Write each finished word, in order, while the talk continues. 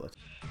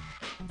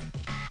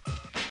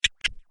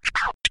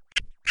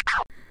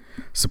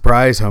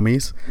Surprise,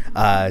 homies.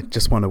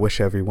 Just want to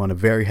wish everyone a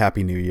very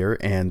happy new year.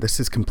 And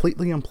this is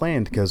completely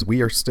unplanned because we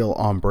are still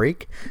on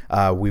break.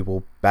 We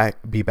will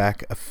be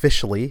back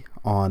officially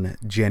on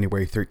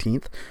January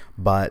 13th.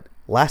 But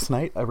last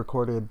night I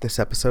recorded this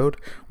episode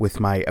with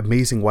my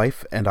amazing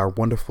wife and our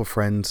wonderful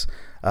friends,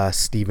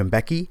 Steve and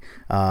Becky.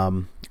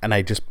 And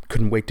I just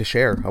couldn't wait to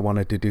share. I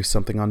wanted to do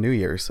something on New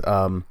Year's.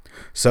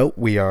 So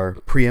we are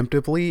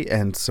preemptively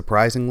and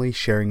surprisingly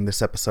sharing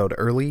this episode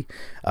early.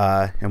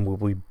 And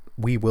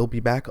we will be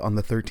back on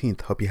the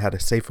 13th. Hope you had a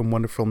safe and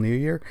wonderful New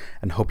Year,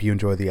 and hope you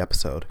enjoy the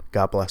episode.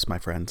 God bless, my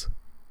friends.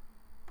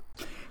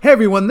 Hey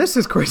everyone, this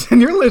is Chris, and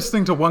you're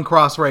listening to One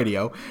Cross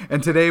Radio.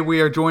 And today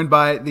we are joined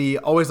by the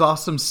always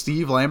awesome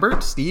Steve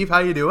Lambert. Steve, how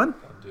you doing?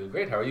 I'm doing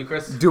great. How are you,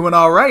 Chris? Doing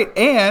all right.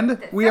 And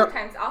we are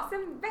sometimes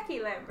awesome Becky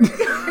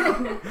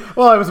Lambert.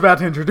 Well, I was about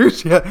to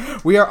introduce you.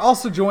 We are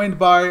also joined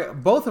by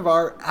both of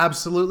our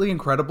absolutely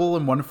incredible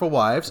and wonderful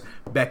wives,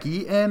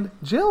 Becky and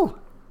Jill.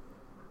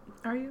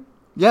 Are you?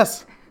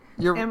 Yes.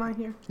 Am I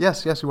here?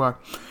 Yes, you are.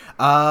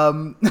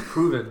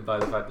 Proven by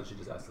the fact that she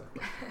just asked that.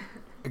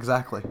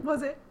 Exactly.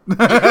 Was it?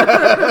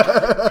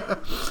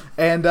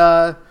 And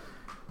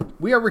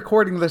we are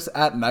recording this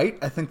at night.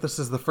 I think this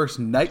is the first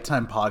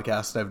nighttime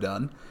podcast I've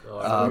done. Oh,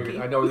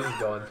 I know where this is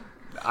going.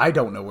 I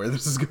don't know where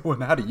this is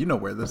going. How do you know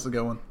where this is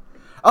going?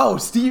 Oh,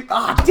 Steve.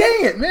 Ah,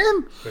 dang it,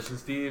 man. Chris and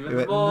Steve in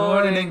the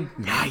morning.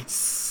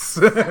 Nice.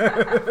 And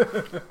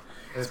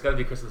it's got to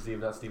be Chris and Steve,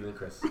 not Steven and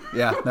Chris.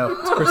 Yeah, no,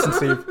 it's Chris and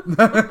Steve.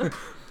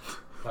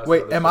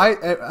 Wait, am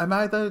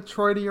I the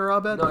Troy to your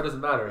Abed? No, it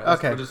doesn't matter.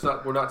 Okay.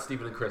 We're not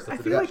Steven and Chris. I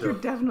That's feel like you're show.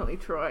 definitely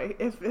Troy,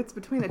 if it's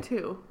between the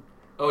two.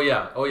 Oh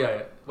yeah.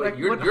 Wait, Like,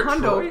 you're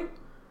Hondo- Troy?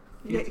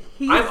 Yeah,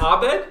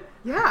 I'm Abed?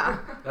 Yeah.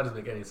 That doesn't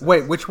make any sense.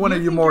 Wait, which one You are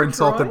you think more you're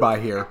insulted Troy? by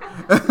here?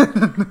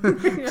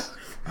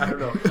 I don't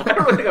know. I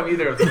don't really think I'm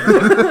either of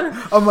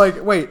them. I'm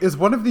like, wait, is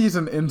one of these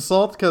an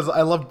insult? Because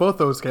I love both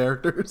those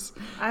characters.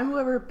 I'm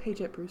whoever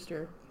Paget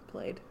Brewster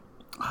played.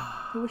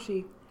 Who was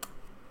she?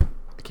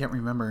 I can't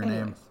remember her name.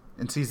 Anyways.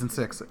 In season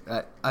 6,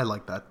 I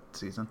like that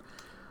season.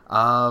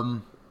 I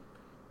want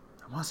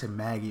to say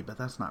Maggie, but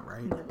that's not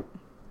right.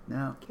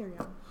 No. Carry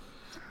on.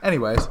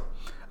 Anyways,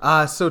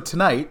 so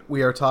tonight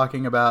we are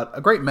talking about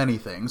a great many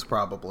things,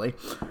 probably.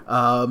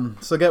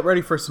 So get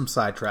ready for some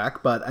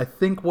sidetrack. But I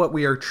think what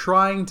we are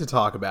trying to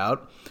talk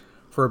about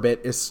for a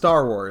bit is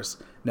Star Wars.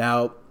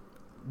 Now,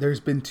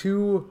 there's been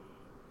two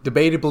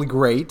debatably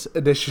great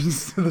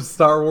additions to the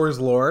Star Wars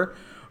lore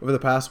over the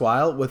past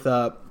while with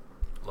The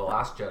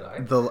Last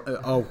Jedi.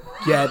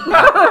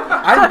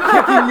 I'm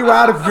kicking you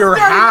out of your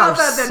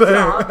house. Starting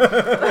off at the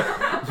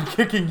top. I'm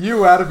kicking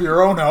you out of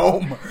your own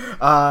home.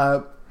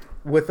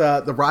 With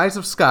the Rise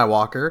of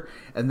Skywalker,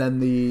 and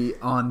then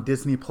on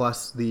Disney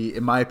Plus,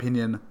 in my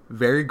opinion,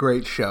 very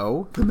great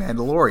show, The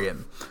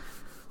Mandalorian.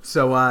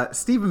 So,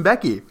 Steve and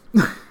Becky,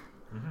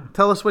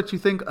 tell us what you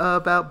think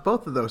about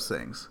both of those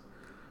things.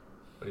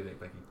 What do you think,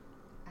 Becky?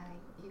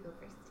 You go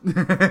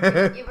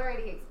first. You've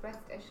already expressed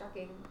a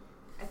shocking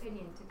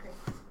opinion to Chris.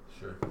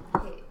 Sure.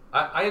 Okay.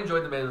 I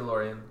enjoyed The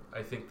Mandalorian.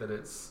 I think that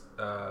it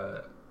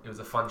was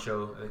a fun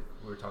show. I think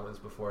we were talking about this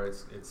before.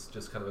 It's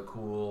just kind of a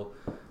cool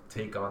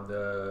take on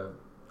the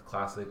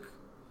classic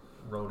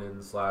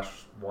Ronin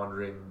 /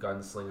 wandering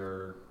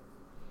gunslinger,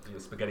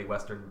 spaghetti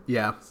western /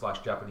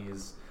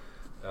 Japanese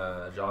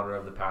genre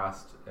of the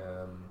past.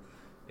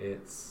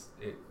 It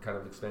kind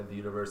of expanded the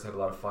universe. Had a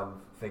lot of fun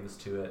things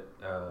to it.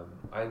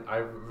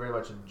 I very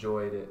much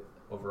enjoyed it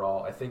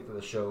overall. I think that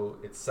the show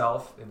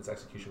itself in its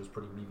execution was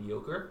pretty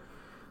mediocre.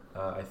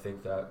 I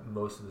think that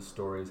most of the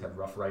stories had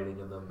rough writing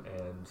in them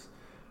and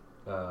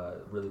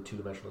really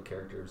two-dimensional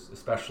characters,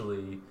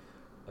 especially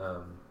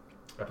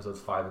episodes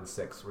 5 and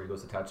 6, where he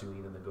goes to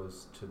Tatooine and then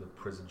goes to the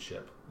prison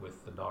ship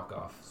with the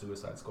knockoff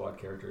Suicide Squad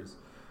characters.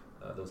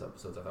 Those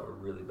episodes I thought were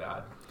really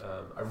bad.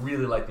 I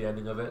really liked the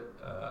ending of it.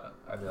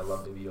 I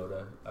love Baby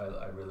Yoda.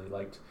 I really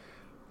liked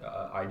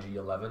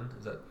IG-11.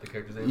 Is that the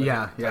character's name?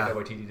 Yeah. Taika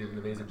Waititi did an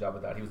amazing job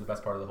with that. He was the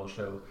best part of the whole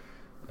show,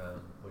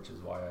 which is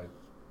why I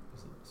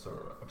was sort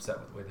of upset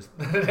with the way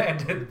this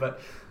ended. But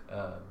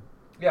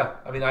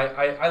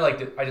I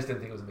liked it. I just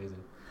didn't think it was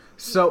amazing.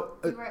 So,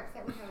 You were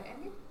upset with how it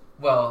ended?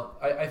 Well,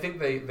 I think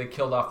they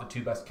killed off the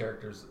two best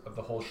characters of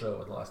the whole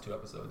show in the last two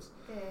episodes.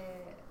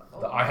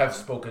 The I Have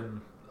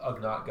Spoken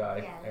Ugnaught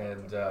guy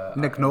and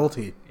Nick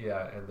Nolte.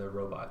 Yeah, and the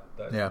robot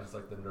that is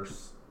like the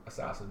nurse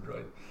assassin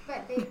droid.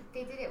 But they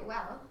did it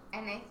well,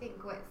 and I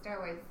think what Star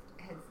Wars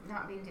has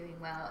not been doing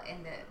well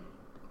in the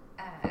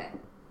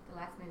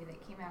last movie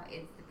that came out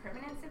is the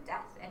permanence of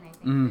death, and I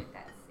think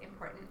that's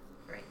important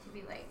for it to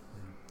be like.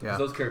 Yeah,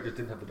 those characters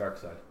didn't have the dark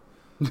side.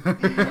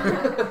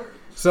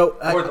 So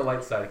or the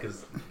light side,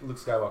 because Luke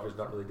Skywalker's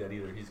not really dead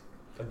either. He's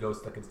a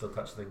ghost that can still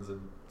touch things and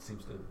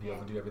seems to be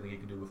able to do everything he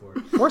could do before.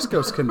 Force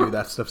ghosts can do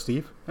that stuff,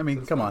 Steve. I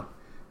mean, come on.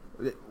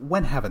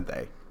 When haven't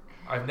they?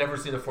 I've never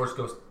seen a Force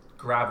ghost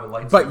grab a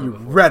lightsaber But you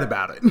before. read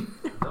about it.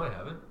 No, I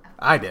haven't.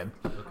 I did.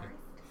 Okay.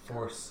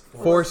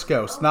 Force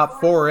ghost, not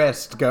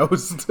Forest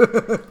ghost.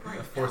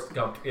 Forrest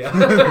Gump, yeah.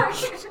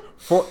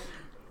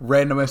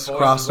 randomest Boys in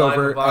line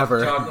crossover with box of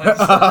ever.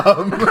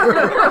 chocolates.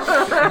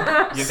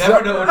 You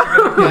never know what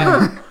you're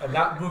going to get, and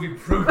that movie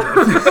proved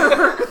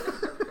it.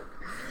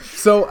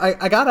 So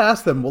I gotta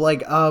ask them, well, like,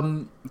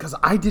 because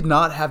I did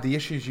not have the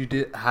issues you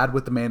had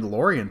with the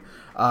Mandalorian.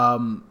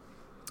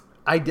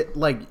 I did,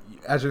 like,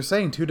 as you're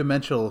saying,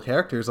 2-dimensional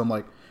characters. I'm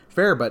like,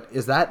 fair, but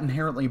is that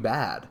inherently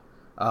bad?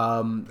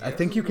 I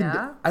think you can.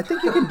 Yeah. I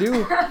think you can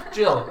do.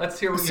 Jill, let's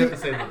hear what you have to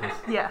say about this.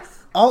 Yes.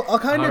 I'll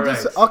kind of All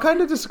right. I'll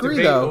kind of disagree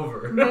Debate though.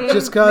 over.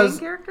 Just 'cause- main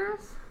characters?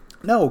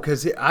 No,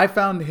 because I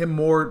found him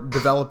more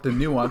developed and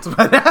nuanced.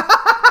 But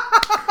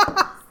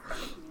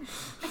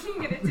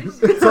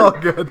it's all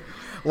good.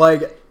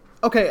 Like,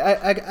 okay,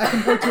 I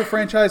can point to a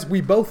franchise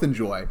we both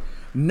enjoy.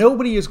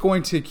 Nobody is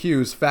going to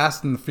accuse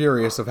Fast and the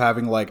Furious of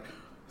having, like,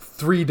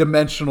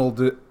 3-dimensional,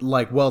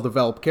 like,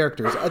 well-developed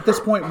characters. At this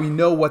point, we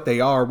know what they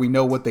are. We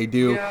know what they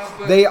do. Yeah,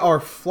 but- They are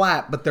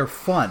flat, but they're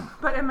fun.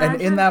 But imagine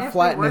And in that if they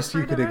flatness, were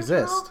you could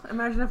three-dimensional. exist.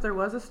 Imagine if there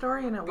was a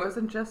story and it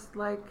wasn't just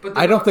like... But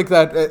I don't think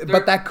that, they're-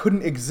 but that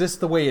couldn't exist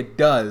the way it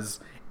does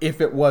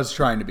if it was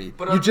trying to be.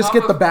 But You on just top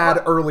get the of-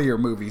 bad earlier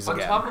movies On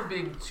again. top of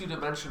being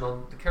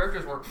 2-dimensional, the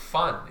characters weren't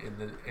fun in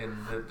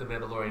the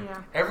Mandalorian. Yeah.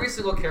 Every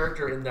single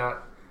character in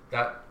that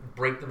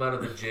break them out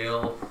of the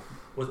jail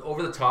was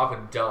over the top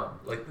and dumb.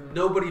 Like,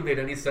 nobody made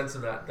any sense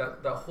in that.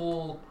 That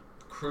whole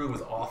crew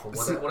was awful.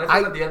 See, When I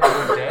found at the end they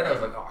were dead, I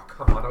was like, oh,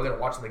 come on, I'm going to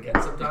watch them again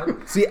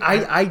sometime. See,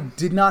 I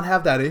did not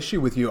have that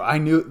issue with you. I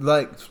knew,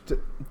 like,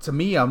 to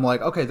me, I'm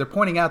like, okay, they're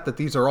pointing out that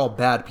these are all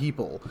bad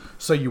people,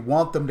 so you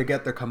want them to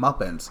get their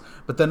comeuppance.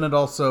 But then it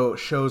also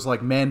shows,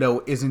 like,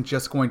 Mando isn't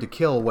just going to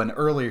kill, when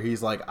earlier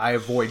he's like, I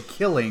avoid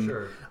killing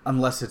Sure.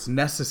 unless it's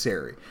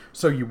necessary.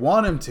 So you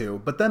want him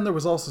to, but then there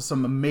was also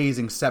some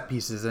amazing set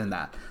pieces in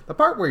that. The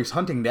part where he's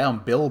hunting down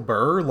Bill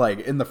Burr, like,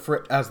 in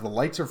the as the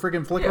lights are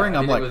friggin' flickering, Yeah,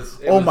 I I'm mean, like, it was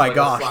oh my like a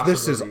gosh, slasher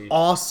this is movie.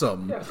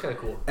 awesome. Yeah, it's kind of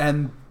cool.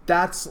 And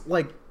that's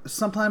like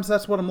sometimes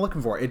that's what I'm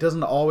looking for. It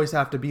doesn't always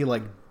have to be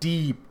like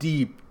deep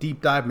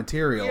dive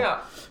material. Yeah.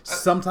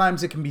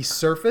 Sometimes it can be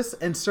surface,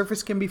 and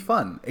surface can be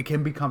fun. It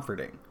can be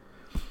comforting.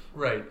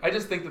 Right. I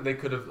just think that they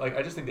could have, like,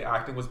 I just think the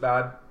acting was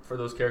bad for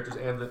those characters,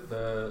 and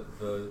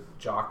the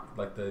jock,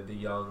 like the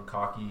young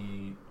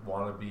cocky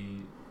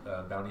wannabe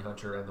bounty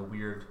hunter, and the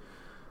weird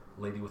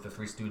lady with the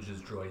Three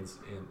Stooges droids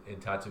in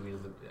Tatooine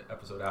in the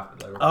episode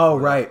after. Like, Oh,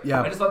 right,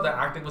 yeah. I just thought the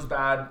acting was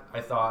bad.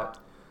 I thought,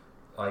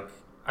 like,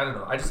 I don't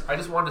know. I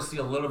just wanted to see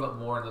a little bit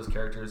more in those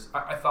characters.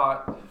 I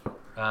thought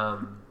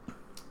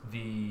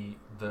the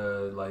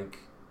like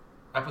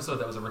episode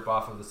that was a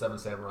ripoff of the Seven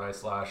Samurai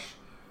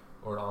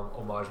 / or an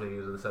homage maybe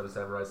to the Seven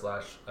Samurai /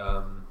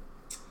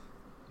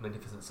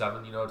 Magnificent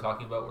Seven, you know what I'm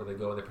talking about, where they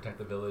go and they protect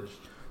the village.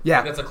 Yeah.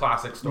 Like, that's a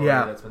classic story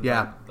Yeah, that's been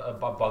yeah. done.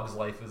 Bug's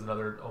Life is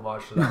another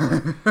homage to that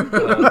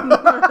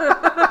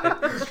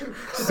one.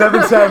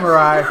 Seven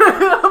Samurai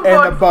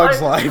and the Bug's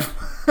Life.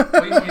 Well,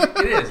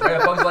 it is,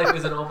 right? A Bug's Life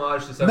is an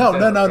homage to Seven No.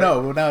 Samurai,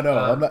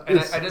 right? And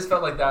It's- I just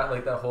felt like that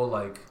whole,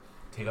 like,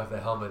 take off the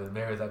helmet and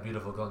marry that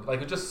beautiful girl.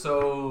 Like, it's just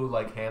so,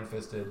 like,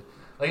 ham-fisted.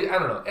 Like, I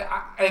don't know.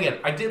 Again,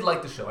 I did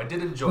like the show. I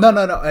did enjoy it.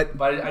 No.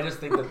 But I just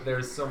think that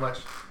there's so much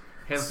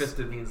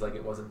ham-fisted means, like,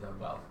 it wasn't done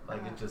well.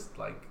 Like, it just,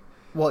 like...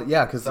 Well,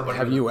 yeah, because Somebody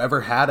have would- you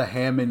ever had a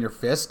ham in your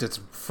fist? It's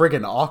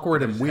friggin'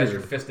 awkward and Has your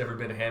weird. fist ever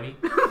been a hammy?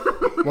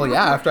 Well,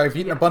 yeah, after I've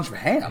eaten a bunch of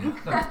ham.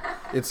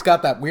 It's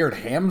got that weird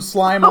ham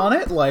slime on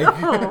it, like...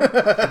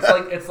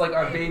 It's like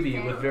our baby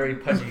with very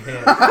pudgy hands.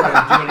 She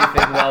doesn't do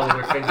anything well with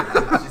her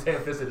fingers. She's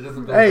ham-fisted. It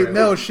doesn't go Hey, very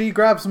no, well. she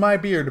grabs my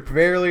beard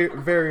very,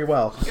 very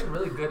well. She's getting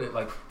really good at,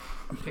 like,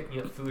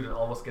 picking up food and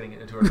almost getting it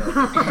into her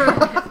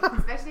mouth.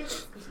 Especially if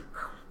it's squishy.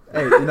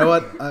 Hey, you know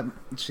what?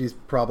 She's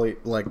probably,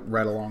 like,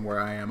 right along where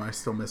I am. I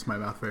still miss my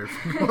mouth very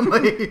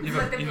frequently. You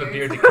have a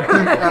beard to catch.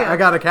 I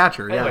gotta catch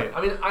her, yeah. Anyway, I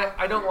mean,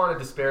 I don't want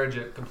to disparage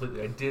it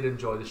completely. I did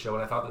enjoy the show,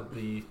 and I thought that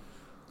the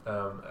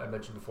I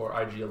mentioned before,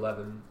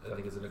 IG-11, I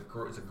think is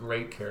a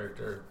great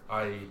character.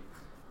 I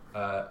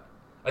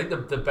think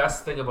the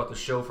best thing about the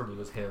show for me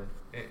was him.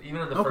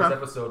 Even in the first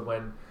episode,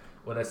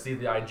 when I see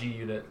the IG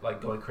unit,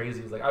 like, going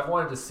crazy, it's like, I've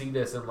wanted to see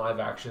this in live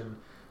action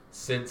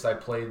since I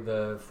played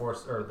the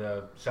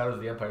Shadows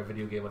of the Empire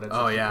video game on N64,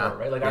 Oh, yeah.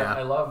 right? Like, Yeah.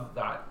 I love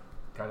that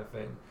kind of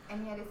thing.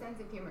 And he had a sense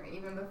of humor.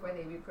 Even before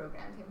they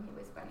reprogrammed him, he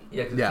was funny.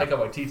 Yeah, because Yeah. Taika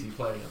Waititi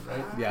playing him,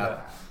 right?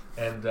 Yeah.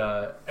 And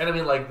I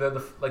mean, like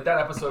like that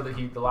episode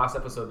the last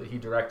episode that he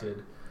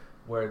directed,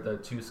 where the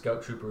two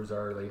scout troopers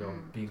are, like, you know,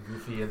 being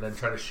goofy and then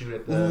trying to shoot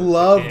at the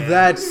Loved can.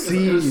 that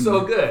scene. It was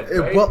so good.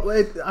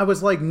 Right? I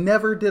was like,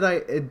 never did I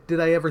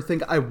ever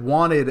think I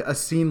wanted a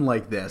scene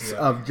like this Yeah.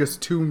 of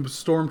just two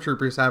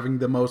stormtroopers having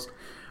the most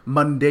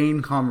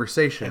mundane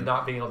conversation. And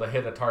not being able to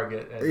hit a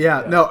target. And,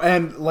 Yeah, no,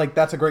 and, like,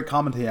 that's a great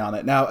commentary on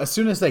it. Now, as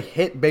soon as they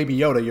hit Baby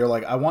Yoda, you're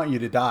like, I want you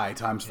to die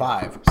times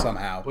 5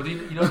 somehow. Well,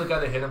 you know the guy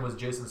that hit him was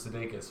Jason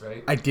Sudeikis,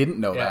 right? I didn't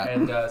know Yeah, that.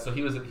 and so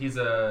he's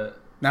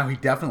Now he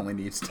definitely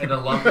needs to. an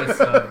alumnus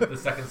of the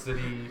Second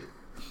City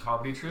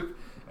comedy troupe,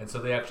 and so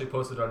they actually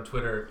posted on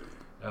Twitter,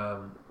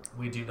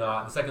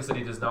 the Second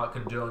City does not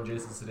condone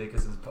Jason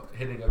Sudeikis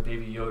hitting a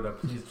Baby Yoda.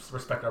 Please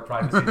respect our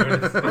privacy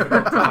during this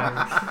difficult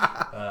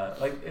time.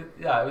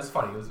 it was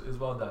funny. It was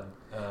well done.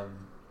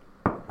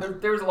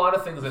 There was a lot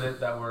of things in it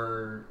that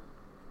were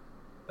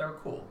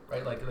cool,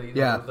 right? Like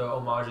the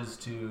homages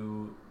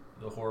to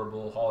the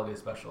horrible holiday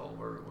special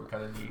were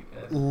kind of neat.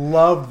 And,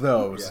 loved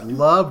those.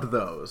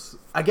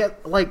 I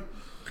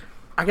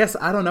guess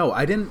I don't know.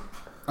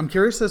 I'm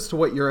curious as to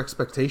what your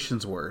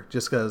expectations were,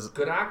 just because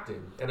good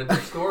acting and a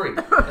good story.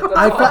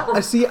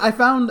 I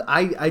found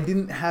I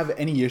didn't have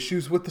any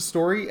issues with the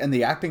story and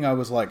the acting. I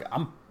was like,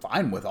 I'm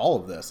fine with all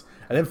of this.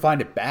 I didn't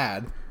find it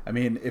bad. I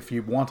mean, if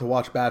you want to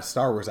watch bad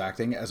Star Wars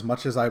acting, as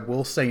much as I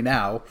will say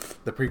now,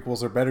 the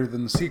prequels are better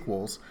than the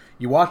sequels,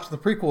 you watch the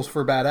prequels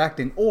for bad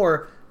acting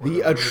or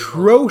the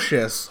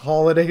atrocious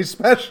holiday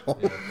special.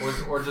 Yeah.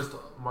 Or just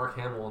Mark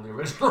Hamill in the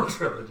original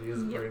trilogy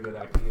is very good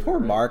acting. Poor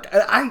right? Mark.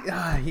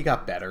 He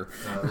got better.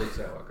 Luke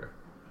Skywalker.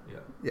 Yeah.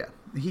 Yeah,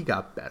 he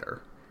got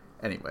better.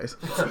 Anyways.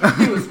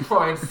 He was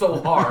trying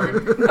so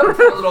hard. That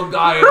poor little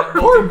guy in that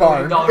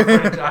multi-million-dollar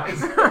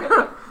franchise.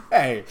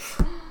 Hey,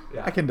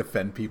 yeah. I can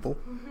defend people.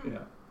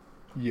 Yeah.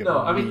 You no,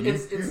 I mean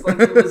it's like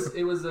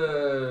it was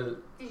a.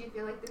 Did you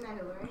feel like the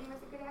Mandalorian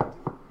was a good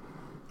actor?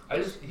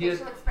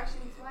 Facial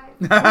expressions wise.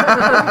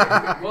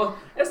 Well,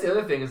 that's the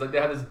other thing is like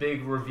they had this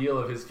big reveal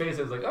of his face.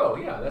 And it's like, oh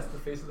yeah, that's the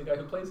face of the guy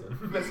who plays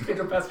him. That's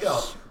Pedro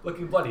Pascal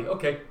looking bloody.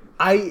 Okay.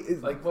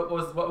 What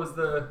was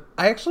the?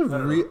 I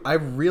actually I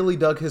really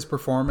dug his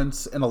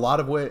performance in a lot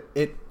of way.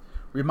 It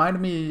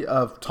reminded me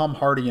of Tom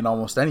Hardy in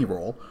almost any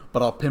role,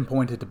 but I'll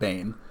pinpoint it to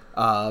Bane.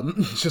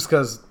 Just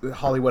because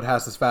Hollywood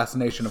has this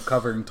fascination of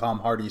covering Tom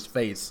Hardy's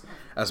face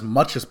as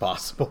much as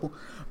possible.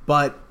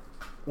 But,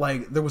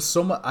 like, there was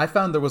so much... I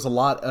found there was a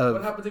lot of...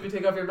 What happens if you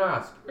take off your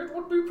mask? It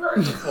would be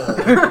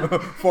painful.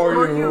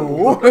 For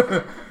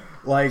you.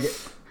 Like...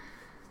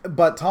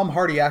 But Tom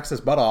Hardy acts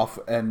his butt off,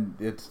 and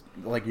it's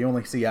like you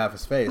only see half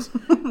his face.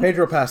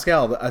 Pedro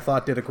Pascal, I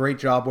thought, did a great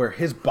job where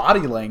his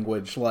body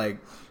language, like...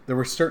 There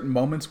were certain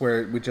moments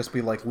where it would just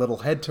be like little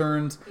head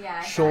turns,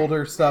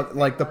 shoulder stuff.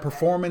 Like the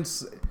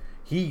performance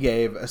he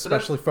gave,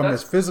 especially from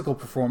his physical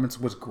performance,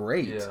 was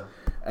great. Yeah.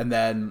 And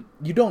then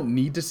you don't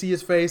need to see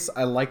his face.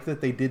 I like that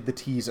they did the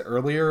tease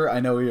earlier. I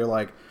know you're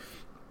like,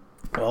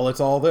 well, it's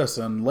all this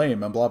and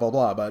lame and blah, blah,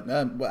 blah. But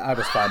I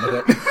was fine with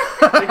it.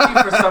 Thank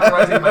you for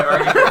summarizing my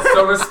argument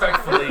so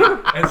respectfully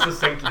and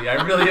succinctly.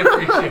 I really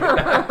appreciate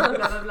that. Blah,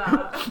 blah,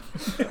 blah.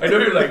 I know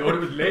you're like, what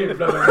it was lame,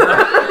 blah, blah,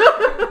 blah.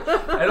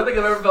 I don't think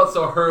I've ever felt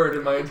so heard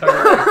in my entire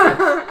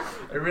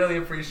life. I really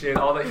appreciate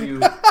all that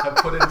you have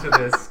put into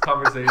this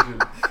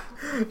conversation.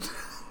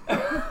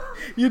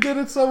 You did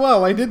it so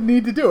well. I didn't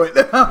need to do it.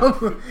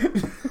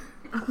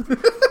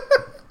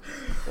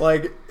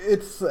 Like,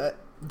 it's...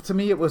 to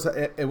me, it was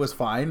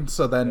fine.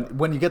 So then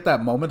when you get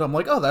that moment, I'm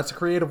like, oh, that's a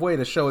creative way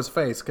to show his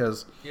face,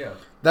 because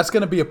that's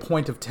going to be a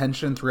point of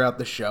tension throughout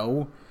the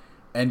show.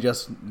 And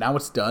just, now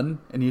it's done,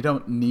 and you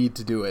don't need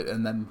to do it.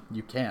 And then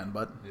you can,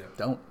 but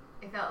don't.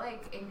 It felt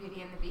like in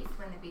Beauty and the Beast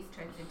when the Beast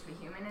turns into a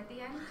human at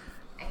the end,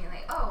 and you're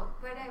like, "Oh,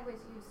 but I was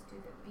used to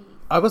the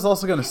Beast." I was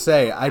also gonna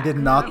say I did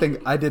not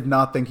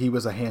think he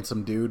was a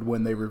handsome dude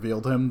when they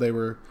revealed him. They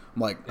were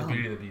like, in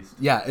Beauty and the Beast.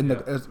 Yeah,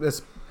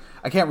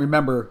 I can't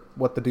remember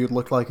what the dude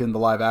looked like in the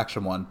live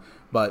action one,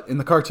 but in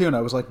the cartoon,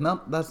 I was like,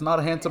 no, that's not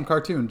a handsome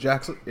cartoon.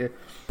 Gaston,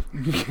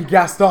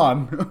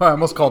 I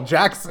almost called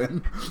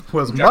Jackson,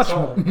 was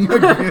Jackson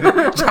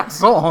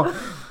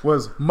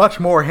was much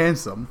more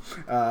handsome.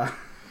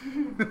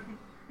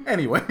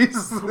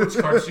 Anyways. Which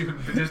cartoon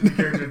Disney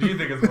character do you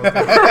think is most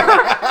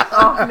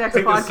next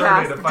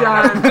podcast,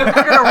 done. We're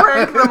going to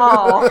rank them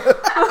all.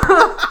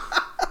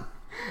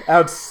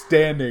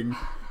 Outstanding.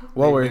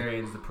 Well,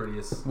 Marian's the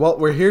prettiest. Well,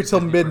 we're here till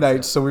Disney midnight,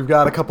 princess. So we've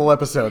got a couple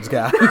episodes,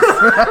 guys.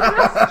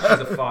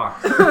 She's a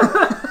fox.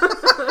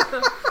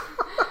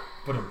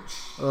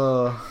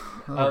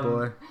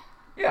 Boy.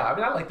 Yeah, I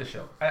mean, I like the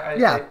show.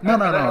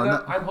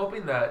 No. I'm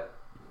hoping that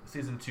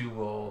season 2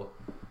 will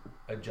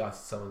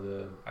adjust some of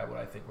the what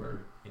I think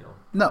were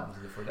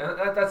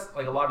and that's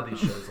like a lot of these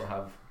shows will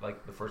have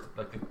like the first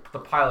the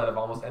pilot of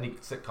almost any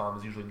sitcom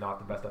is usually not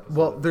the best episode.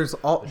 Well, there's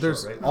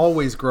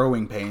always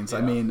growing pains. Yeah.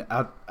 I mean,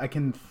 I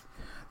can.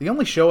 The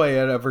only show I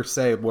had ever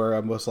say where I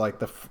was like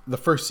the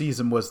first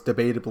season was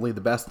debatably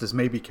the best is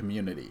maybe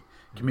Community.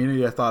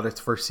 Community, I thought its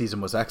first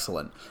season was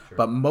excellent,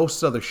 but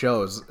most other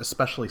shows,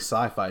 especially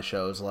sci-fi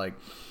shows, like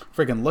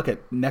friggin' look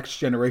at Next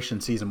Generation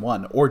season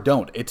 1, or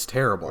don't. It's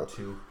terrible.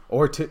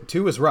 Or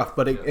 2 is rough,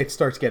 but it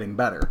starts getting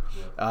better.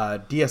 Yeah.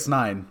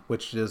 DS9,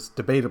 which is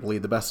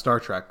debatably the best Star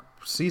Trek,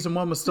 season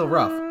 1 was still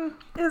rough.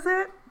 Is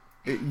it?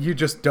 You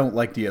just don't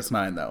like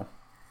DS9, though.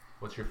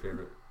 What's your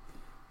favorite?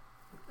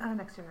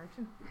 Next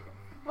Generation.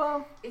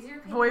 Well,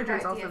 Voyager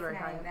is also very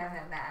high.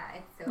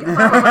 It's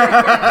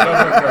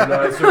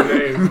so so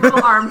lame.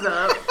 Little arms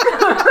up.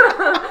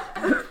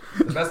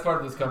 The best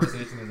part of this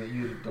conversation is that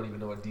you don't even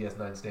know what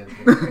DS9 stands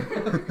for.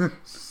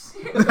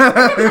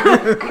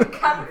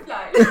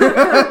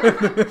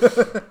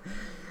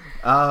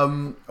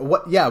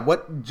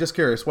 Just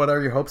curious, what are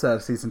your hopes out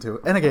of season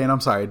 2? And again, I'm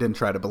sorry, I didn't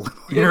try to belittle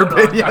your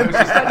opinion. I was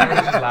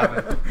just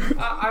laughing.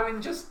 I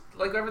mean, just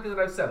like everything that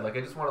I've said. Like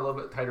I just want a little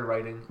bit tighter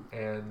writing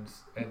and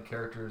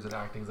characters and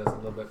acting that's a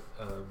little bit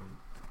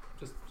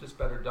just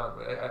better done.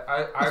 But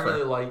I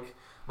really like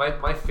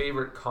my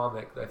favorite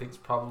comic that I think is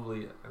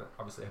probably, and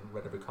obviously I haven't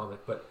read every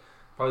comic, but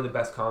probably the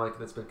best comic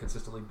that's been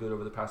consistently good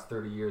over the past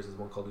 30 years is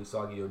one called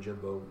Usagi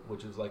Yojimbo,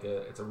 which is like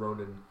it's a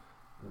Ronin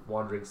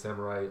wandering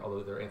samurai,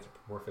 although they're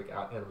anthropomorphic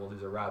animals.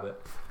 These are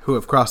rabbit who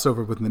have crossed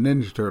over with the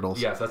Ninja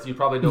Turtles. Yes, that's you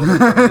probably know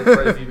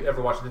if you've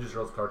ever watched Ninja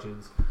Turtles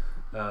cartoons.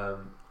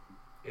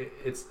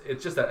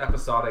 It's just that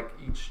episodic.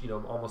 Each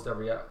almost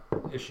every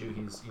issue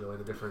he's in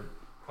a different.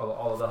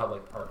 All they'll have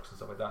like arcs and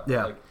stuff like that.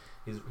 Yeah. Like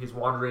he's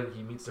wandering.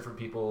 He meets different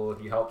people.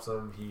 He helps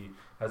them. He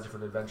has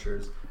different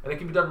adventures, and it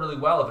can be done really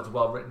well if it's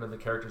well written and the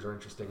characters are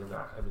interesting. And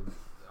that, I mean,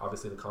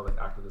 obviously the comic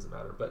acting doesn't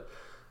matter, but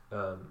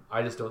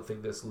I just don't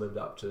think this lived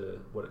up to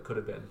what it could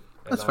have been.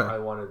 And That's fair. I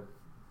wanted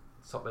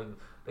something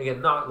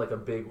again, not like a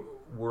big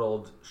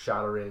world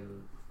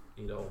shattering.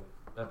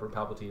 Emperor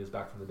Palpatine is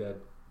back from the dead.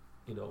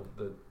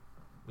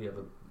 We have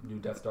a new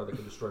Death Star that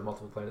can destroy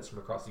multiple planets from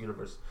across the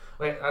universe.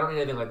 Like, I don't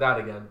need anything like that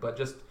again, but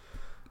just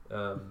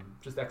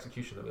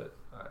execution of it,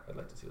 I'd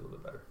like to see a little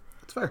bit better.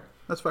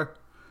 That's fair.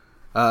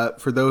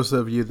 For those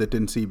of you that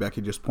didn't see,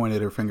 Becky just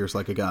pointed her fingers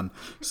like a gun.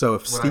 So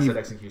if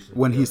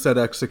he said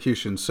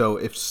execution, so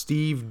if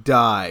Steve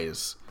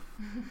dies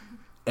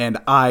and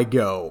I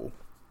go,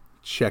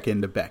 check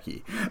into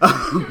Becky.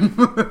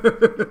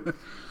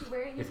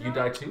 If you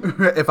die too?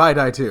 If I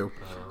die too,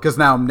 because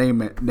now I'm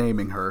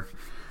naming her.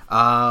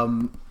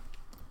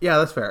 Yeah,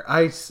 that's fair.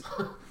 I'm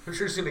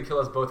sure she's going to kill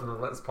us both in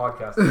this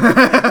podcast.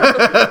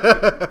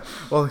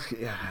 Well,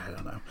 yeah, I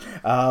don't know.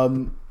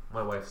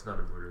 My wife's not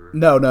a murderer.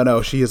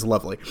 No. She is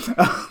lovely.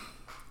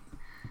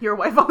 Your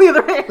wife, on the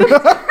other hand.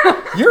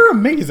 You're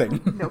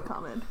amazing. No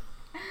comment.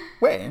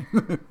 Wait.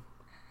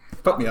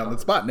 Put me on the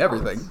spot and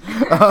everything.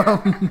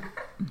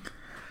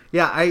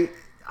 Yeah,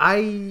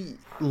 I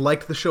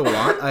liked the show a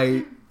lot.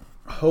 I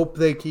hope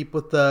they keep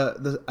with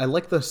I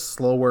like the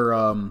slower,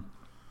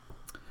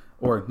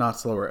 or not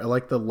slower. I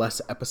like the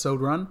less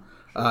episode run.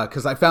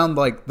 Because I found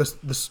like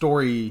the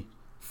story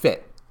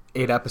fit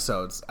 8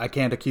 episodes. I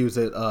can't accuse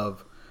it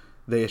of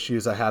the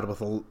issues I had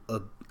with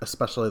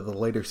especially the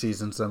later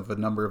seasons of a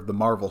number of the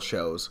Marvel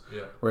shows,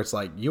 where it's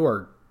like you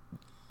are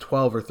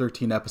 12 or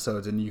 13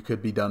 episodes and you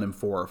could be done in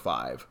 4 or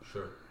 5.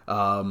 Sure.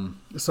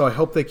 So I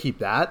hope they keep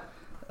that.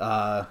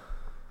 I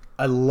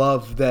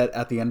love that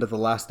at the end of the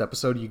last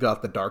episode you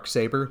got the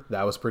Darksaber.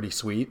 That was pretty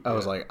sweet. I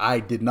was like, I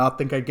did not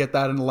think I'd get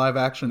that in live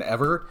action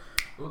ever.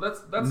 Well,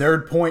 that's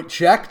nerd point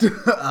checked. That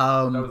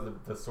was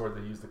the sword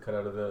they used to cut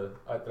out of that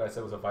I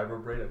said was a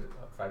vibroblade.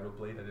 I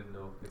didn't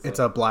know. It's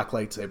a black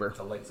lightsaber. It's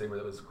a lightsaber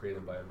that was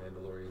created by a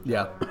Mandalorian.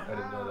 Yeah. I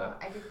didn't know that.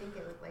 I did think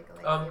it looked like a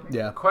lightsaber.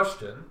 Yeah.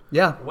 Question.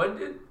 Yeah. When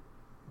did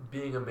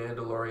being a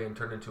Mandalorian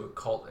turn into a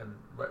cult and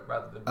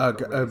rather than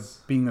being a race?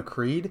 Being a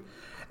creed?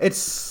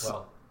 It's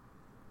well,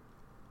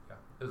 yeah,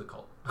 it was a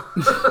cult.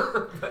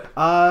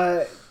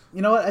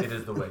 You know what? It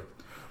is the way.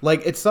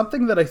 Like, it's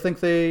something that I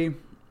think they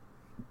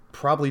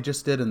probably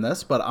just did in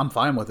this, but I'm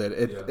fine with it.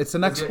 It's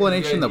an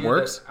explanation that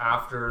works. That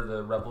after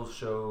the Rebels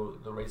show,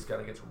 the race kind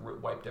of gets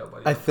wiped out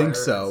by the I think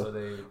so.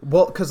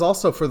 Well, because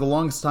also for the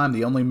longest time,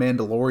 the only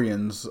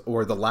Mandalorians,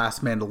 or the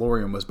last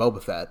Mandalorian, was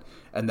Boba Fett.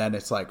 And then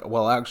it's like,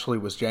 well, actually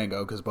it was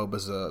Jango, because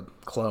Boba's a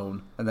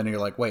clone. And then you're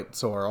like, wait,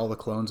 so are all the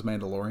clones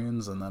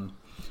Mandalorians? And then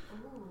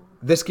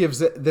this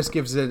gives it. Yeah,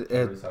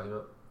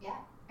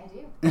 I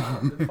do.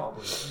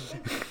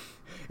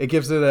 It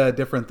gives it a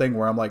different thing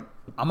where I'm like,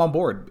 I'm on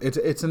board.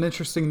 It's an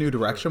interesting new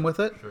direction with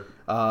it. Sure.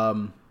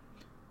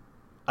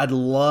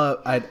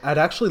 I'd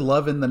actually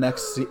love in the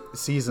next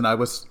season. I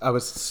was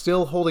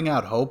still holding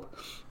out hope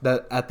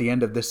that at the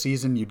end of this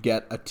season you'd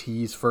get a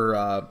tease for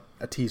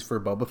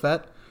Boba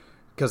Fett,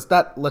 because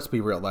let's be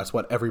real, that's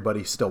what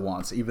everybody still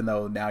wants. Even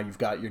though now you've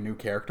got your new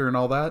character and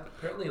all that.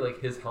 Apparently,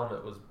 like his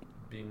helmet was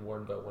being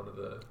worn by one of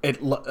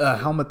the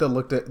helmet that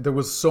looked at. There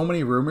was so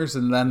many rumors,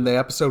 and then the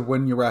episode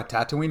when you were at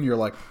Tatooine, you're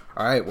like,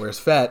 all right, where's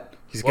Fett?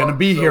 He's gonna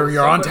be here.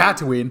 You're on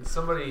Tatooine.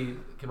 Somebody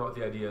came up with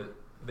the idea.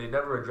 They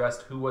never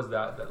addressed who was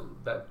that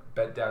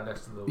bent down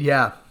next to the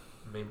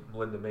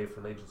Linda May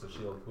from Agents of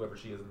S.H.I.E.L.D., whoever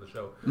she is in the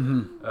show.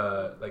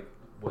 Mm-hmm.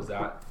 Was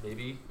that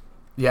maybe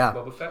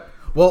Boba Fett?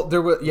 Well,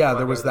 there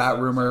was that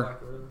rumor.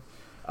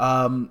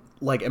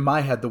 Like in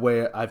my head, the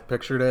way I've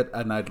pictured it,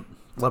 and I'd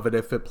love it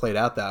if it played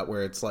out that,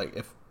 where it's like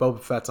if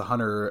Boba Fett's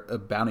a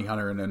bounty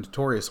hunter, and a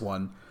notorious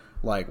one,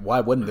 like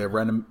why wouldn't there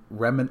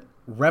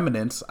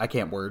remnants, I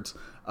can't words,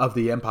 of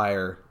the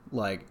Empire,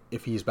 like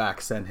if he's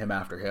back, send him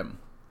after him.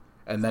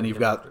 And then you've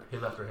got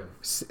him after him.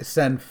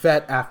 Send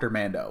Fett after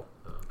Mando.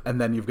 Okay. And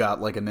then you've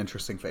got like an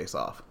interesting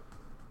face-off.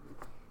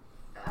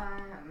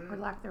 Or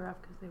lack thereof,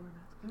 because they were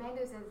not.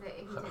 Mando says that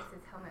if he takes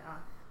his helmet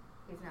off,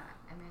 he's not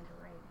a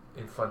Mandalorian.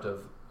 In front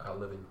of a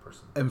living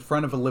person. In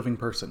front of a living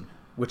person,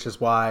 which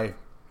is why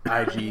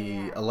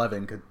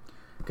IG-11 could...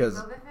 Did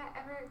Boba Fett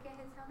ever get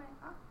his helmet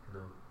off?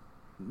 No.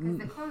 Because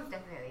the clones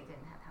definitely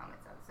didn't have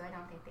helmets on, so I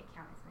don't think they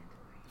count as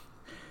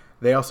Mandalorian.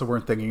 they also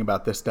weren't thinking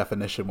about this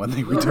definition when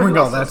they were doing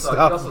all that stuff. You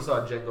also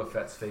saw Jango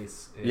Fett's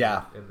face in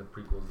the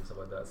prequels and stuff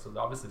like that. So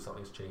obviously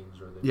something's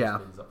changed, or they just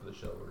made this up for the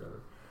show or whatever.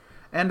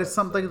 And it's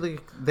something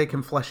they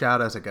can flesh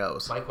out as it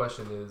goes. My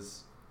question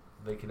is,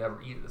 they can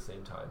never eat at the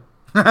same time.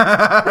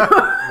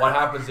 What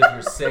happens if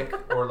you're sick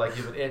or like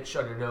you have an itch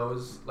on your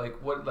nose? Like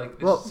what?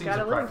 Like it seems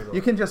impractical.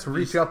 You can just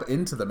reach up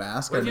into the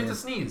mask. What if you have to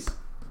sneeze?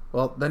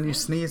 Well, then you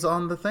sneeze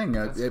on the thing.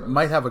 It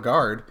might have a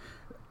guard.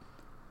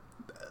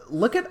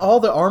 Look at all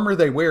the armor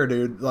they wear,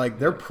 dude. Like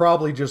they're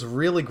probably just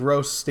really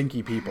gross,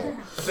 stinky people.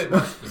 They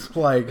must be.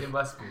 Like they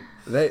must be.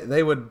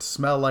 They would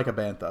smell like a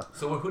bantha.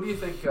 So who do you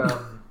think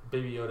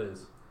Baby Yoda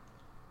is?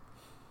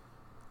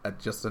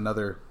 Just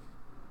another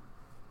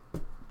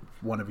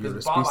one of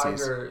Yoda's Bob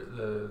species. Iger,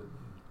 the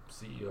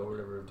CEO or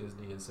whatever of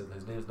Disney, has said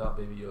his name is not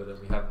Baby Yoda.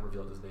 We haven't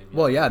revealed his name yet.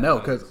 Well, yeah, no,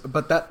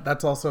 but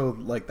that's also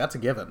like that's a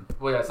given.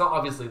 Well, yeah, it's not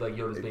obviously like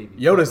Yoda's baby.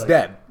 Yoda's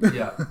dead.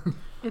 Yeah,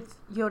 It's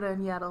Yoda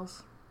and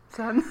Yaddle's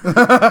son.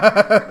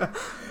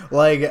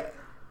 Like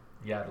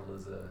Yaddle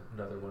is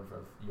another one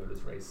from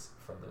Yoda's race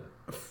from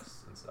the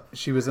books and stuff.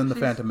 she was in the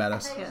Phantom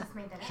Menace. I thought you just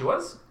made that up. She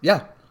was?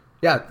 Yeah.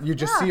 You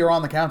just see her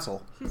on the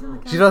council. She's in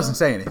the She doesn't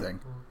say anything.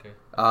 Okay.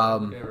 I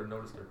never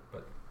noticed her,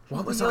 but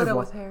What was Yoda I?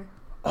 with hair.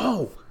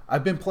 Oh,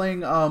 I've been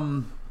playing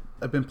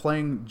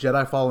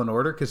Jedi Fallen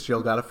Order because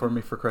Jill got it for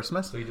me for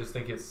Christmas. so you just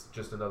think it's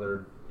just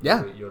another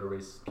Yeah. Yoda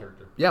race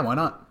character? Yeah, why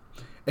not?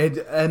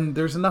 And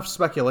there's enough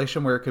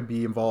speculation where it could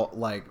be involved.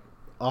 Like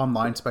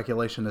online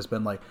speculation has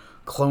been like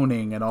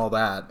cloning and all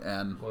that,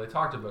 and Well, they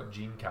talked about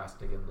gene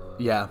casting in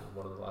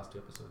one of the last 2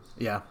 episodes.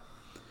 yeah.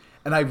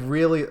 And I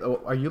really,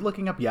 are you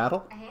looking up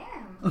Yaddle? I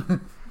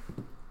am.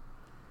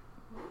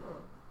 Ooh.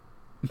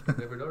 I've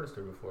never noticed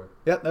her before.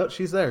 Yeah, no,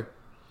 she's there.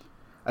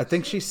 I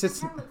think she sits.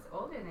 She looks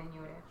older than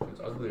Yoda. She's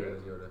uglier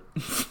than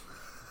Yoda.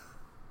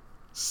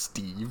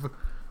 Steve.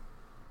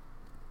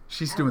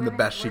 She's doing the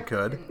best she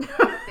could.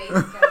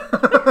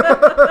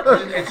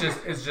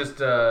 It's just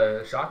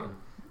shocking.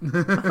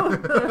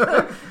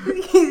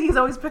 He's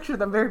always pictured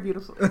them very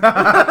beautifully.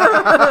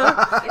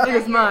 In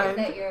his mind. Is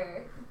that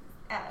your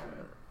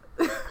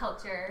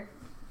culture?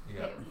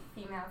 Yeah. That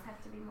females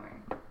have to be more.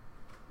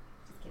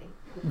 Just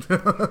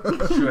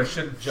kidding. Sure, I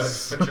shouldn't judge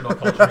fictional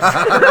cultures.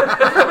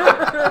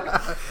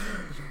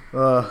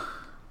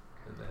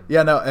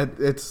 Yeah, no,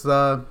 it's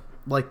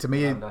like to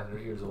me. I'm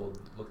 900 years old.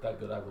 Look that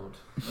good, I won't.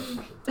 That's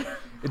for sure.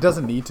 It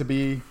doesn't need to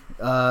be.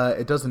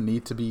 It doesn't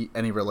need to be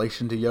any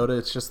relation to Yoda.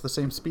 It's just the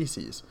same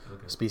species.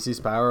 Okay. Species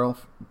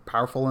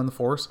powerful in the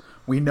Force.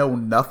 We know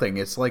nothing.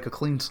 It's like a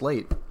clean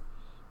slate.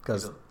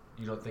 Because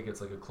You don't think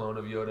it's like a clone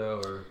of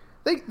Yoda, or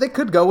they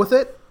could go with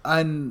it,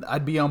 and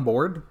I'd be on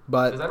board.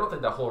 But because I don't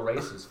think the whole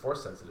race is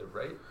Force sensitive,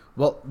 right?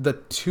 well, the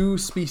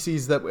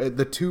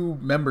two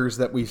members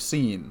that we've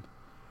seen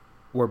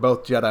were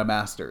both Jedi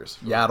Masters,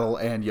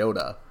 Yaddle and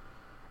Yoda.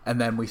 And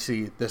then we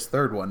see this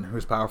third one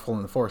who's powerful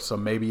in the Force. So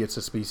maybe it's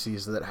a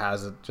species that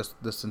has just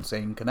this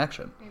insane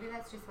connection. Maybe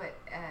that's just what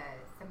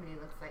somebody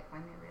looks like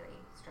when they're really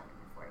strong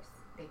in the Force.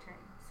 They turn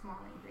small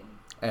and green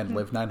And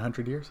live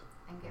 900 years.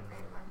 and get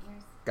very long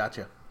ears.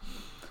 Gotcha.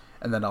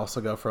 And then also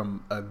go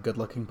from a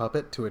good-looking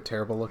puppet to a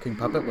terrible-looking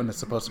puppet when it's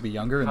supposed to be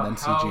younger, and then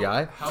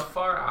CGI. How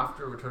far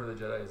after Return of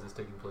the Jedi is this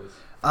taking place?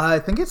 I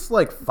think it's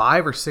like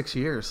 5 or 6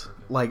 years. Okay.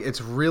 Like it's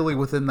really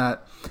within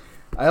that.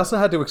 I also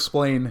had to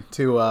explain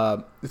to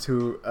a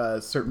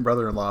certain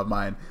brother-in-law of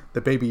mine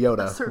that Baby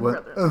Yoda,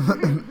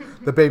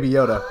 the Baby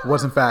Yoda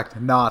was in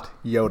fact not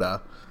Yoda,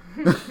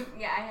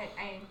 Yeah,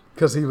 I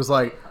because he was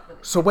like,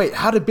 "So wait,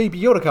 how did Baby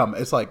Yoda come?"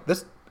 It's like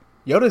this.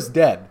 Yoda's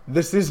dead.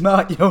 This is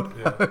not Yoda.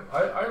 Yeah.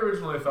 I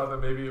originally thought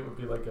that maybe it would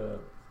be like a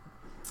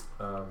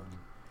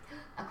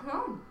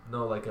clone.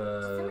 no, like Did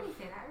a somebody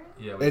say that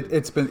right? yeah.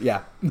 It's been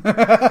yeah.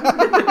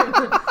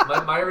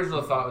 My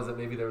original thought was that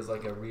maybe there was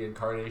like a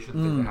reincarnation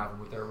thing that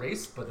happened with their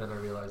race, but then I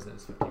realized that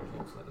it's 50 years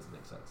old, so that doesn't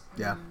make sense.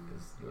 Yeah.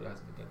 Because Yoda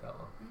hasn't been dead that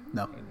long.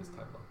 No. In this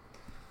timeline.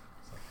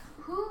 So,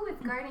 Who was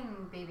guarding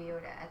Baby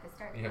Yoda at the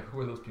start? yeah, who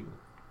are those people?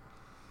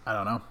 I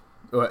don't know.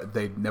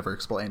 They never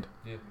explained.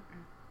 Yeah.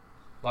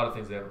 A lot of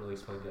things they haven't really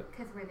explained yet.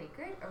 Because were they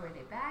good or were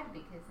they bad?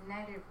 Because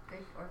neither good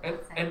or And-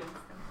 bad side and- makes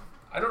them.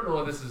 I don't know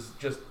if this is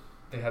just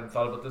they hadn't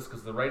thought about this because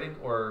of the writing,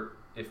 or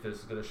if this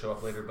is going to show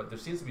up later. But there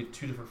seems to be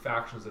 2 different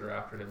factions that are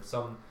after him.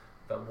 Some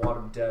that want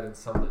him dead, and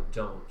some that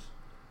don't.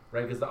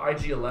 Right? Because the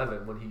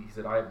IG-11, when he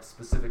said I had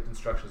specific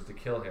instructions to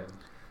kill him,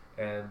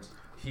 and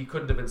he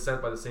couldn't have been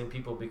sent by the same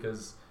people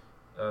because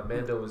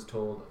Mando was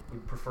told we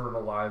prefer him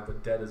alive,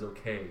 but dead is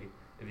okay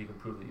if you can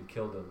prove that you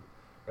killed him.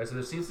 Right? So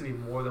there seems to be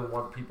more than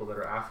one people that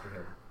are after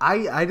him.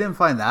 I didn't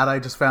find that. I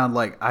just found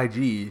like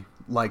IG,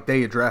 like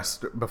they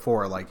addressed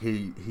before, like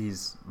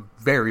he's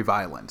very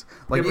violent.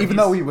 Like Yeah, even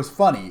though he was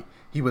funny,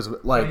 he was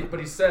like. But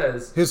he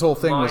says his whole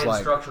thing my was like.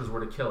 instructions were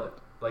to kill it.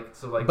 Like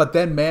so, like. But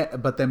then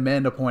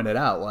Mando pointed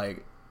out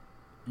like,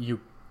 you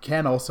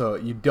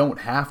don't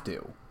have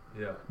to.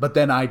 Yeah. But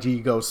then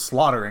IG goes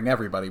slaughtering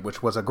everybody,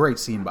 which was a great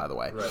scene, by the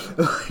way.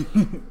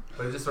 Right.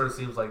 But it just sort of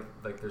seems like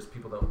there's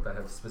people that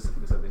have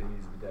specifically said that he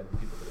needs to be dead, and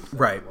people that have said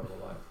Right. they want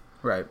him alive.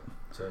 Right.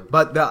 So,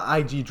 But the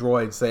IG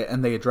droids,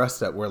 they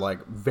addressed it, were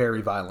like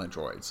very violent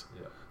droids.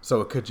 yeah.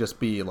 So it could just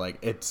be like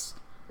it's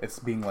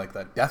being like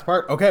the death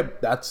part. Okay,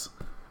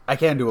 I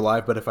can do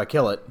alive, but if I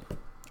kill it,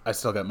 I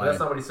still get But my. that's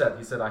not what he said.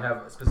 He said, I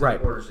have specific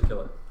Right. orders to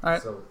kill it. All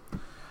right. So,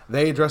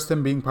 They addressed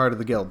him being part of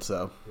the guild,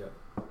 so yeah.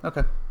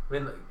 okay. I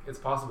mean, like, it's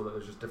possible that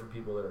there's just different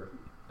people that are.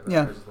 And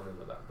Yeah. I was just wondering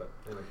about that. But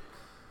anyway,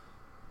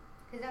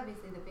 Because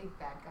obviously the big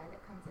bad guy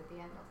that comes at the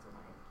end also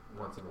wanted.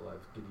 once in a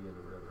life, Gideon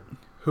or whatever.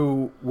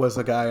 Who was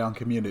a guy on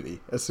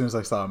Community? As soon as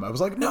I saw him, I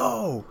was like,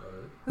 no.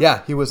 Really?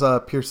 Yeah, he was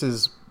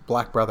Pierce's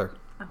black brother.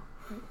 Oh.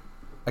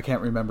 I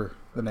can't remember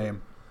the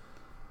name.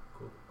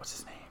 Cool. What's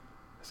his name?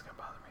 This is gonna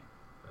bother me.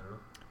 I don't know.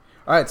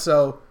 All right,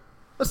 so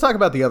let's talk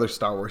about the other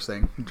Star Wars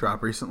thing that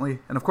dropped recently,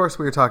 and of course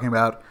we were talking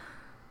about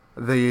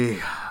the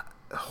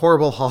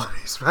horrible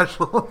holiday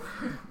special.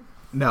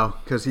 No,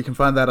 because you can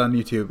find that on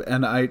YouTube,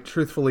 and I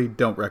truthfully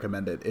don't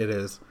recommend it. It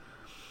is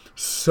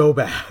so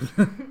bad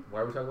Why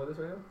are we talking about this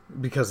right now?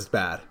 because it's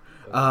bad.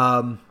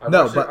 I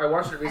No, watched but I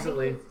watched it I think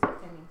recently. it's just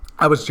ending.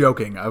 I was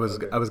joking. I was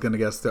Okay. gonna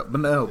guess still, but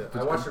no.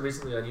 Yeah, I watched it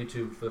recently on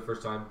YouTube for the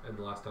first time and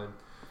the last time,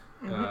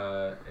 and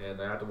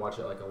I had to watch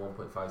it like on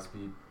 1.5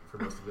 speed for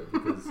most of it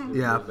because it was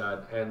Yeah. really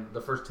bad. And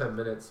the first 10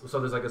 minutes, so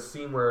there's like a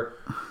scene where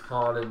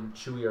Han and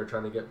Chewie are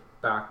trying to get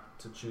back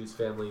to Chewie's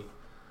family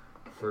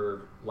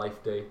for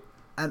Life Day,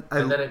 And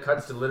and then it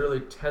cuts to literally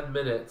 10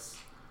 minutes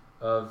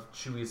of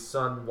Chewie's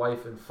son,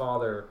 wife, and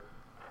father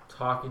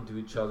talking to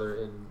each other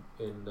in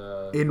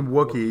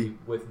Wookiee.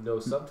 with no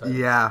subtitles.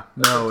 yeah,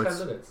 That no, took 10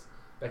 it's minutes.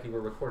 Becky,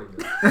 we're recording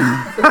this.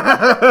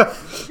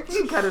 You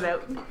can cut it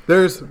out.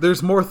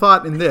 there's more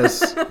thought in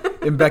this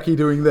in Becky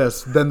doing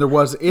this than there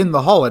was in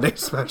the holiday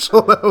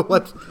special.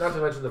 Let's- Not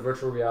to mention the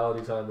virtual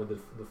reality time when the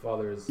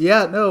father is.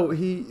 yeah, no,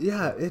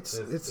 it's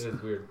It's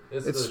weird.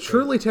 It's it's really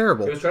truly strange.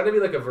 terrible. It was trying to be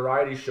like a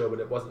variety show, but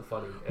it wasn't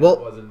funny. And Well,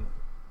 it wasn't.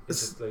 It was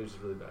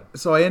just really bad.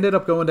 So I ended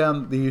up going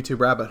down the YouTube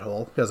rabbit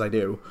hole because I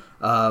do,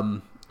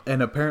 and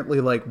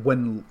apparently, like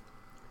when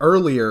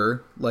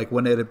earlier, like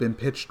when it had been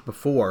pitched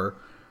before,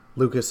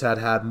 Lucas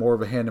had more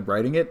of a hand in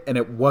writing it, and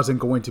it wasn't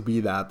going to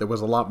be that. There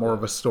was a lot more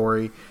of a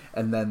story,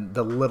 and then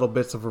the little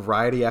bits of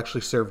variety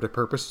actually served a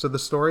purpose to the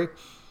story.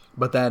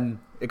 But then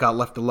it got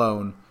left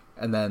alone,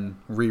 and then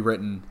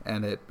rewritten,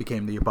 and it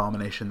became the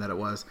abomination that it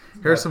was.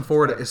 Harrison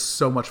Ford is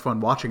so much fun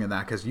watching in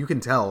that because you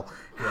can tell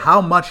how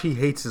much he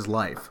hates his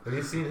life. Have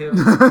you seen him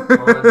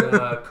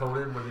on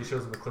Conan when he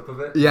shows him a clip of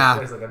it? Yeah.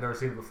 He's like, I've never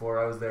seen it before.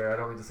 I was there. I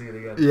don't need to see it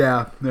again.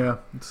 Yeah,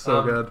 it's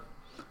so good.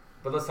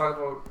 But let's talk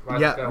about Rise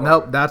of Yeah, Skywalker.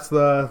 nope,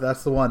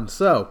 that's the one.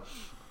 So,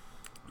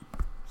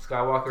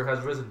 Skywalker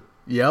has risen.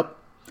 yep.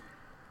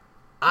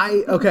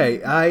 I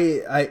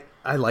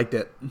liked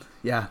it.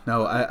 Yeah,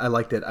 no, I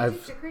liked it. It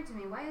just occurred to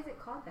me, why is it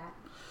called that?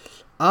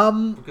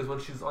 Because when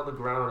she's on the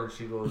ground and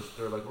she goes,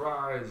 they're like,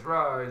 rise,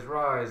 rise,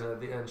 rise. And at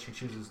the end, she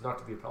chooses not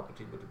to be a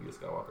Palpatine, but to be a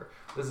Skywalker.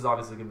 This is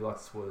obviously going to be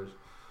lots of spoilers.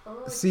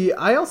 Oh, See,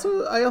 I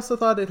also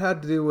thought it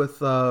had to do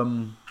with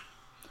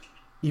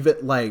even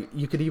like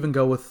you could even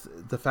go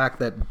with the fact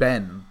that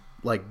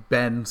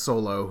Ben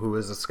Solo, who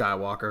is a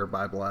Skywalker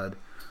by blood,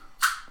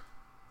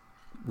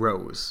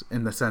 rose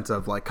in the sense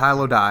of like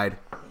Kylo died,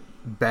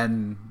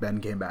 Ben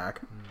came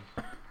back.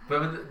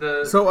 But I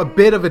mean, So a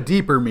bit of a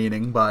deeper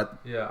meaning, but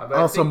yeah, but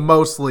also I think,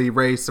 mostly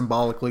Rey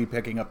symbolically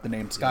picking up the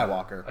name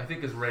Skywalker. I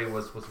think as Rey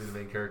was supposed to be the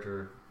main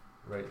character,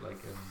 right?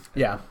 Like,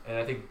 Yeah. And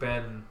I think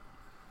Ben.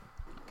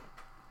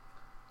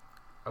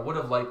 I would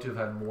have liked to have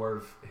had more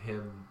of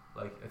him.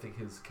 Like, I think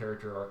his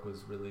character arc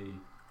was really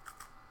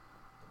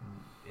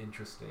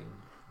interesting.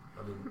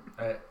 I mean,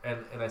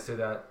 and I say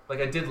that like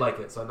I did like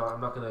it, so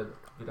I'm not gonna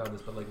go down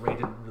this, but like Rey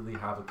didn't really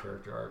have a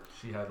character arc.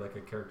 She had like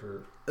a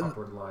character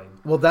upward line.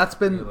 Well, that's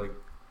been You know, like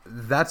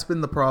that's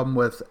been the problem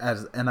with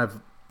and I've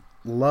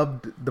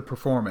loved the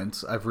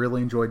performance. I've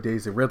really enjoyed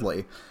Daisy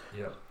Ridley.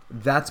 yeah,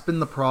 That's been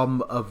the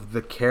problem of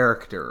the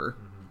character.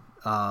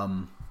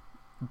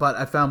 But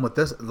I found with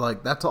this,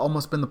 like that's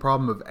almost been the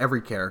problem of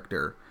every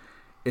character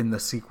in the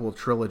sequel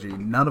trilogy.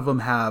 None of them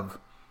have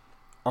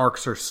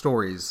arcs or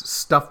stories.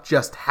 Stuff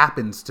just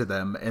happens to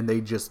them, and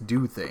they just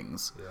do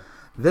things. yeah.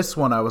 This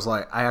one, I was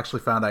like, I actually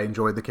found I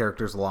enjoyed the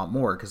characters a lot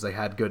more because they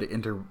had good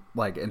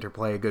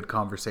interplay, good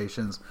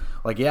conversations.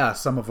 Like, yeah,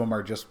 some of them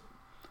are just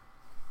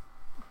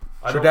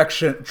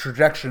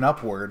trajectory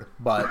upward,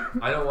 but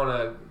I don't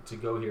want to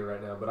go here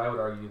right now, but I would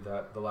argue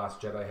that The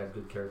Last Jedi had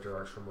good character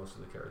arcs for most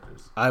of the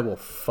characters. I will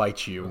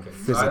fight you Okay.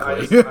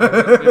 physically. We've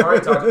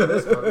already talked about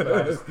this, but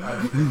I just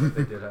think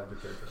they did have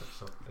good character arcs.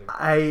 So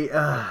anyway.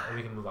 And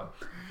we can move on.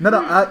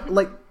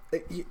 No,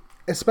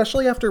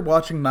 especially after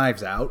watching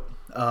Knives Out,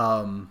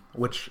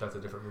 which That's a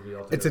different movie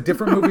altogether. it's a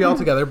different movie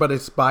altogether, but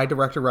it's by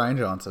director Rian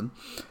Johnson.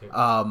 Okay.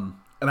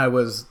 And I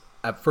was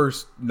at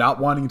first not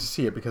wanting to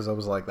see it because I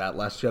was like, that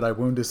Last Jedi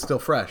wound is still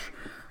fresh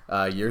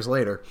years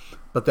later.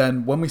 But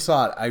then when we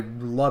saw it, I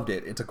loved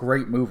it. It's a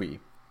great movie.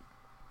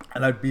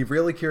 And I'd be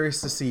really curious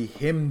to see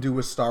him do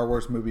a Star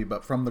Wars movie,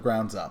 but from the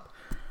grounds up.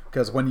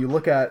 Because when you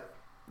look at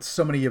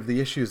so many of the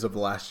issues of The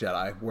Last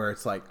Jedi, where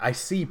it's like, I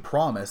see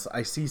promise,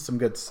 I see some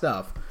good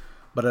stuff,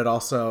 but it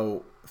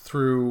also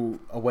threw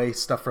away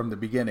stuff from the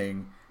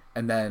beginning,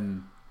 and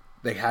then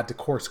they had to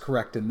course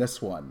correct in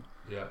this one.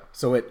 Yeah.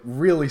 So it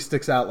really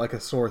sticks out like a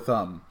sore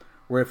thumb.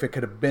 Where if it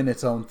could have been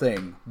its own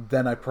thing,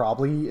 then I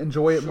probably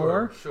enjoy it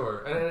more.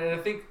 Sure. And I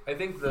think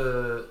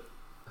the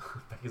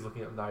Becky's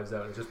looking at Knives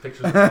Out. It's just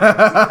pictures.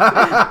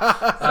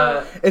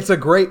 It's a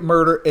great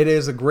murder. It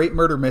is a great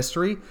murder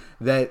mystery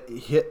that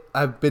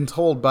I've been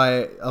told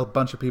by a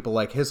bunch of people,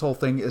 like, his whole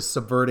thing is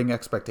subverting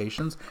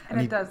expectations,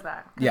 and it does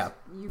that. Yeah.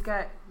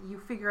 You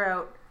figure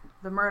out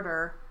the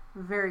murder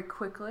very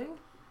quickly,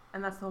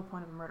 and that's the whole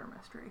point of a murder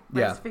mystery.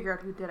 Right? Yeah. Just figure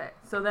out who did it.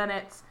 So then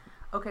it's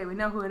okay. We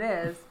know who it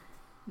is.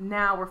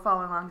 Now we're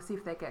following along to see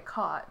if they get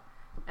caught.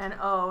 And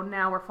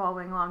now we're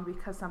following along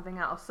because something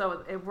else.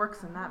 So it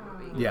works in that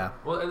movie. Yeah.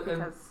 Well,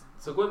 and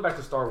so going back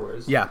to Star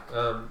Wars. Yeah.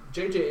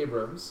 J.J.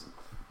 Abrams,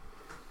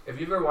 if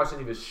you've ever watched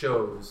any of his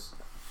shows,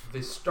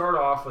 they start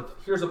off with,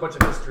 here's a bunch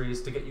of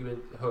mysteries to get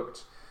you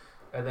hooked.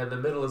 And then the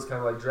middle is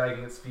kind of like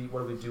dragging its feet.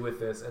 What do we do with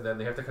this? And then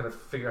they have to kind of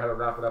figure out how to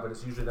wrap it up. And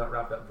it's usually not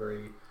wrapped up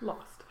very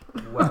Lost.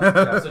 well.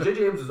 Yeah, so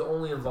J.J. Abrams was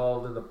only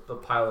involved in the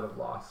pilot of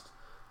Lost.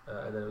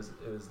 And then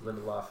it was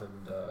Lindelof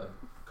and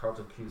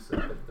Carlton Cuse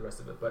that did the rest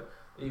of it. But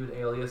even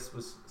Alias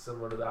was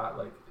similar to that,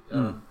 like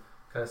kind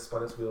of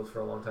spun its wheels for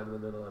a long time in the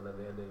middle, and then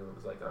the ending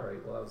was like, all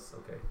right, well, that was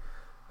okay.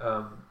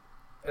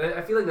 And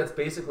I feel like that's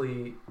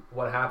basically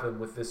what happened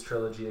with this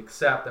trilogy,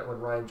 except that when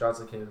Rian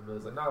Johnson came in and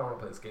was like, no, I don't want to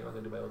play this game, I'm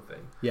going to do my own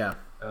thing. Yeah.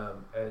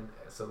 And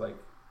so, like,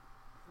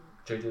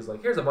 JJ's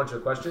like, here's a bunch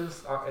of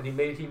questions, and he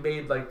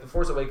made like The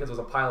Force Awakens was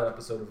a pilot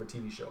episode of a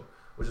TV show,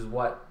 which is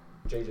what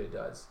JJ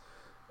does.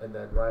 And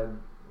then Ryan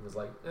was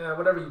like,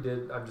 whatever you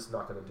did, I'm just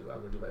not going to do it.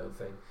 I'm going to do my own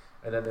thing.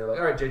 And then they're like,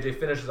 all right, JJ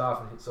finishes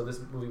off. And so this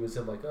movie was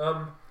him like,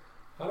 how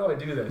do I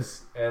do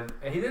this? And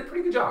he did a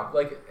pretty good job.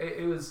 Like,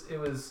 it was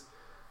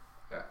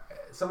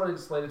someone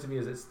explained it to me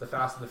as it's the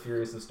Fast and the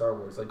Furious of Star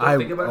Wars. Like, don't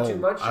think about it too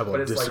much, but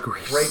it's like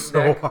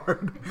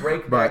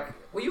breakneck.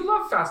 Well, you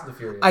love Fast and the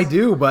Furious. I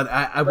do, but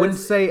I wouldn't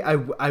say,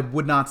 I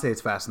would not say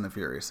it's Fast and the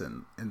Furious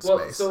in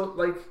space. So,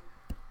 like,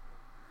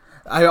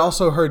 I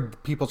also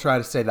heard people try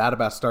to say that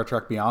about Star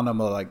Trek Beyond. I'm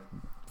like,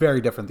 very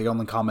different. The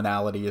only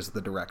commonality is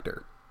the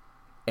director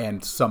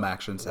and some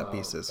action set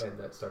pieces. And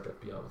that Star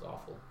Trek Beyond was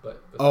awful.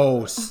 But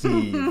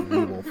Steve,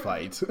 we will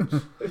fight.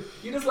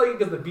 You just like it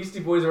because the Beastie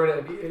Boys were in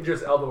it and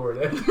Idris Elba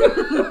were in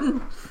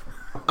it.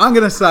 I'm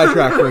gonna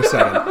sidetrack for a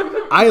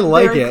second. I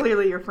like Very it.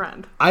 Clearly, your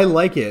friend. I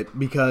like it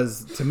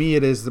because to me,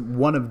 it is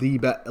one of the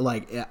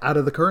out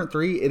of the current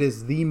three, it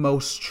is the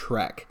most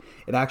Trek.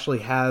 It actually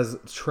has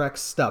Trek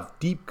stuff,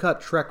 deep cut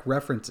Trek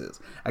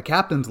references, a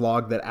captain's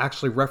log that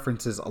actually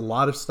references a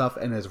lot of stuff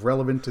and is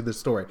relevant to the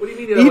story. What do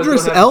you mean?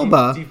 Idris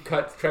Elba, deep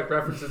cut Trek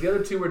references. The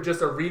other two were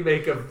just a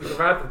remake of The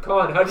Wrath of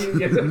Khan. How do you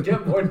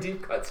get more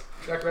deep cut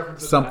Trek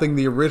references? Something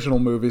the original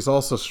movies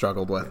also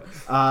struggled with.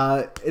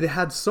 It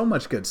had so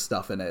much good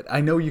stuff in it.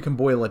 I know you can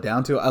boil it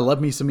down to. I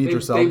love me some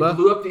Idris Elba. They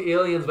blew up the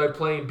aliens by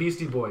playing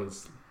Beastie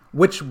Boys.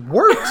 Which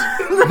worked.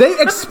 They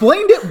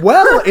explained it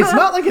well. It's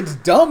not like it's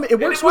dumb. It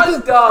works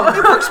within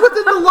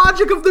the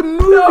logic of the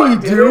movie,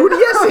 dude.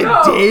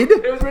 Yes, it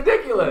did. It was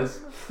ridiculous.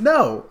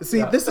 No.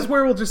 See, this is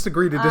where we'll just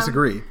agree to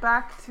disagree.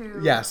 Back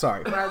to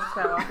Sorry. Rise of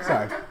Skywalker.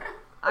 Sorry.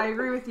 I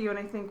agree with you, and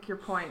I think your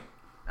point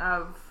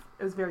of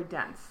it was very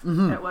dense.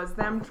 Mm-hmm. It was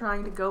them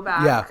trying to go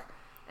back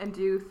and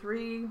do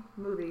 3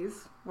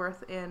 movies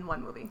worth in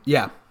 1 movie.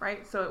 Yeah.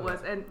 Right? So it was,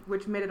 and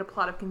which made it a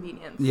plot of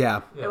convenience.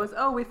 Yeah. It was,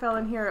 we fell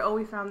in here.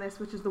 We found this,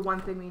 which is the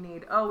one thing we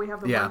need. We have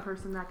the one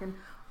person that can.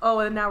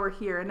 And now we're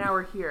here. And now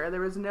we're here.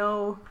 There was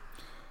no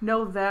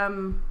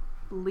them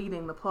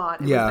leading the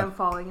plot. It was them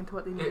falling into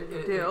what they needed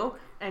to do,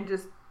 and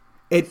just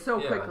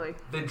quickly.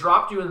 They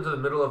dropped you into the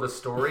middle of a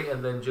story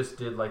and then just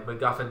did like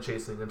MacGuffin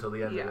chasing until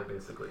the end of it,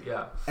 basically.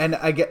 Yeah. And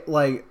I get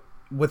like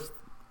with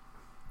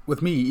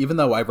me, even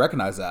though I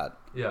recognize that,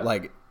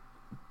 like,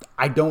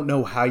 I don't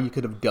know how you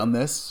could have done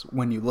this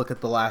when you look at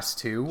the last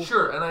 2.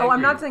 Sure, and I agree.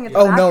 I'm not saying it's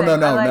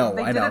no.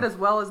 They did it as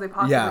well as they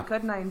possibly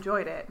could, and I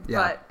enjoyed it. Yeah.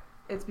 But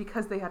it's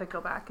because they had to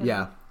go back. And,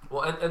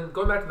 Well, and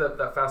going back to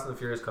that Fast and the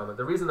Furious comment,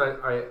 the reason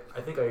I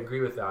think I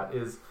agree with that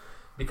is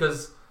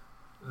because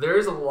there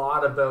is a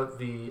lot about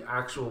the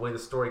actual way the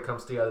story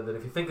comes together that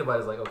if you think about it,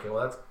 it's like, okay,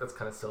 well, that's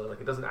kind of silly. Like,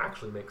 it doesn't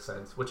actually make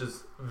sense, which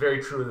is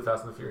very true in the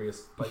Fast and the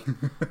Furious. Like,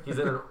 he's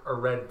in a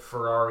red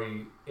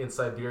Ferrari in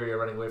Siberia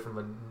running away from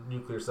a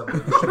nuclear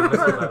submarine shooting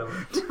missiles at him,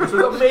 which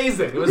was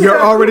amazing. You're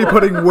already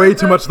putting way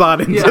too much thought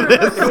into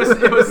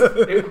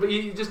this. But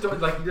you just don't,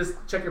 like, you just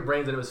check your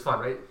brains and it was fun,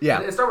 right? Yeah.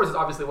 And Star Wars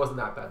obviously wasn't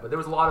that bad, but there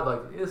was a lot of,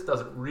 like, this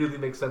doesn't really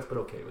make sense, but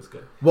okay, it was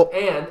good. Well,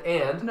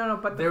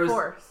 but the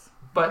Force.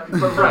 But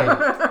right.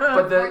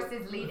 But Force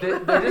is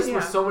leading. there just were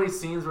so many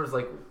scenes where it's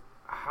like,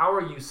 how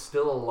are you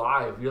still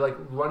alive? You're like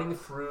running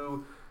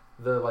through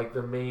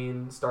the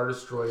main Star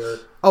Destroyer.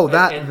 Oh,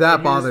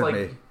 that bothered like,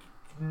 me.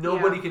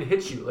 Nobody can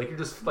hit you. Like, you're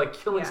just like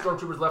killing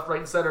stormtroopers left, right,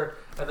 and center,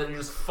 and then you're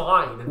just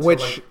fine. Until,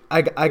 which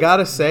I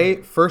gotta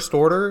say, First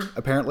Order,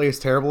 apparently as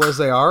terrible as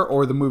they are,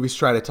 or the movies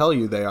try to tell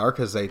you they are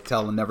because they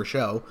tell and never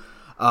show.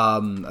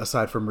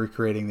 aside from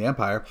recreating the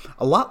Empire,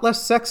 a lot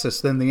less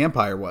sexist than the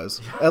Empire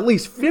was. At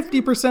least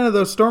 50% of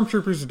those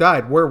stormtroopers who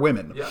died were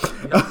women. Yeah,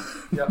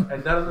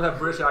 and none of them have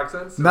British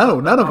accents.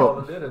 No, none of them. All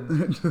of them did,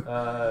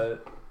 and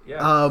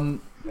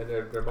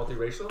they're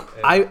multiracial.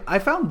 And I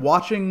found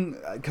watching,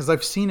 because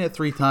I've seen it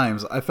 3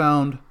 times, I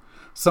found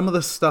some of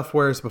the stuff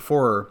whereas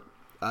before,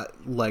 I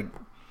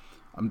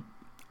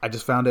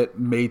just found it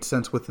made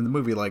sense within the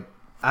movie. Like,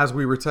 as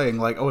we were saying,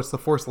 like, oh, it's the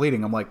Force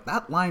leading. I'm like,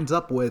 that lines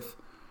up with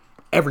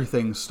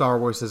everything Star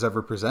Wars has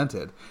ever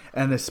presented,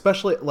 and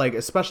especially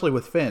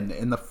with Finn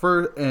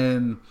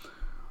in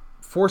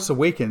Force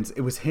Awakens,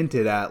 it was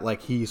hinted at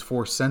like he's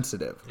Force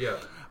sensitive. Yeah.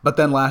 But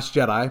then Last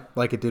Jedi,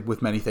 like it did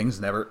with many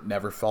things,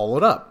 never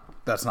followed up.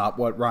 That's not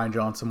what Rian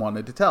Johnson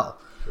wanted to tell.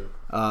 Sure.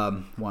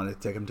 Wanted to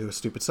take him to a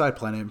stupid side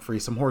planet and free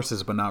some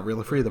horses, but not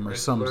really free them, or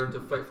some. Learn to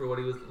fight for what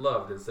he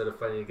loved instead of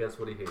fighting against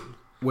what he hated.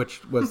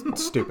 Which was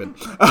stupid.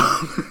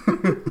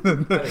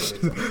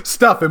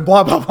 Stuff and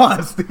blah blah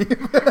blah,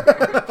 Steve.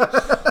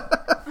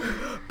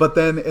 But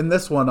then in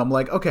this one, I'm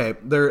like, okay,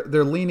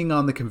 they're leaning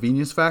on the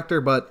convenience factor,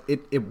 but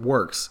it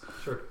works.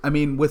 Sure. I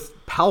mean, with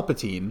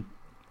Palpatine,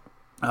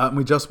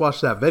 we just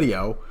watched that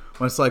video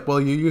when it's like, well,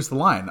 you use the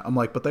line. I'm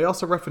like, but they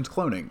also reference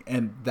cloning,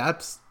 and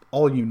that's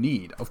all you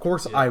need. Of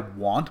course, I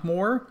want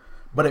more,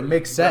 but it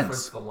makes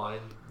sense. The line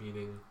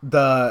meaning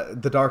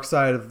the dark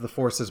side of the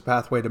Force's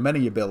pathway to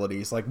many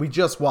abilities. Like we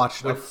just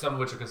watched, some of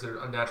which are considered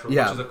unnatural.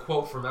 Yeah. Which is a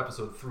quote from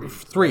episode 3.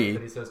 Right,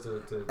 that he says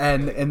to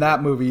and in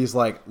that movie, he's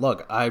like,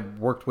 "Look, I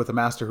worked with a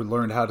master who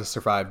learned how to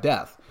survive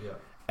death." Yeah.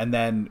 And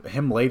then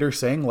him later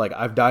saying, "Like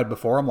I've died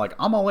before." I'm like,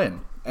 "I'm all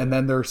in." And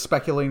then they're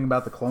speculating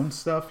about the clone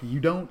stuff. You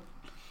don't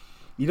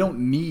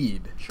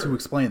need to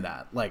explain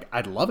that. Like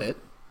I'd love it,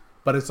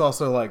 but it's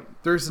also like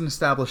there's an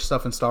established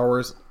stuff in Star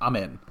Wars. I'm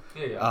in.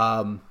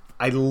 Yeah.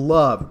 I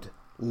loved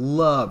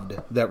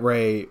that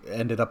Rey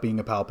ended up being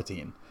a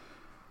Palpatine.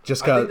 I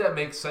think that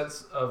makes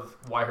sense of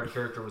why her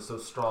character was so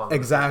strong.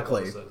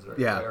 Exactly. Episodes, right?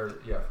 Yeah.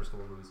 First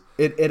couple of movies.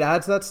 It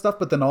adds that stuff,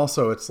 but then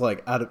also it's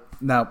like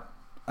now.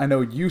 I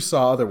know you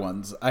saw other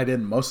ones. I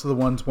didn't. Most of the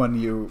ones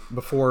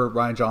before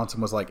Rian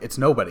Johnson was like, it's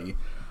nobody.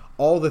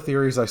 All the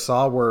theories I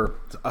saw were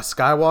a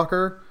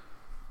Skywalker,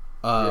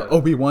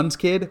 Obi-Wan's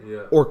kid,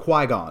 or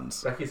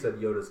Qui-Gon's. Becky said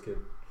Yoda's kid.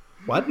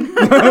 What?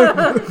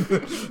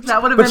 That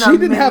would have been. But she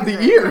didn't have the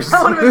ears.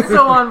 I would have been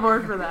so on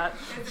board for that.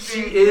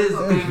 She is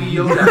Baby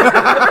Yoda.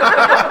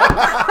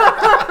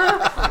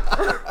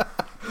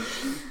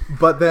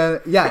 But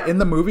then, in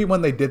the movie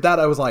when they did that,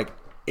 I was like,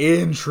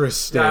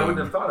 interesting. Yeah, I wouldn't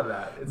have thought of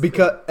that.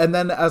 And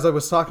then as I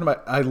was talking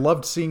about, I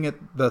loved seeing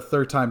it the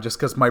third time just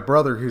because my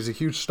brother, who's a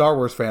huge Star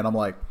Wars fan,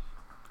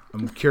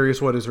 I'm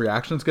curious what his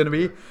reaction's going to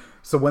be.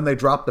 So when they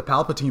dropped the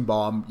Palpatine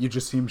bomb, you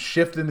just see him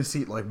shift in the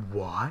seat like,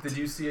 what? Did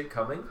you see it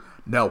coming?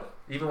 No.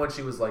 Even when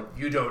she was like,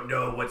 "You don't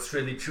know what's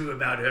really true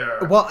about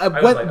her." Well,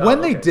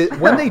 when they did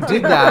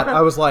that,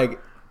 I was like,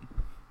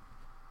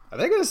 "Are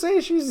they gonna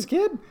say she's his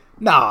kid?"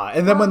 Nah.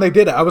 And then when they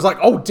did it, I was like,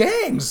 "Oh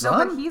dang,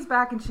 son!" No, but he's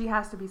back, and she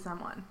has to be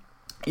someone.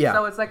 Yeah.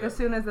 So it's like as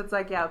soon as it's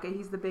like, okay,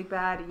 he's the big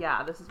bad.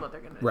 Yeah, this is what they're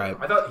gonna do. Right.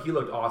 I thought he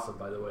looked awesome,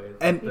 by the way.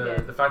 And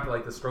the fact that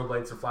like the strobe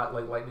lights are flat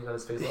like lightning on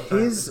his face all the time.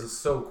 This is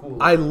so cool.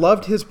 I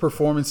loved his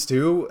performance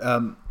too.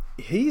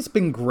 He's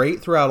been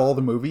great throughout all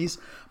the movies,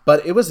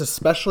 but it was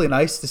especially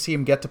nice to see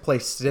him get to play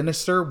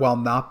sinister while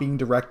not being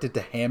directed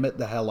to ham it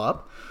the hell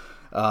up.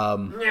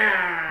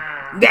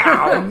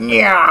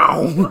 Meow.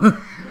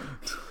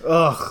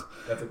 Ugh.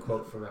 That's a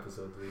quote from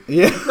episode 3.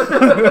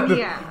 Yeah.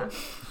 Yeah.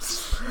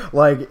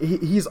 Like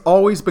he's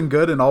always been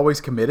good and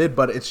always committed,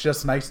 but it's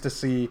just nice to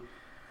see.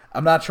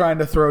 I'm not trying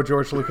to throw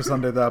George Lucas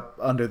under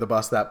the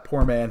bus. That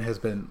poor man has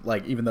been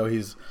like, even though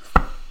he's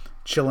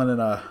chilling in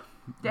a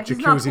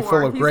jacuzzi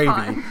full of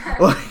gravy,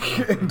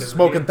 like and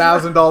smoking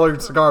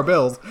 $1,000 cigar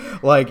bills.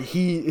 Like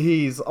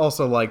he's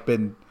also like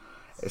been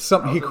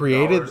something he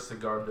created.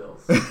 Cigar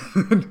bills.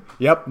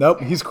 Yep.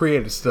 Nope. He's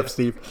created stuff,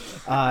 Steve.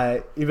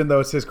 Even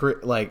though it's his career,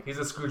 like he's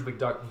a Scrooge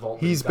McDuck vault.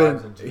 He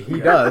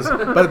does.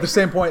 But at the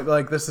same point,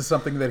 like this is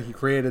something that he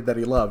created that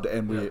he loved,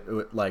 and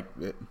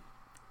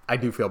I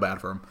do feel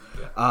bad for him.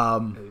 Yeah.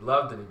 And he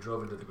loved, and he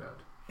drove into the ground.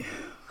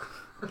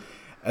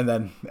 And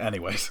then,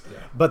 anyways,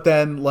 but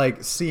then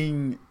like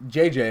seeing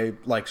JJ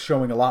like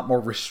showing a lot more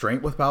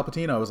restraint with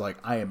Palpatine, I was like,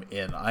 I am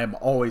in. I am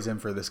always in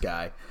for this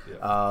guy.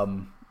 Yeah.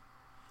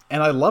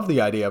 And I love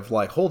the idea of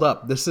like, hold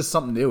up, this is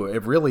something new.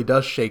 It really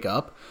does shake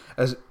up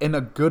as in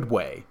a good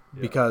way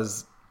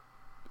because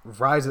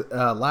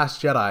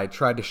Last Jedi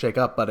tried to shake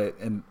up, but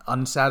in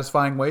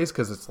unsatisfying ways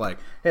because it's like,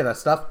 hey, that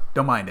stuff,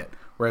 don't mind it.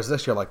 Whereas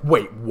this, you're like,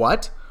 wait,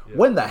 what? Yeah.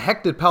 When the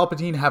heck did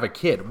Palpatine have a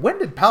kid? When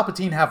did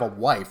Palpatine have a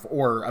wife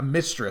or a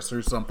mistress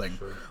or something?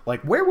 Sure.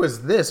 Like, where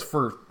was this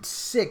for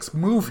 6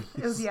 movies?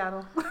 It was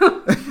Yaddle.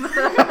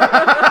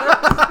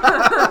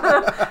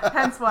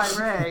 Hence why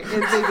Rey is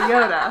Baby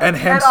Yoda. And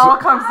hence, it all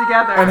comes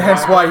together. And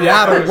hence why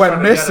Yaddle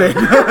went missing.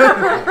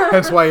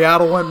 Hence why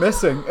Yaddle went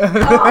missing.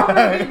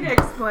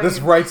 Explain. This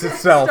writes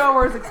itself. Star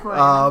Wars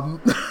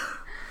explains.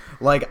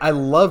 Like, I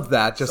love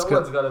that. Just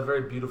someone's got a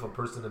very beautiful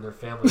person in their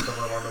family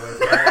somewhere along the way.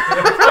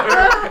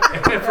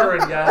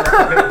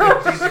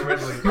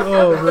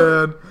 Oh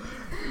man.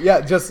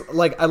 Yeah, just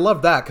like I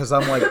love that because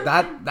I'm like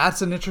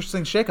that's an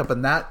interesting shakeup,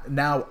 and that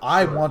now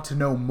I want to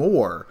know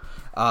more.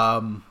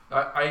 And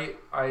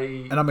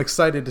I'm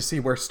excited to see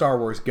where Star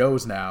Wars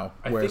goes now.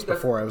 Whereas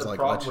before I was like,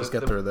 let's just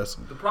get through this.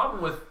 The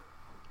problem with,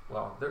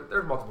 well, there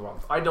are multiple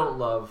problems. I don't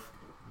love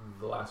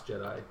The Last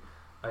Jedi.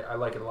 I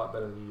like it a lot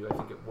better than you. I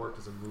think it worked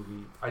as a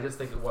movie. I just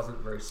think it wasn't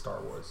very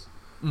Star Wars.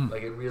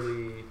 Like, it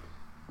really,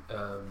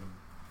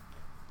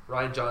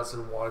 Rian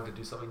Johnson wanted to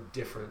do something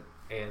different,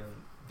 and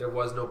there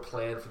was no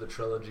plan for the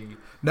trilogy.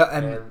 No,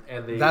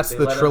 and that's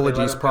the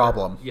trilogy's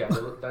problem. Yeah,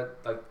 that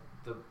like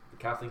the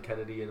Kathleen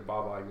Kennedy and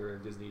Bob Iger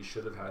and Disney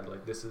should have had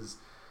like this is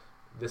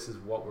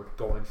what we're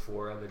going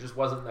for, and there just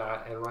wasn't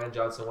that. And Rian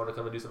Johnson wanted to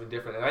come and do something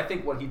different, and I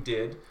think what he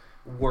did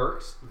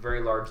worked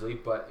very largely,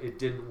 but it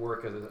didn't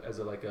work as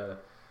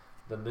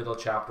the middle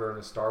chapter in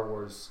a Star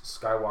Wars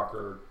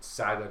Skywalker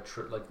saga.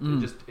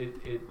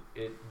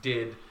 It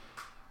did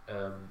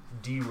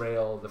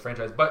derail the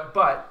franchise, but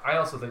I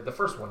also think the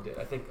first one did.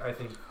 I think.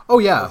 Oh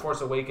yeah, The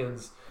Force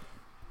Awakens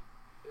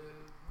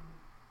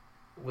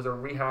was a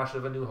rehash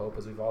of A New Hope,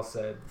 as we've all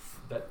said,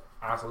 that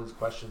asked all these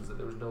questions that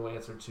there was no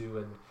answer to,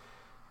 and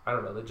I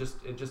don't know. It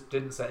just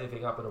didn't set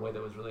anything up in a way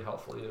that was really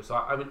helpful either. So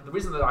I mean, the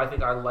reason that I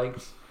think I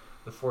liked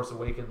The Force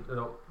Awakens,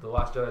 The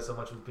Last Jedi so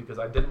much was because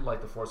I didn't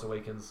like The Force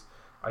Awakens.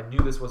 I knew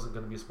this wasn't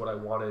going to be what I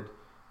wanted.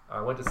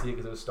 I went to see it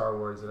because it was Star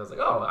Wars, and I was like,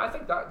 oh, I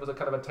think that was a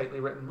kind of a tightly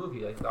written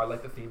movie. I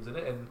like the themes in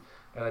it, and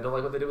I don't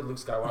like what they did with Luke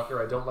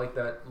Skywalker. I don't like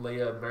that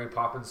Leia Mary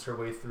Poppins her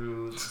way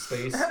through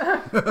space.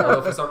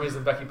 Although for some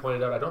reason Becky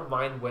pointed out, I don't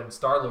mind when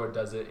Star-Lord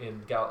does it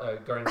in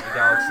Guardians of the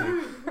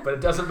Galaxy, but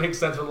it doesn't make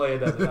sense when Leia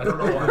does it. I don't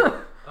know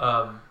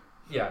why.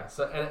 Yeah.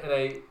 So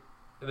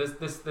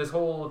this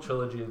whole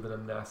trilogy has been a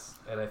mess,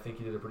 and I think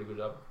he did a pretty good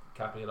job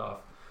capping it off.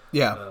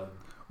 Yeah.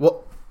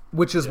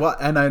 Which is what,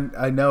 and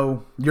I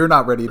know you're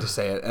not ready to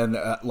say it, and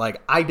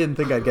like I didn't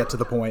think I'd get to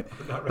the point.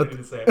 I'm not ready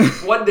to say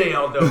it. One day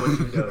I'll know what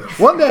you know.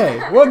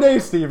 One day,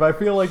 Steve. I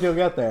feel like you'll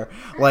get there.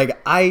 Like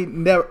I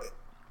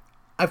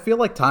feel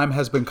like time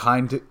has been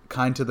kind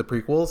to the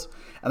prequels,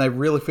 and I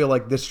really feel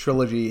like this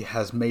trilogy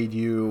has made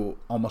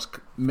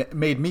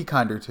me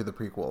kinder to the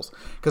prequels.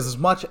 Because as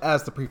much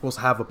as the prequels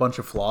have a bunch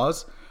of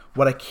flaws,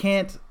 what I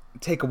can't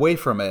take away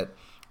from it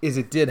is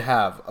it did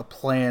have a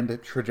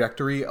planned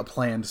trajectory, a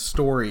planned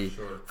story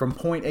from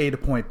point A to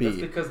point B.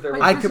 That's because there was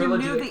a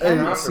trilogy. You knew the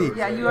ending.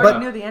 Yeah, you already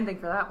knew the ending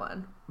for that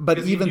one. But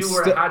even you knew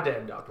where it had to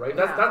end up, right?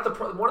 That's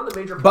one of the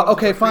major problems. But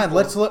okay, fine.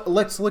 Let's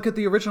look at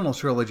the original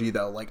trilogy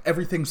though. Like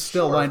everything's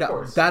still lined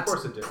up. That's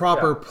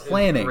proper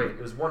planning. It was great.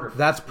 It was wonderful.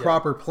 That's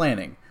proper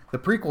planning. The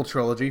prequel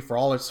trilogy, for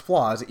all its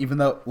flaws, even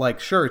though, like,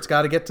 sure, it's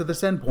got to get to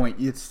this end point,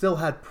 it still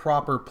had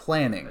proper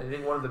planning. I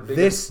think one of the biggest,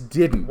 this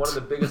didn't. One of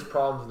the biggest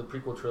problems with the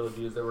prequel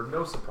trilogy is there were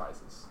no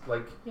surprises.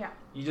 Like,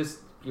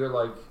 you're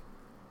like,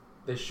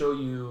 they show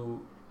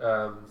you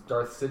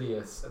Darth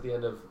Sidious at the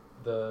end of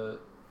the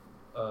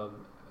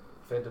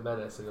Phantom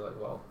Menace, and you're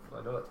like, well,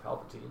 I know that's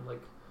Palpatine.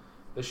 Like,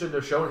 they shouldn't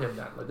have shown him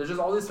that. Like, there's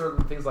just all these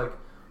certain things like.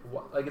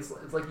 Like it's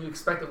like you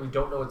expect that we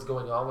don't know what's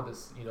going on with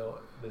this,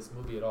 this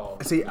movie at all.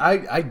 See,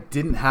 I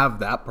didn't have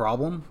that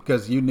problem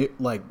because you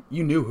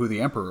knew who the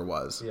Emperor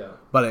was. Yeah.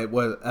 But it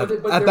was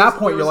at that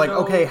point you're like,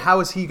 okay, how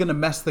is he going to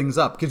mess things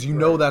up? Because you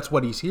know that's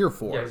what he's here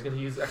for. Yeah, he's going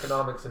to use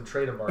economics and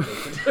trade embargoes.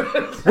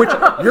 Which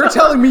you're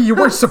telling me you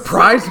weren't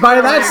surprised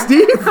by that,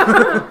 Steve?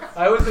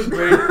 I was in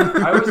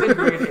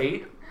grade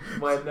 8.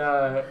 When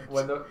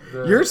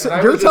you're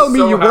telling me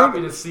you weren't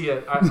happy to see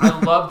it. I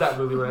loved that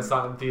movie when I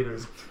saw it in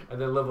theaters,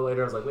 and then a little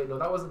later I was like, wait, no,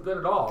 that wasn't good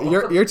at all.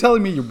 You're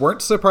telling me you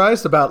weren't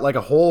surprised about like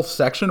a whole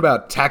section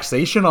about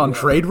taxation on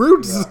trade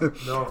routes? Yeah,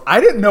 no.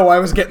 I didn't know I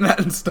was getting that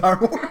in Star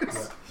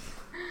Wars.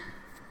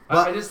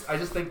 Yeah. I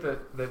just think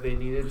that they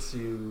needed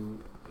to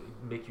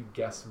make you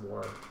guess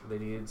more. They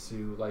needed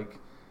to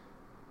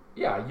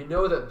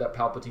that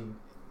Palpatine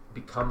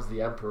becomes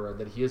the Emperor and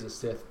that he is a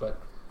Sith,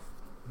 but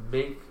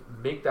make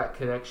that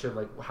connection.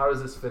 Like, how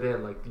does this fit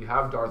in? Like, you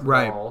have Darth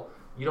Maul.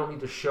 You don't need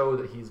to show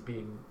that he's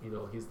being,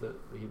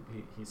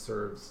 he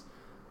serves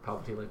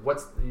Palpatine. Like,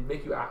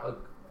 make you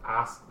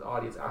ask the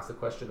audience, ask the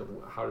question of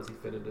how does he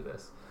fit into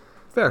this?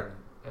 Fair.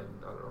 And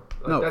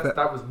I don't know.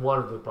 That was one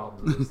of the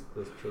problems with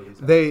this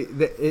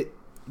trilogy.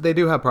 They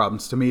do have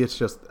problems. To me, it's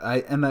just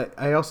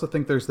I also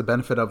think there's the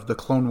benefit of the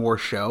Clone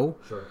Wars show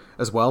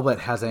as well that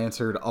has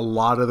answered a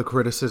lot of the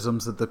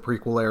criticisms that the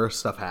prequel era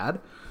stuff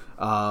had.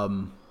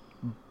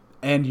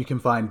 And you can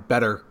find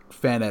better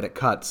fan edit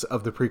cuts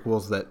of the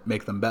prequels that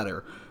make them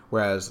better.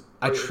 Whereas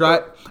I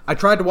tried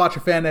to watch a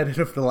fan edit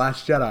of The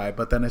Last Jedi,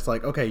 but then it's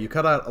like, okay, you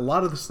cut out a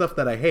lot of the stuff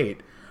that I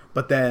hate,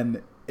 but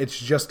then it's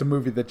just a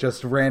movie that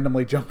just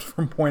randomly jumped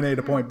from point A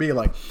to point B.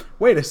 Like,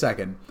 wait a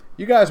second,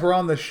 you guys were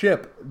on the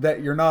ship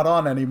that you're not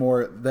on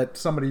anymore, that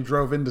somebody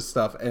drove into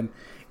stuff, and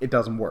it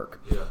doesn't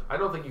work. Yeah, I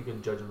don't think you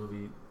can judge a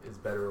movie is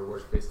better or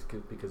worse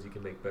basically because you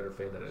can make better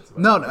fan edits.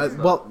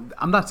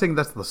 I'm not saying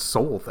that's the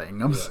sole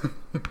thing.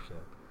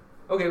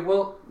 Okay,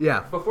 well, yeah.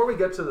 Before we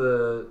get to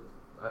the,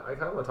 I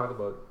kind of want to talk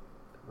about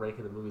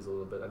ranking the movies a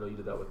little bit. I know you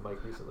did that with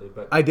Mike recently,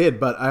 but I did,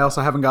 but I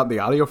also haven't gotten the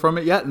audio from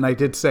it yet, and I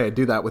did say I'd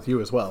do that with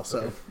you as well.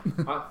 So,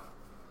 okay.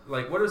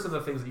 Like, what are some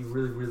of the things that you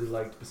really, really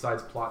liked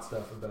besides plot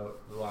stuff about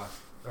the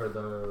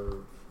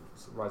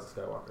Rise of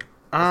Skywalker?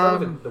 Let's start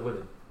with the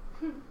women.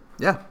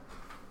 Yeah.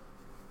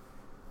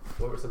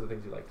 What were some of the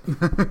things you liked?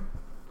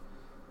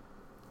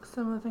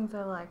 Some of the things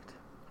I liked.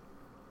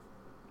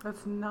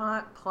 That's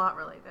not plot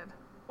related.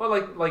 Well,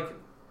 like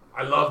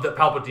I love that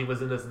Palpatine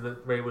was in this and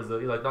that Rey was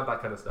not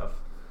that kind of stuff.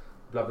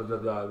 Blah blah blah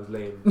blah. It was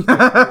lame.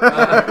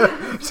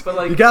 But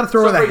like, you got to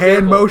throw in the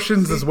hand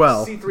motions as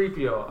well.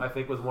 C-3PO, I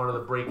think, was one of the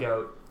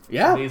breakout,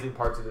 amazing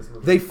parts of this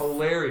movie.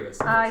 Hilarious.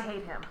 I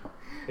hate him.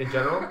 In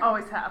general,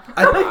 always have.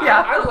 I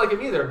don't like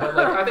him either, but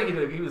like I think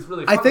he was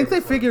really. I think they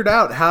figured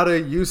out how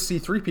to use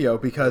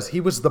C-3PO because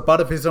he was the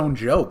butt of his own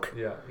joke.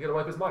 Yeah, you gotta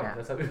wipe his mind. Yeah.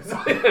 That's how he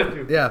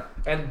was. Yeah.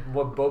 And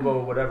what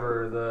Bobo,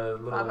 whatever the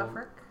little. Boba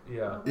Frick?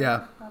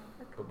 Yeah.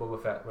 Boba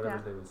Boba Fett, whatever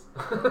his name is.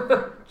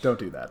 Don't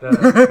do that.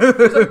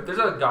 There's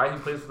a guy who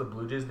plays for the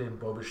Blue Jays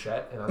named Boba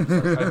Fett, and I'm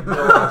just like, I have no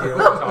idea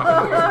what we're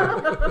talking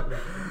about.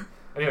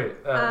 Anyway,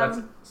 that's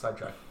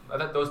sidetrack. I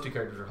thought those two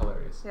characters are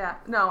hilarious. Yeah.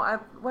 No,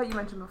 what you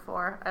mentioned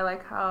before. I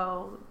like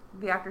how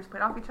the actors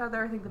played off each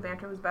other. I think the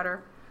banter was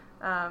better.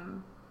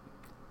 And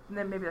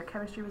then maybe the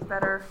chemistry was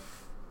better.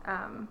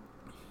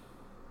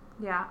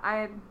 Yeah,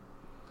 I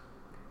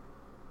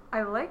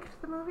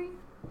liked the movie,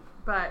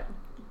 but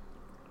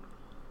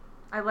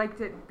I liked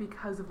it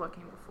because of what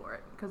came before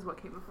it. Because what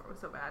came before it was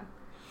so bad.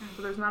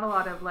 So there's not a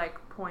lot of like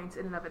points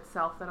in and of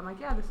itself that I'm like,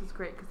 yeah, this is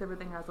great, because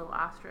everything has little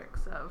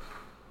asterisks of,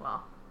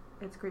 well,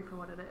 it's great for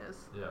what it is.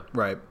 Yeah.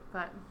 Right.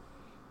 But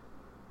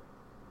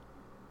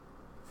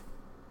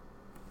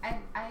I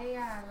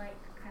like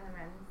Kylo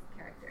Ren's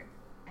character,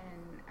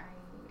 and I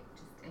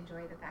just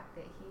enjoy the fact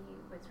that he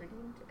was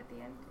redeemed at the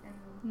end,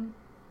 and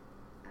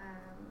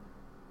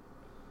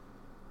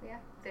yeah,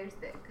 there's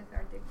the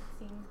cathartic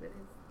scenes with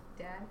his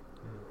dad.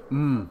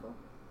 Cool.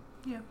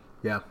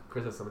 Yeah.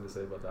 Chris has something to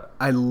say about that.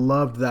 I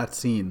loved that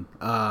scene.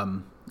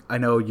 I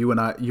know you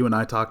and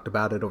I talked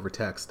about it over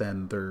text,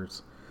 and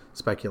there's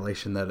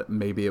speculation that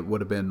maybe it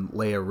would have been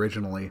Leia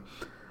originally.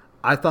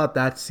 I thought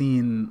that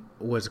scene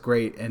was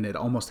great, and it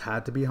almost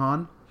had to be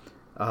Han,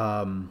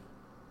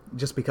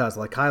 just because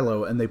like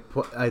Kylo. And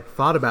I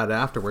thought about it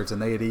afterwards,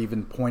 and they had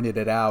even pointed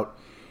it out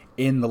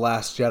in The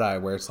Last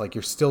Jedi, where it's like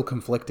you're still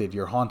conflicted,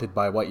 you're haunted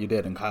by what you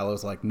did, and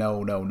Kylo's like,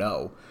 no, no,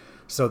 no.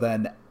 So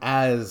then,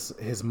 as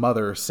his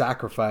mother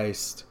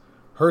sacrificed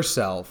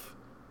herself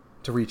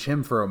to reach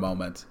him for a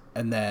moment,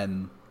 and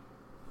then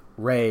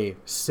Rey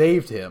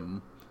saved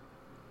him,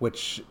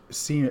 which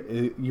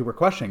you were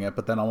questioning it,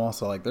 but then I'm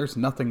also like, there's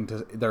nothing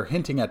to. They're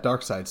hinting at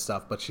dark side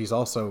stuff, but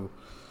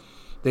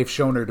they've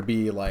shown her to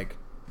be like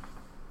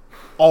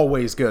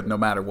always good no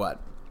matter what.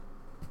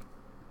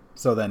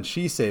 So then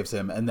she saves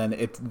him, and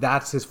then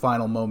that's his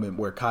final moment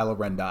where Kylo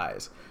Ren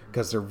dies,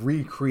 because they're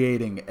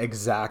recreating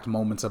exact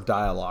moments of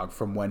dialogue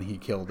from when he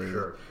killed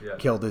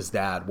his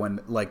dad, when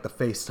like the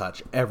face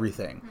touch,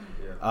 everything.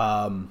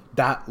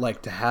 That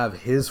like to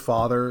have his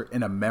father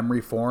in a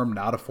memory form,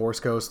 not a Force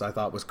ghost, I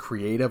thought was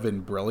creative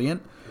and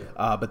brilliant.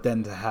 But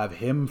then to have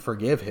him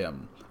forgive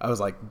him, I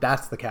was like,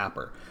 that's the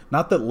capper.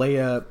 Not that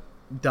Leia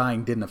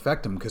dying didn't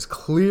affect him, because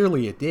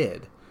clearly it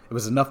did. It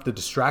was enough to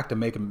distract him,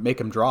 make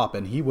him drop,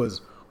 and he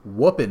was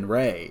whooping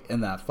Rey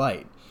in that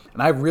fight.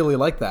 And I really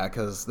like that,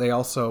 because they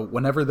also,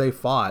 whenever they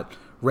fought,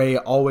 Rey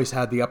always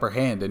had the upper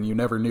hand, and you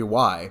never knew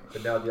why.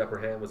 But now the upper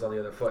hand was on the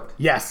other foot.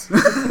 Yes.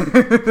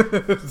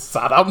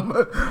 Saddam.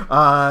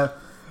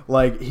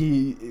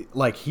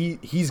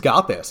 He's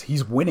got this.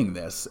 He's winning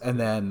this. And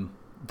then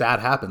that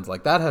happens.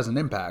 Like, that has an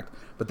impact.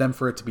 But then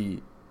for it to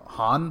be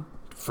Han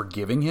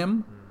forgiving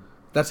him,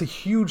 that's a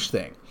huge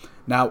thing.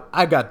 Now,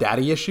 I've got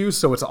daddy issues,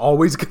 so it's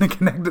always going to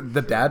connect.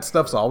 The dad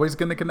stuff's always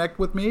going to connect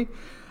with me.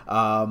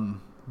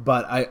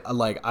 But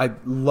I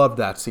love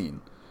that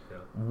scene. Yeah.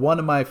 One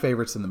of my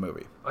favorites in the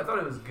movie. I thought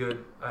it was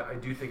good. I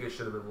do think it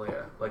should have been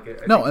Leia. I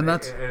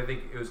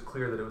think it was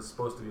clear that it was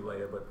supposed to be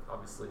Leia, but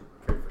obviously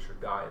Carrie Fisher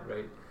died,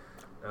 right?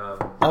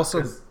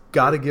 Also,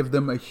 got to give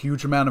them a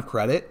huge amount of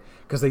credit,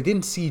 because they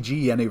didn't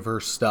CG any of her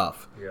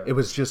stuff. Yeah. It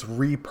was just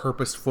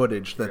repurposed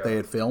footage that they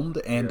had filmed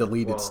and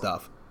deleted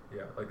stuff.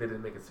 Yeah, like they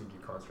didn't make a CG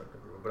construct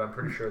of her, but I'm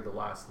pretty sure the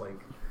last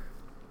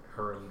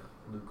her and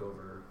Luke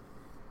over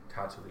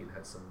Tatooine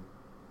had some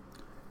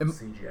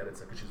CG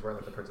edits because she's wearing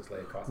like the Princess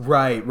Leia costume.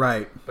 Right.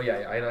 But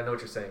yeah, I know what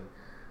you're saying.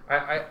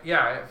 I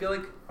feel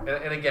like,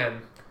 and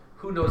again,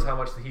 who knows how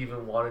much he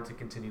even wanted to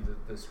continue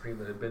the stream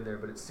that had been there,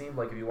 but it seemed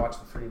like if you watch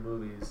the 3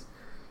 movies,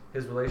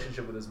 his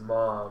relationship with his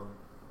mom,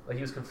 like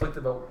he was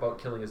conflicted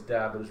about killing his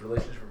dad, but his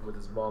relationship with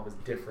his mom is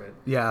different.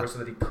 Yeah. So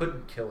that he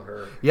couldn't kill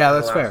her. Yeah,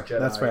 that's fair. Jedi,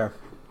 that's fair.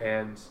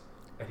 And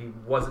he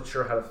wasn't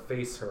sure how to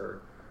face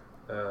her.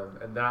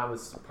 And that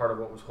was part of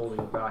what was holding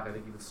him back. I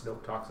think even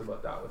Snoke talks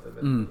about that with him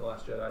in The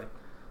Last Jedi.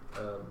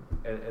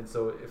 And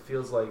so it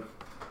feels like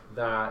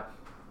that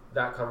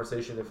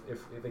conversation,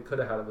 if they could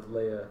have had it with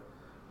Leia,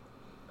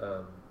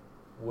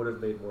 would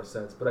have made more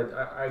sense. But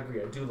I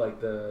agree. I do like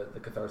the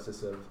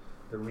catharsis of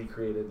the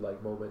recreated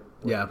like moment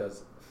where he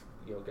does,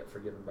 get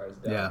forgiven by his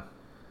dad. Yeah.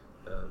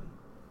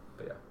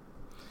 But yeah.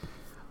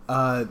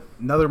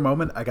 Another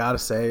moment I gotta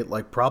say,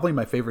 like probably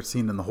my favorite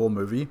scene in the whole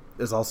movie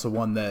is also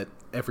one that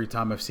every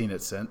time I've seen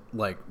it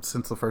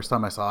since the first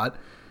time I saw it,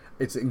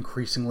 it's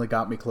increasingly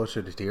got me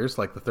closer to tears.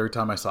 Like the third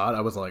time I saw it,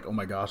 I was like, oh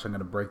my gosh, I'm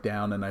gonna break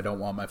down, and I don't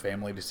want my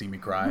family to see me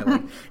cry.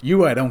 Like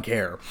I don't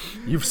care.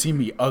 You've seen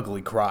me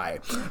ugly cry.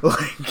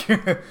 Like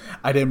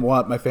I didn't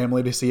want my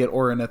family to see it,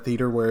 or in a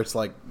theater where it's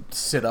like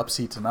sit up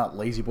seats and not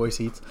lazy boy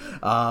seats.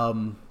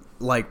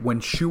 Like when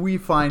Chewie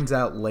finds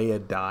out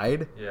Leia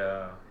died.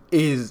 Yeah.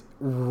 Is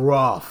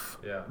rough,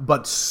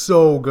 but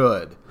so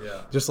good.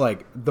 Yeah. Just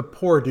like the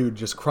poor dude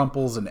just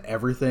crumples and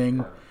everything.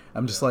 Yeah.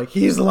 I'm just like,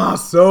 he's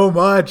lost so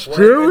much,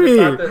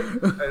 Chewie. I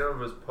don't know if it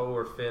was Poe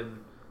or Finn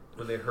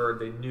when they heard,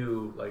 they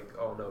knew like,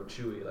 oh no,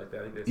 Chewie. Like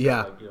I think they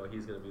said like,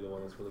 he's gonna be the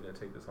one that's really gonna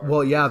take this hard.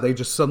 Well, yeah, they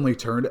just suddenly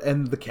turned,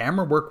 and the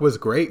camera work was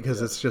great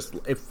because it's just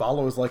it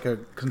follows like a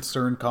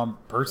concerned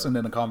person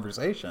in a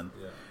conversation.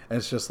 Yeah. And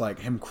it's just like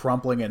him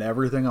crumpling and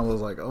everything. I was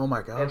like, oh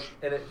my gosh.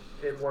 And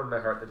it warmed my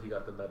heart that he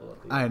got the medal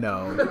at the end. I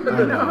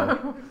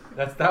know.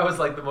 That was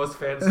like the most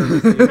fan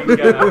service thing you can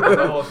get out of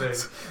the whole thing.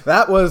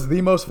 That was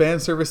the most fan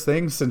service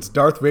thing since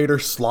Darth Vader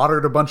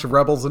slaughtered a bunch of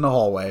rebels in the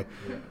hallway.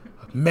 Yeah.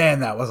 Man,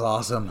 that was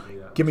awesome.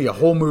 Yeah. Give me a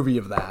whole movie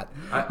of that.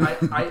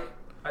 I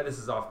this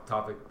is off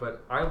topic,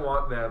 but I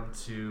want them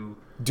to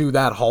do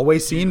that hallway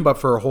scene, but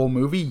for a whole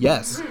movie.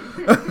 Yes.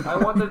 I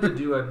want them to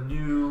do a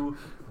new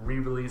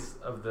re-release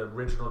of the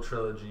original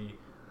trilogy,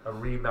 a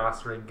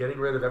remastering, getting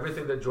rid of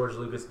everything that George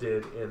Lucas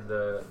did in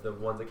the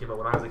ones that came out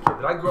when I was a kid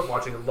that I grew up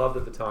watching and loved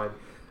at the time.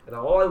 And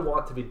all I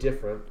want to be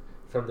different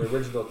from the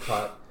original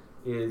cut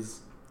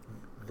is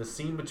the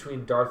scene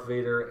between Darth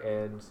Vader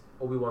and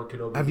Obi-Wan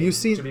Kenobi. Have you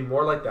seen to be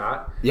more like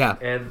that? Yeah.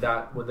 And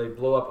that when they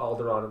blow up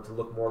Alderaan, to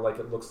look more like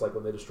it looks like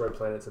when they destroy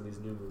planets in these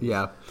new movies.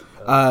 Yeah.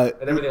 And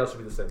everything else should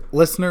be the same.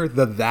 Listener,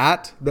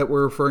 that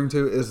we're referring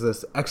to is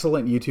this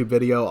excellent YouTube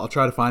video. I'll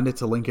try to find it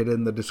to link it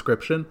in the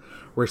description,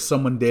 where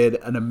someone did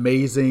an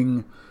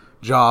amazing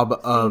job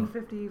of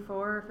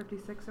 54,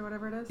 56 or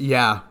whatever it is.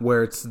 Yeah,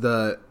 where it's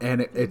the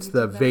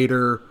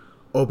Vader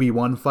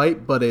Obi-Wan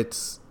fight, but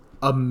it's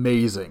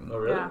amazing. Oh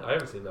really? Yeah. I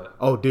haven't seen that.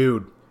 Oh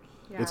dude.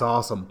 Yeah. It's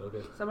awesome.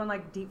 Okay. Someone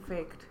like deep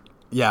faked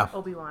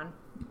Obi-Wan,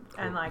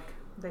 and like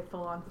they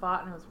full on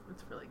fought, and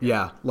it's really good.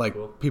 Yeah, like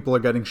people are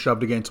getting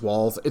shoved against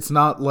walls. It's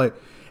not like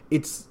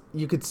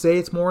you could say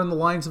it's more in the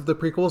lines of the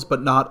prequels,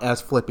 but not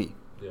as flippy.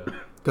 Yeah.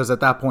 Because at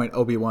that point,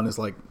 Obi-Wan is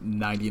like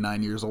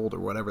 99 years old or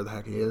whatever the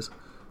heck he is.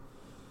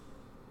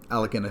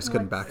 Alec Guinness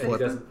couldn't backflip.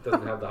 He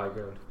doesn't have the high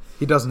ground.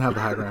 He doesn't have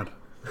the high ground.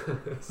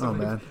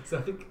 Man. So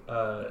I think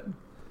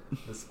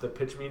the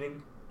pitch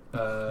meeting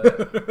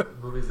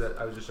movies that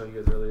I was just showing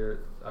you guys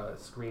earlier,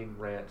 Screen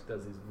Rant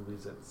does these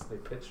movies that they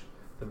pitch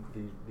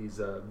these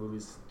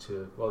movies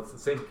to. Well, it's the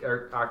same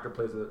actor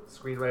plays the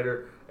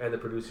screenwriter and the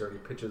producer, and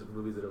he pitches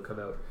movies that will come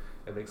out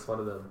and makes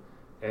fun of them.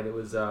 And it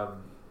was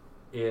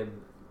in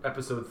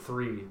episode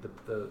 3,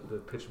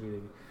 the pitch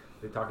meeting.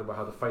 They talked about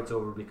how the fight's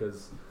over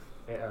because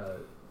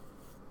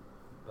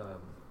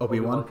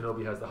Obi-Wan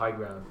Kenobi has the high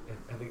ground, and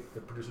I think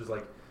the producer's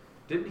like,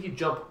 didn't he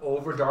jump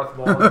over Darth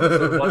Maul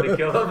and wanted to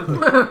kill him?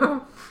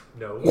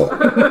 No.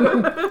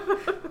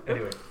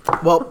 Anyway.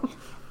 Well,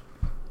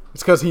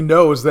 it's because he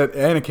knows that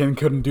Anakin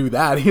couldn't do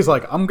that. He's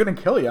like, I'm going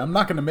to kill you. I'm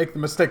not going to make the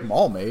mistake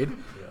Maul made.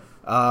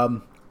 Yeah.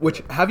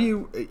 Which,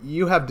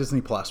 you have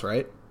Disney Plus,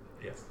 right?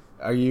 Yes.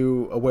 Are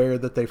you aware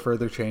that they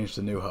further changed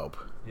A New Hope?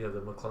 Yeah,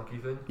 the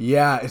McClunky thing?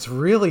 Yeah, it's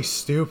really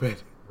stupid.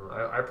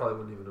 I probably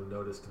wouldn't even have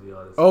noticed, to be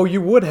honest. Oh,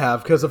 you would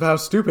have, because of how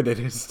stupid it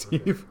is,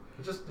 Steve.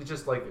 Okay. It's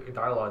just like a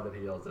dialogue that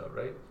he yells out,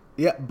 right?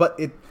 Yeah, but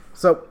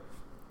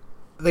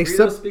they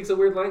speaks a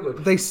weird language.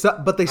 They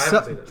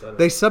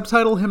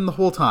subtitle him the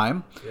whole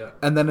time. Yeah.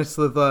 And then it's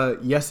the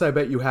yes, I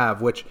bet you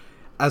have, which,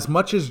 as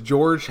much as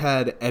George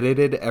had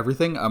edited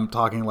everything, I'm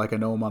talking like I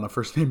know him on a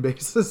first name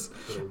basis.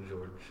 Good old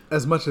George.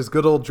 As much as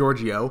good old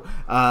Giorgio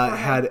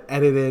had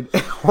edited,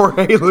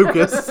 Jorge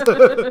Lucas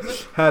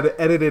had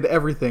edited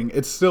everything,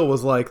 it still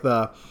was like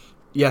the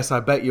yes, I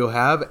bet you'll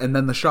have, and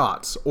then the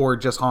shots, or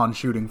just Han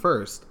shooting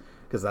first,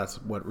 because that's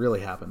what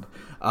really happened.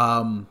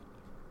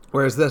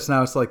 Whereas this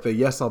now, it's like the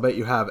yes, I'll bet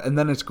you have, and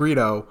then it's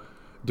Greedo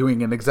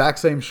doing an exact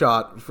same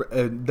shot,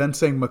 then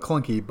saying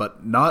McClunky,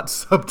 but not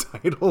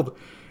subtitled,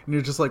 and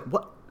you're just like,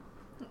 what?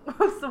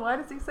 So why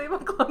does he say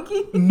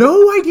McClunky?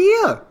 No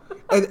idea.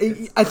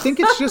 I think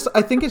it's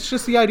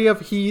just the idea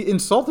of he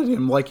insulted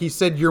him, like he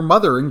said your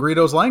mother in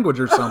Greedo's language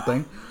or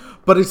something.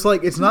 But it's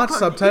like it's not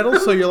subtitled,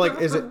 so you're like,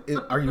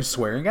 are you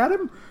swearing at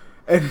him?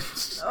 And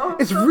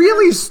it's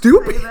really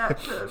stupid.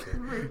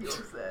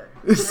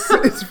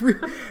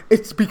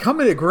 It's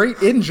becoming a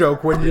great in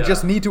joke when you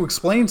just need to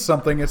explain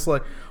something. It's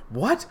like,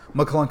 what?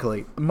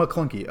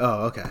 McClunky.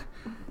 Oh, okay.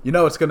 You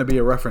know it's going to be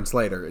a reference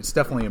later. It's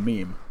definitely a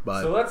meme.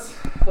 But so let's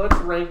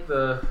rank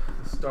the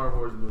Star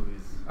Wars movies.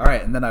 All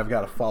right, and then I've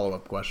got a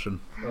follow-up question.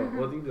 Oh,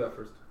 well, you can do that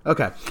first.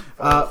 Okay.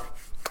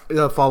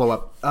 follow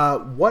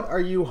up. What are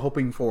you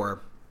hoping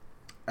for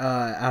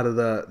out of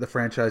the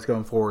franchise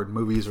going forward,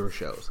 movies or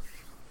shows?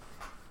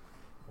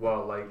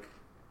 Well, like,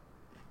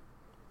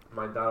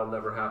 that'll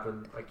never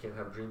happen. I can't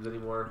have dreams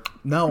anymore.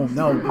 No,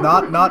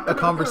 not a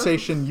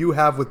conversation you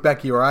have with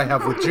Becky or I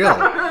have with Jill.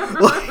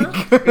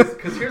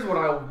 Because here's what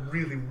I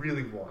really,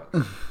 really want.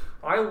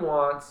 I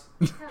want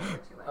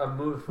a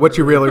movie. What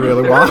you really,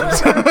 really want?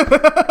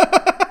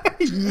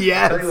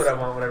 Yes. I'll tell you what I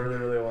want. What I really,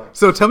 really want.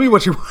 So tell me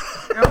what you want.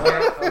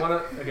 I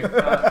want to. Okay.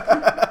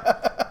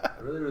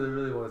 I really, really,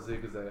 really want to see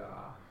because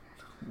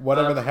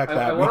whatever the heck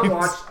that means.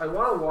 I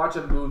want to watch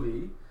a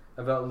movie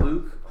about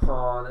Luke,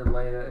 Han, and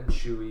Leia, and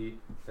Chewie,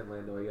 and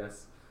Lando, I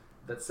guess,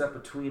 that's set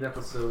between the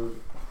Return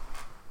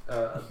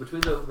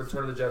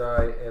of the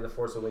Jedi and the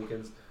Force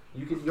Awakens.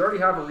 You already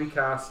have a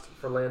recast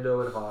for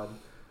Lando and Han.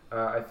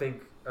 I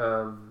think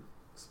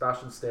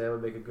Sebastian Stan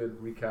would make a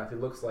good recast. He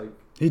looks like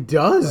he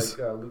does.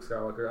 Like Luke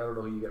Skywalker. I don't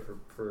know who you get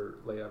for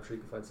Leia. I'm sure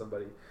you can find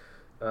somebody.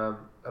 And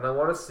I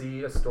want to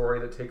see a story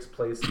that takes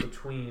place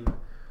between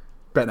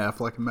Ben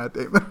Affleck and Matt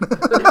Damon.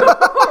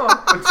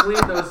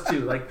 Between those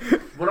two. Like,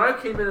 when I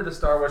came into the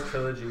Star Wars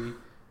trilogy,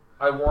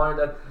 I wanted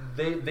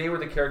that they were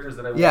the characters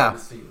that I wanted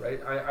to see,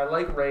 right? I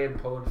like Rey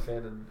and Poe and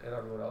Finn and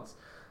everyone else.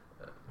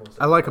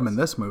 I like them in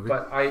this movie.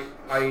 But I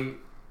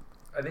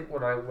think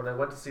when I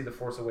went to see The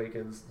Force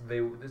Awakens,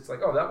 it's like,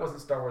 oh, that wasn't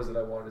Star Wars that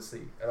I wanted to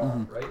see at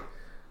all, right?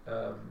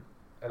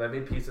 And I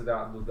made peace with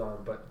that and moved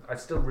on, but I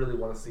still really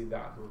want to see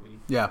that movie.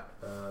 Yeah.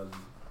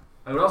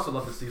 I would also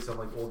love to see some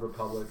like Old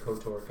Republic,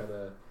 KOTOR kind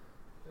of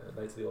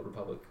Knights of the Old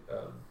Republic.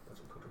 That's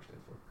what KOTOR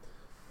stands for.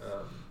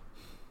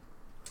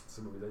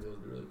 Some movies I think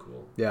would be really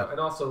cool. Yeah. And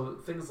also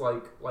things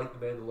like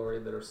The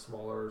Mandalorian that are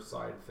smaller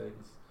side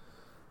things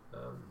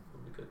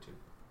would be good too.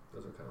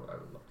 Those are kind of what I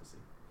would love to see.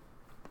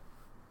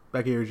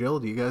 Becky or Jill,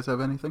 do you guys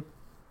have anything?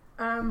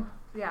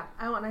 Yeah,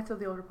 I want Knights of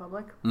the Old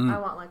Republic. I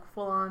want like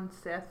full on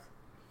Sith.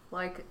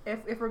 Like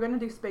if we're gonna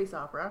do space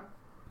opera,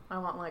 I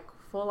want like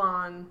full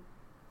on,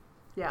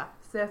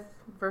 Sith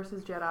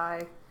versus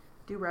Jedi.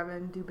 Do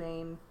Revan, do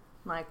Bane,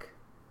 like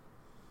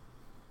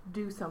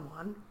do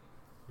someone.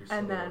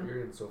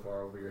 You're in so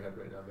far over your head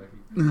right now, Becky.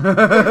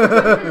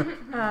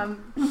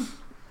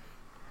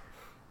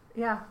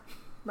 Yeah,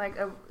 like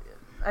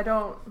I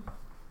don't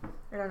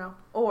know.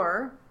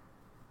 Or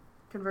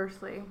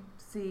conversely,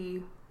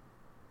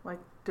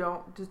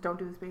 don't do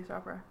the space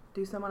opera.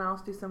 Do someone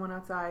else. Do someone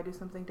outside. Do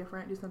something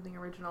different. Do something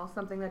original.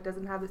 Something that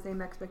doesn't have the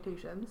same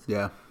expectations.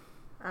 Yeah.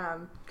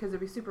 Because it'd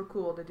be super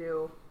cool to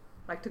do,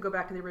 like to go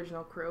back to the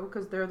original crew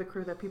because they're the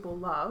crew that people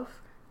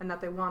love and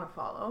that they want to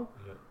follow.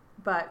 Yeah.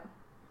 But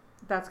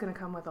that's going to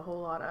come with a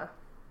whole lot of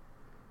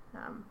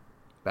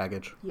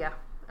baggage. Yeah.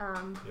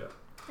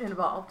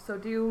 Involved. So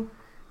do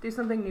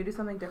something new. Do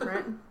something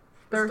different.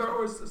 Star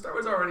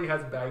Wars already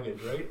has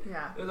baggage, right?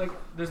 Yeah. Like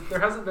there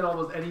hasn't been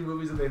almost any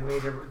movies that they've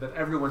made that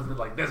everyone's been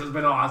like, this has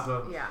been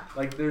awesome. Yeah.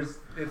 Like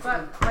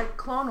But like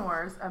Clone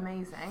Wars,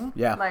 amazing.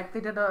 Yeah. Like they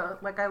did I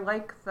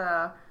like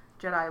the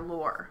Jedi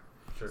lore.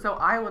 Sure. So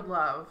I would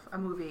love a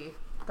movie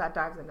that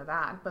dives into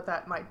that, but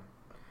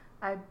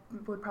I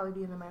would probably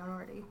be in the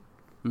minority.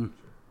 Mm.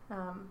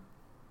 Sure.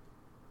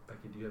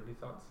 Becky, do you have any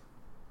thoughts?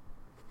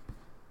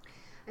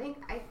 I think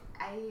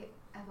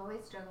I've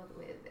always struggled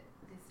with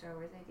the Star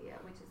Wars idea,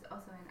 which is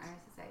also in our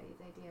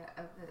society's idea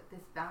of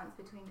this balance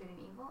between good and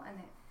evil, and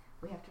that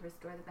we have to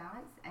restore the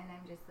balance. And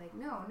I'm just like,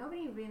 no,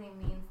 nobody really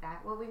means that.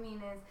 What we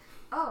mean is,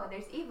 oh,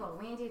 there's evil.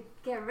 We need to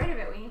get rid of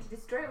it. We need to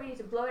destroy it. We need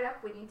to blow it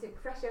up. We need to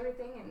crush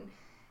everything and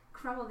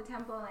crumble the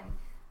temple. And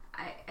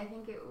I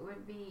think it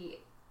would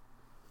be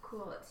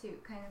cool to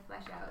kind of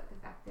flesh out the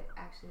fact that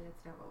actually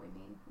that's not what we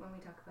mean when we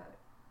talk about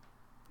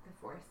the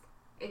Force.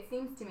 It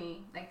seems to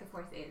me like the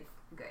Force is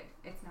good.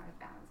 It's not a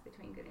balance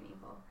between good and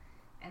evil.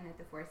 And that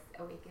the Force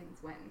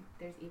awakens when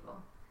there's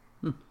evil.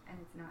 And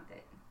it's not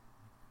that...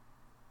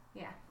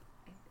 Yeah,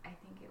 I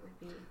think it would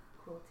be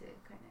cool to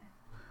kind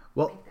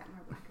of make that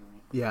more black and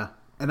white. Yeah,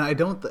 and I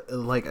don't...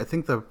 I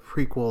think the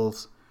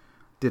prequels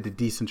did a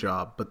decent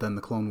job, but then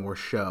the Clone Wars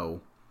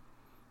show,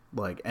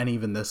 and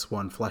even this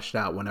one fleshed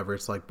out whenever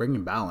it's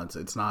bringing balance.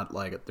 It's not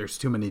like there's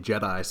too many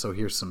Jedi, so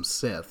here's some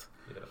Sith.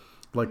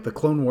 Yeah. The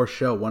Clone Wars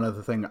show, one of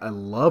the things I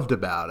loved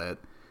about it,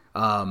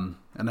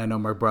 and I know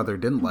my brother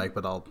didn't like,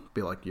 but I'll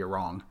be like, you're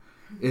wrong,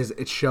 is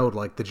it showed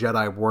the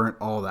Jedi weren't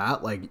all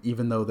that.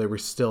 Even though they were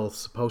still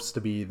supposed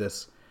to be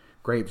this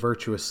great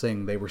virtuous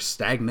thing, they were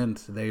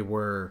stagnant, they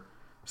were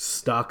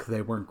stuck,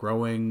 they weren't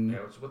growing.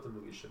 Yeah, which is what the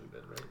movie should have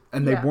been, right?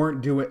 And they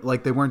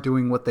weren't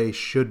doing what they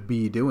should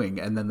be doing,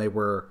 and then they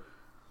were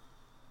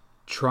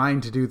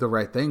trying to do the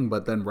right thing,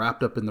 but then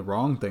wrapped up in the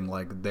wrong thing.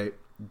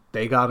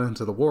 They got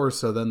into the war,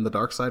 so then the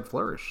dark side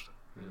flourished.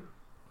 Yeah.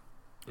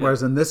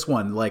 Whereas in this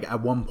one, at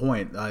one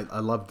point, I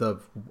loved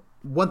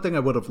one thing I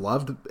would have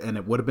loved, and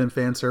it would have been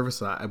fan service,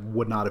 and I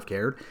would not have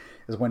cared,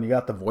 is when you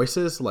got the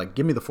voices,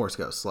 give me the Force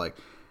Ghosts,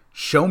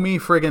 show me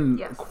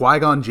friggin'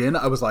 Qui-Gon Jinn.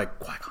 I was like,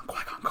 Qui-Gon.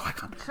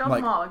 Show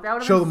them all. That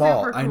would have show been them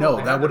all. super I know.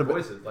 They that would have been...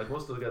 voices.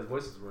 Most of the guys'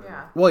 voices were...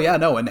 Yeah. Well, yeah,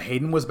 no, and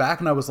Hayden was back,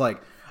 and I was like,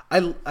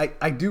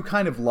 I do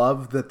kind of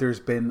love that there's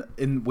been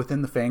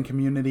within the fan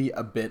community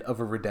a bit of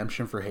a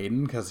redemption for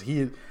Hayden, because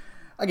he,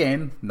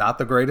 again, not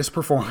the greatest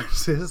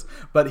performances,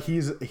 but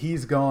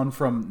he's gone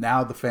from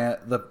now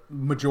the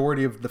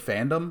majority of the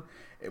fandom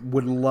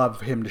would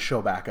love him to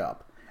show back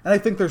up, and I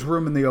think there's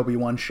room in the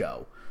Obi-Wan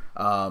show.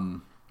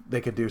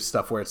 They could do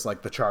stuff where it's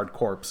like the charred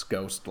corpse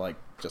ghost like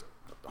just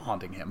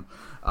haunting him.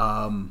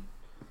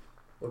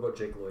 What about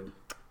Jake Lloyd?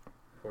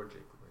 Poor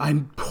Jake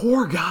Lloyd.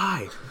 Poor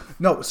guy.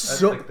 No,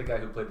 That's like the guy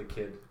who played the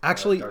kid.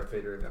 Actually, Darth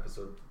Vader in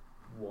episode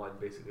 1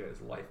 basically had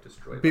his life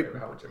destroyed by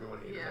how much everyone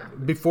hated that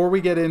movie. Before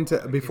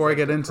I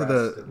get into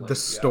the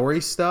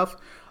story stuff,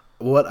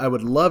 what I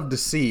would love to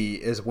see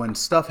is when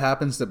stuff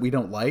happens that we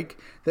don't like,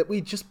 that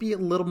we just be a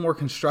little more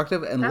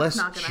constructive and less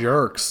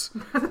jerks.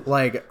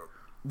 Like,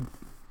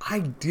 I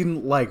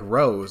didn't like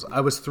Rose. I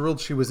was thrilled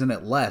she was in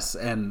it less,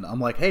 and I'm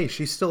like, hey,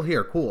 she's still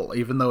here, cool.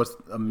 Even though it's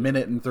a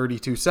minute and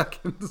 32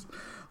 seconds,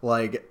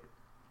 like,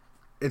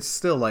 it's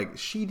still like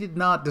she did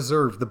not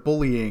deserve the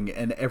bullying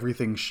and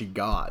everything she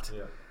got.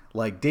 Yeah.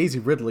 Like, Daisy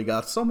Ridley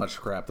got so much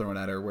crap thrown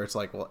at her, where it's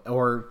like, well,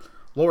 or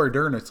Laura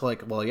Dern, it's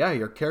like, well, yeah,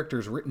 your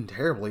character's written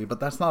terribly, but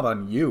that's not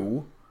on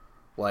you.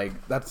 Like,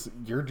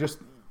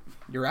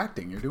 you're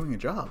acting, you're doing a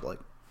job. Like,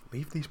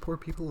 leave these poor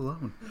people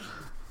alone.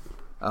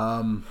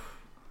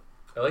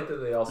 I like that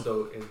they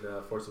also, in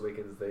Force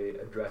Awakens, they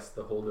addressed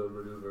the Holdo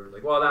maneuver.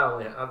 Like, well,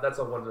 that's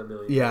a 1 in a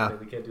million. Yeah.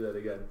 We can't do that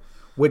again.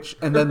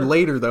 And then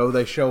later, though,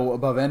 they show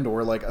above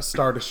Endor, like, a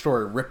Star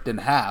Destroyer ripped in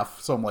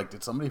half. So I'm like,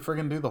 did somebody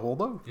friggin' do the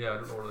Holdo? Yeah, I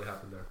don't know what really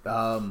happened there.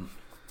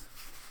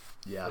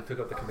 Yeah. They took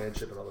out the command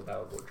ship and all the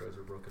battle boat droids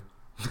were broken.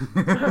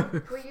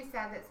 Were you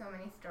sad that so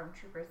many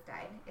stormtroopers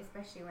died,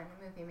 especially when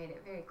the movie made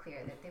it very clear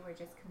that they were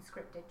just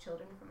conscripted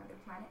children from other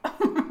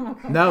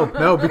planets?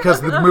 No,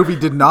 because the movie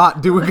did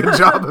not do a good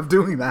job of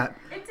doing that.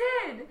 It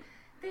did.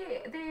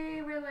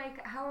 They were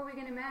like, how are we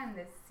going to man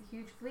this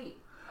huge fleet?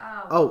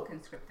 Oh, we'll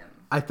conscript them.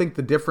 I think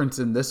the difference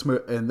in this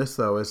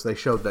though is they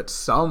showed that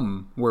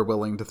some were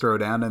willing to throw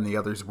down and the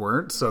others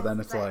weren't. So then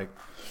it's like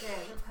the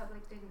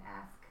Republic didn't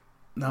ask.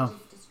 No. They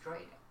just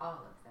destroyed all of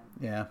them.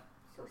 Yeah.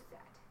 So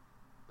sad.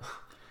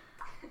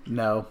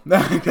 No.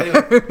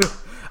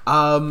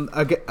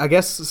 I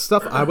guess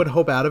stuff I would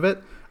hope out of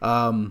it.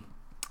 One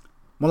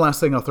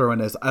last thing I'll throw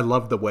in is I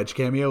love the Wedge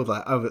cameo.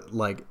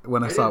 Like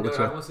when I saw it.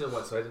 I only seen it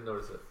once, so I didn't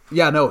notice it.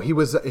 Yeah, no, he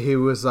was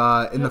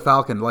in the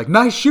Falcon. Like,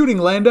 nice shooting,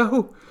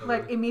 Lando.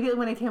 Like immediately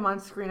when he came on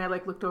screen, I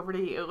like looked over to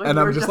you, and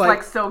you I'm were just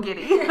like so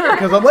giddy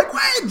because I'm like,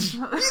 Wedge,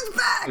 he's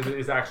back.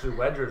 Is it actually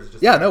Wedge or is it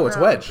just? Yeah, no, it's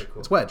Wedge. Okay, cool.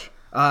 It's Wedge.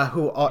 You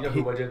know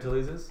who Wedge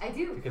Antilles is? I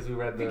do. Because we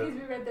read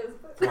those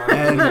books.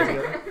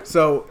 And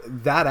so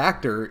that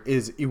actor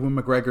is Ewan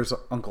McGregor's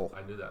uncle.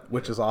 I knew that.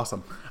 Which is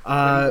awesome.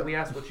 When we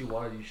asked what you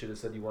wanted, you should have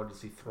said you wanted to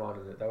see Thrawn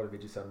in it. That would have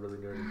made you sound really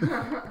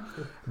nerdy.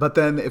 But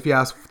then if you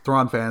ask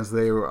Thrawn fans,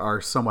 they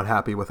are somewhat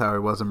happy with how he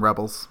was in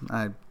Rebels.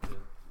 I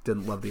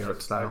didn't love the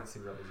art style. I haven't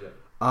seen Rebels yet.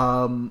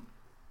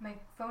 My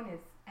phone is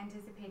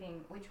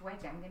anticipating which Wedge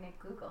I'm going to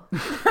Google.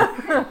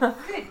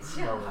 Good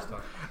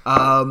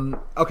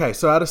job. Okay,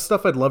 so out of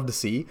stuff I'd love to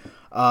see,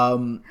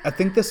 I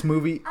think this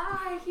movie...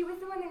 He was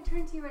the one that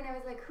turned to you and I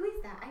was like, who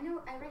is that? I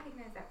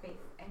recognize that face.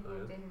 And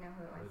you didn't know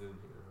who it was.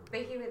 But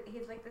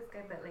he's like this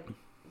guy, but like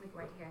with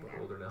white hair now.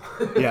 Older now.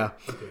 Yeah.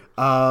 Okay.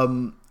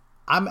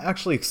 I'm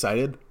actually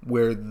excited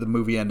where the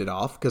movie ended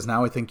off, because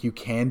now I think you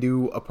can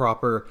do a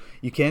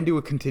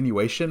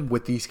continuation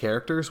with these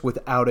characters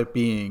without it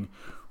being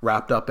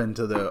wrapped up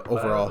into the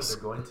overall. I don't think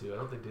they're going to. I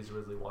don't think Daisy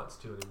Ridley wants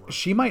to anymore.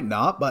 She might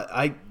not, but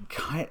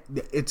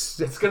it's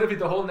going to be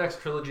the whole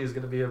next trilogy is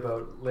going to be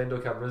about Lando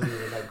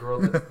Calrissian and that girl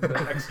that's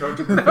the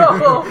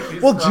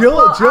ex-Stormtrooper. Well,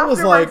 Jill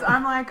was like,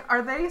 I'm like,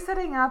 are they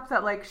setting up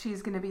that like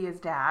she's going to be his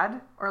dad,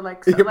 or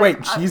like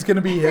wait, she's going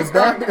to be his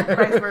dad,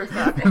 vice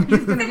versa?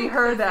 He's going to be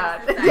her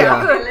dad.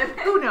 Yeah.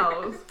 Who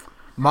knows?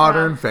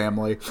 Modern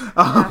family.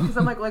 Because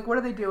I'm like, what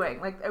are they doing?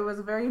 Like, it was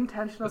very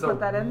intentional to put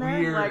that in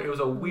there. Like, it was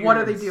a weird. What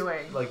are they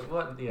doing? Like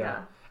what?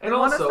 Yeah. And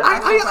also,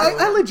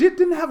 I legit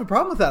didn't have a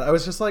problem with that. I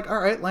was just like, all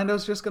right,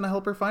 Lando's just gonna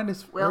help her find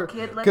his.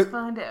 Kid, let's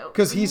find out.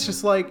 Because he's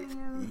just like,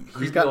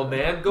 he's got old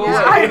man. Go away.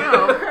 I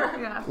know.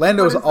 Yeah.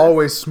 Lando's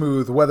always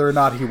smooth, whether or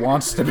not he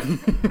wants to be.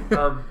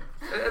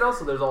 And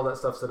also, there's all that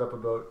stuff set up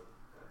about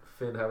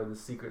Finn having the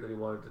secret that he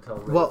wanted to tell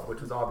Rey,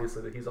 which was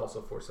obviously that he's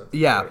also Force sensitive.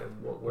 Yeah. Right?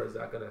 And where's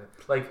that gonna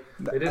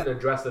they didn't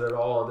address it at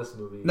all in this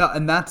movie. No,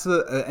 and that's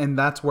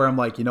where I'm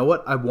like, you know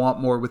what? I want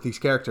more with these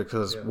characters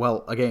because,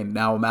 well, again,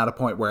 now I'm at a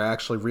point where I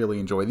actually really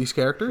enjoy these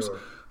characters. Sure.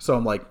 So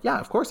I'm like, yeah,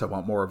 of course I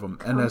want more of them.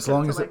 And as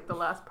long as the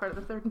last part of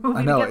the third movie,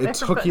 I know it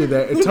took you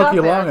there. It took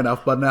you long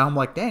enough, but now I'm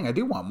like, dang, I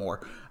do want more.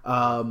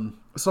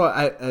 So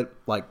I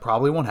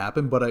probably won't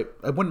happen, but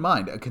I wouldn't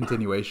mind a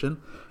continuation.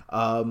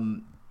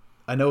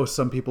 I know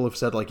some people have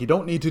said, like, you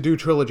don't need to do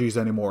trilogies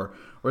anymore.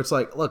 Where it's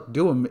like, look,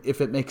 do them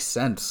if it makes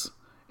sense.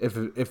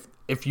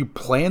 If you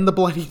plan the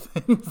bloody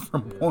thing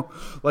from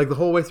the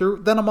whole way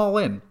through, then I'm all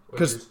in.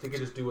 Because they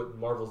could just do what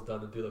Marvel's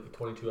done and do like a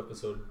 22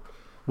 episode.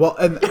 Well,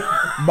 and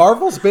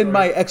Marvel's been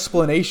my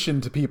explanation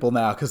to people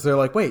now, because they're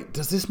like, wait,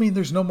 does this mean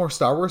there's no more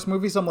Star Wars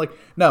movies? I'm like,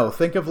 no,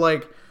 think of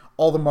like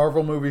all the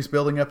Marvel movies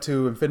building up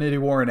to Infinity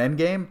War and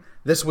Endgame,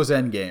 this was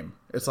Endgame.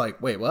 It's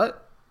like, wait,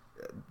 what?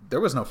 There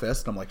was no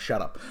fist. I'm like,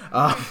 shut up.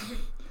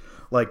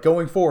 Like,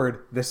 going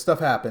forward, this stuff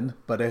happened,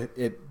 but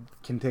it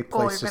can take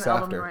place just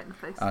after. Right in the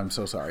face. I'm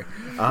so sorry.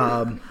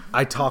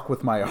 I talk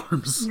with my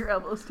arms. Your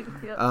elbows too.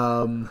 Yep.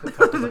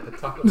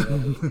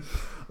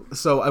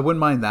 So I wouldn't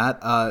mind that.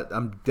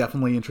 I'm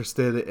definitely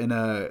interested in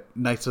a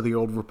Knights of the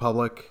Old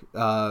Republic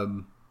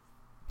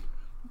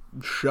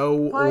show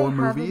or movies.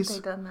 Why haven't they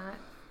done that?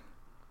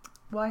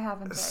 Why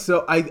haven't they?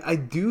 So I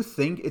do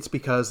think it's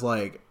because,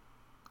 like,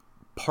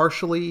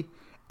 partially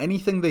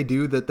anything they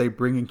do that they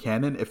bring in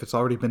canon, if it's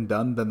already been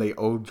done, then they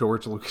owe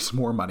George Lucas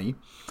more money.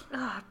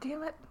 Ah,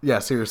 damn it. Yeah,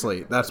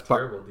 seriously. That's a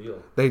terrible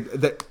deal.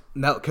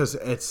 No, because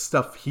it's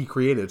stuff he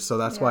created. So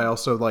that's why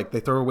also, like, they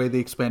throw away the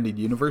expanded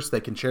universe. They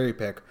can cherry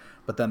pick,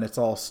 but then it's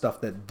all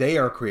stuff that they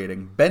are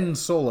creating. Ben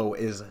Solo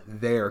is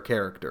their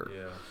character.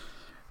 Yeah.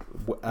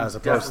 As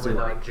opposed to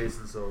not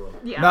Jason Solo.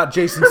 Yeah. Not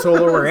Jason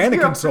Solo or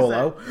Anakin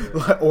Solo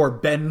or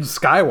Ben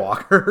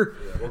Skywalker.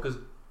 Yeah, well, because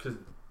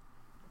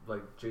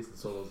like Jason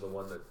Solo's the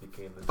one that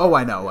became the. Oh,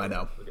 I know.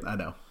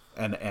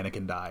 And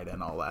Anakin died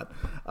and all that.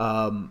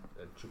 And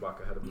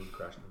Chewbacca had a moon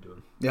crashed into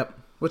him. Yep.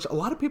 Which a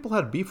lot of people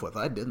had beef with.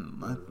 I didn't.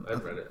 I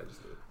read it. I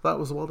just thought it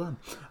was well done.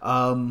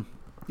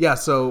 Yeah.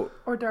 So.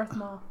 Or Darth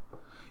Maul.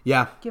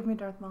 Yeah. Give me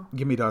Darth Maul.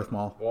 Give me Darth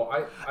Maul. Well,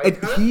 I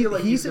kind of feel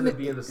like he's going to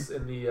be in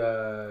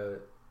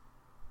the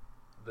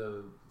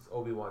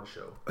Obi-Wan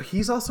show.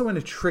 He's also in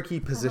a tricky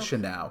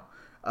position now,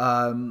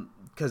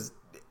 because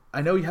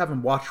I know you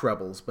haven't watched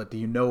Rebels, but do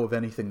you know of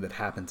anything that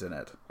happens in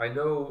it? I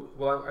know.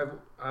 Well,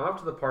 I'm up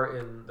to the part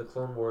in the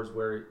Clone Wars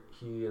where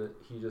he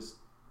just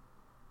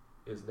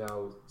is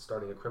now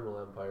starting a criminal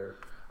empire.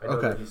 I know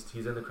that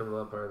he's in the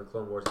criminal empire in the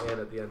Clone Wars and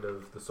at the end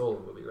of the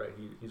Solo movie, right?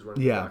 He's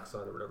running the Black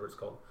Sun or whatever it's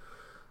called.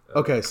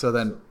 Okay, so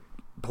then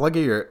plug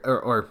your ear,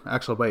 or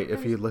actually wait,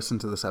 if you listen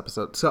to this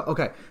episode. So,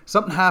 okay,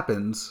 something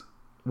happens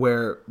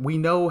where we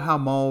know how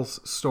Maul's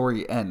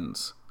story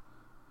ends.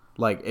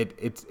 Like,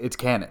 it's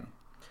canon.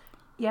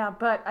 Yeah,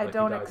 but I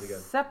don't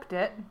accept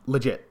it.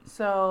 Legit.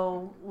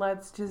 So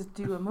let's just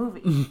do a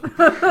movie.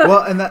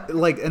 Well, and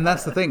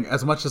that's the thing.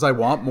 As much as I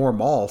want more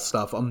Maul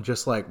stuff, I'm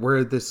just like,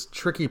 we're at this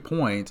tricky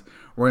point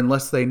where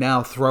unless they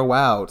now throw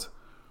out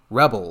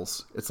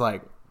Rebels, it's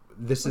like,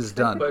 this is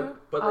done. But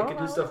they could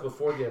do stuff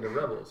before the end of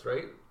Rebels,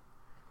 right?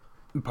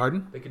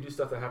 Pardon? They could do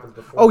stuff that happens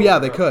before. Oh yeah,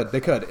 they could.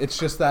 It's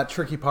just that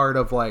tricky part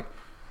of, like,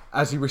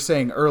 as you were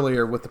saying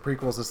earlier with the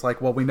prequels, it's like,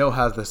 well, we know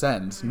how this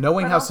ends.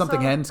 Knowing how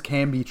something ends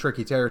can be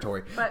tricky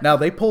territory. Now,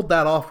 they pulled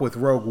that off with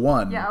Rogue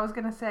One. Yeah, I was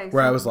going to say.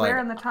 Where I was like, where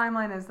in the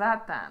timeline is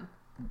that then?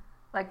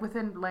 Like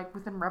within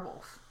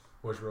Rebels.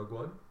 Where's Rogue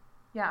One?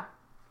 Yeah.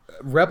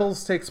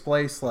 Rebels takes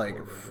place like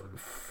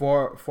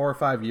 4 or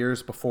 5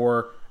 years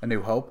before A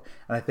New Hope,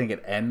 and I think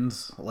it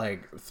ends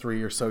like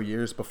 3 or so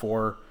years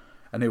before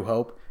A New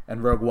Hope.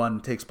 And Rogue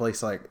One takes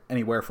place like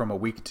anywhere from a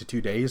week to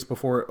 2 days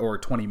before, or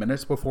 20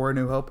 minutes before A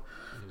New Hope.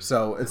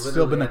 So it's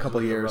still been a couple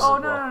of years. Oh,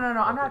 no.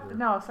 I'm not.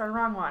 No, sorry,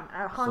 wrong one.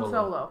 Han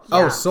Solo. Yeah.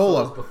 Oh,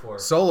 Solo.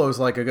 Solo's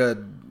like a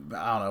good,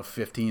 I don't know,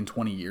 15,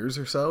 20 years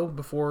or so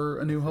before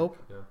A New Hope.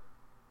 Yeah.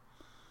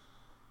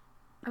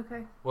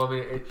 Okay. Well, I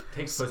mean, it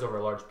takes place over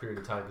a large period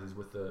of time because he's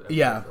with the.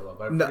 Yeah.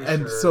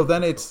 So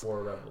then it's.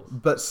 Before Rebels.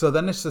 But so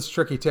then it's this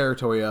tricky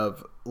territory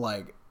of,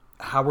 like,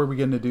 how are we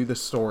going to do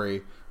this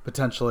story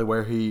potentially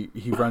where he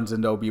runs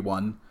into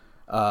Obi-Wan,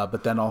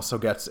 but then also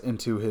gets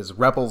into his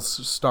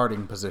Rebels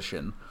starting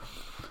position.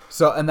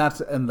 So and that's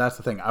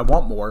the thing. I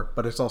want more,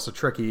 but it's also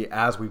tricky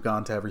as we've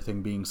gone to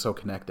everything being so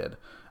connected.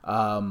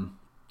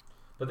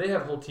 But they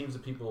have whole teams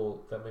of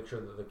people that make sure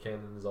that the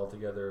canon is all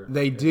together.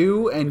 They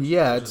do, and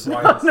yet which is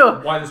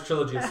why this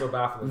trilogy is so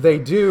baffling. They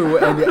do,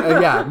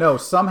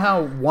 and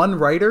somehow one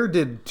writer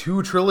did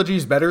 2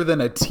 trilogies better than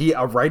a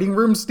writing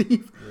room,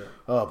 Steve. Yeah.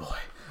 Oh boy.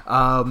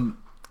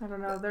 I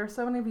don't know. There are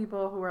so many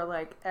people who are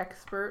like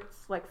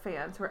experts, like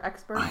fans who are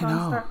experts I on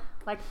know. stuff.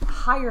 Like,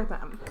 hire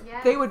them.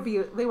 Yes. They would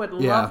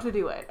love to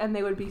do it, and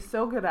they would be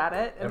so good at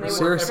it. And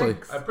Seriously.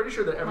 I'm pretty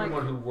sure that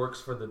everyone who works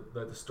for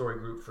the story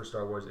group for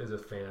Star Wars is a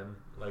fan.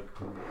 Like,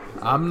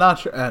 I'm not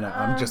sure. No,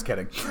 I'm just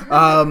kidding.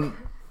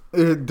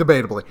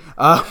 Debatably.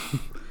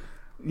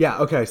 Yeah.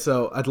 Okay.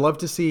 So I'd love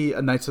to see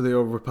a Knights of the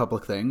Old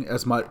Republic thing.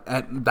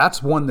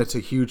 That's one that's a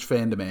huge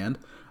fan demand.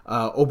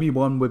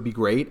 Obi-Wan would be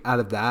great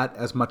out of that,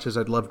 as much as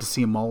I'd love to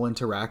see a Maul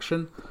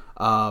interaction.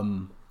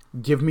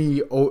 Give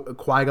me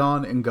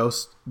Qui-Gon in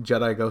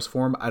Jedi Ghost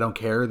form. I don't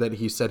care that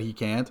he said he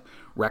can't.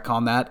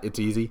 Retcon that. It's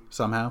easy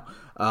somehow.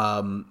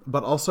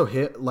 But also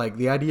like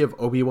the idea of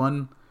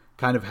Obi-Wan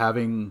kind of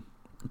having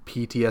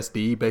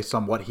PTSD based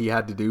on what he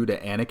had to do to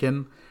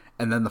Anakin,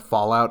 and then the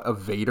fallout of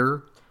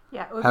Vader.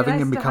 Yeah, it would having be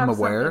nice him become to have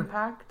aware. Some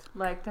impact,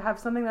 like to have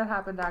something that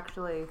happened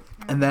actually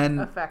and then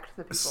affect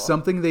the people.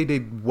 Something they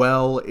did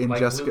well in like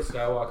Jessica. Luke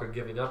Skywalker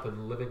giving up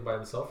and living by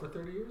himself for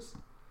 30 years.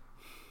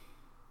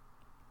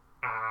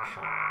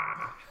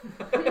 Aha!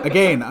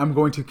 Again, I'm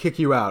going to kick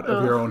you out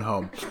of your own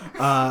home.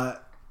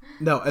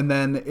 No, and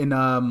then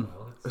in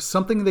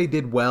something they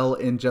did well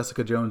in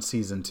Jessica Jones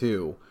season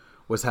 2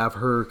 was have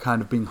her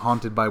kind of being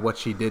haunted by what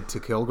she did to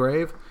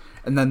Kilgrave.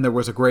 And then there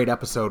was a great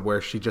episode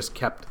where she just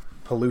kept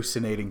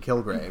hallucinating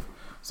Kilgrave.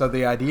 So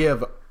the idea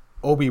of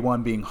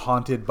Obi-Wan being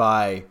haunted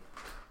by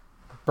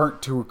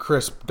burnt to a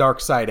crisp dark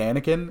side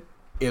Anakin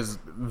is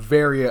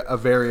a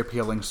very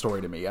appealing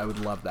story to me. I would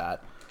love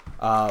that.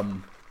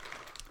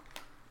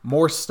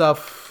 More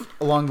stuff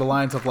along the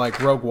lines of like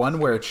Rogue One,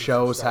 where it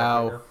shows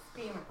how.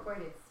 Being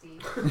recorded,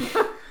 Steve.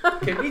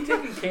 Can we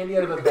taking candy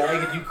out of a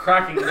bag and you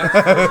cracking nuts?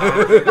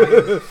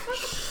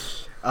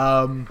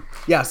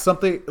 Yeah,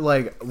 something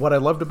like what I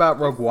loved about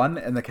Rogue One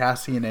and the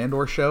Cassian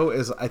Andor show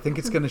is I think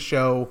it's going to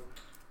show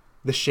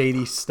the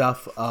shady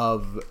stuff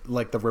of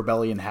like the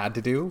rebellion had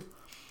to do.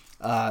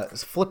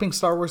 Flipping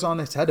Star Wars on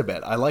its head a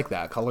bit. I like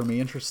that. Color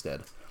me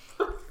interested.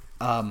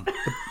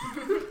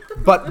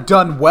 But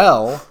done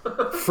well,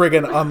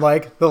 friggin'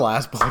 unlike The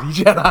Last Bloody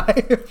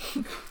Jedi.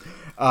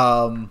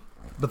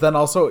 But then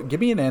also, give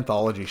me an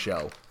anthology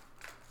show.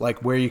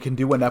 Like, where you can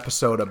do an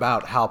episode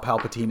about how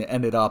Palpatine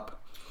ended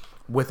up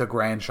with a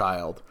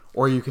grandchild.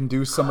 Or you can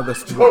do some of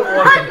this... I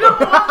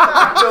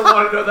don't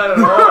want to know that at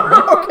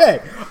all. Okay.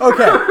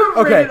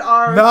 Rated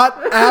R.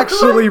 Not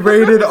actually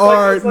rated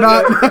R. It's like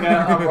not...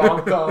 a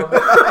rom-com.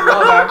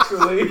 Love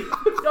Actually.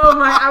 Oh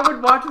my, I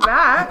would watch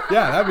that.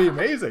 Yeah, that'd be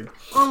amazing.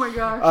 Oh my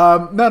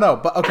gosh. No,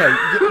 but okay.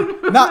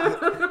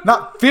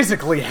 Not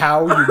physically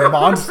how, you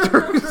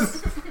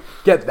monsters.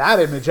 Get that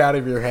image out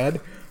of your head.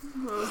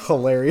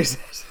 Hilarious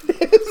as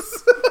it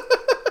is.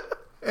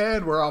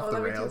 And we're off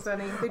the rails. They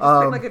just pick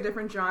like a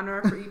different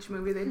genre for each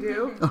movie they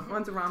do.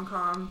 One's a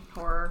rom-com,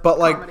 horror, but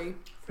like, comedy.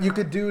 you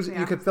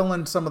could fill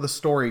in some of the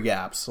story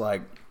gaps,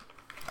 like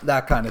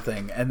that kind of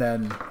thing, and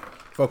then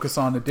focus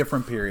on a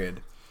different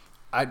period.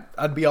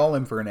 I'd be all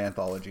in for an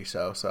anthology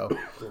show. So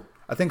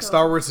I think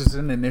Star Wars is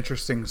in an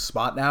interesting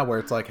spot now where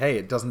it's like, hey,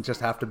 it doesn't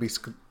just have to be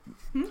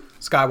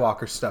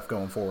Skywalker stuff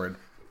going forward.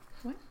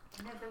 None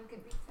of them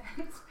could be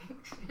science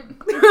fiction.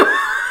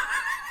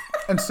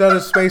 Instead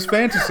of space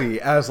fantasy,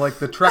 as like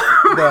the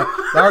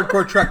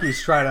hardcore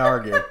Trekkies try to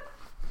argue.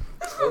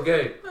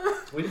 Okay,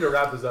 we need to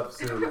wrap this up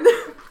soon.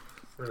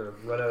 We're gonna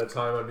run out of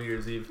time on New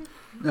Year's Eve.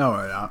 No,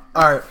 we're not.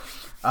 All right.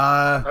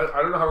 I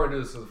don't know how we're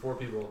gonna do this as 4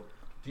 people.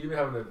 Do you even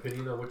have an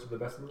opinion on which are the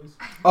best movies?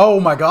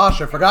 Oh my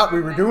gosh, I forgot we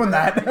were doing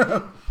that.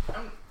 Okay.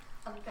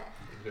 Okay.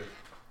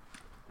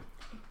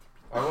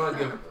 I want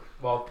to give.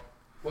 Well,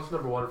 what's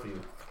number 1 for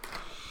you?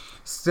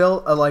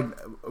 Still,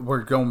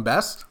 we're going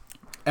best.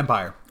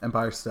 Empire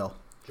still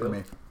for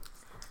me.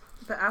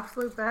 The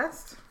absolute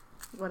best?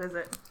 What is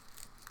it?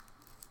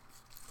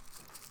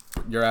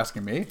 You're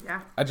asking me?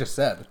 Yeah. I just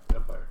said.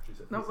 Empire. She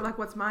said. No, like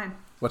what's mine?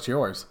 What's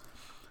yours?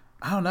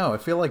 I don't know. I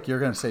feel like you're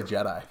gonna say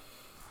Jedi.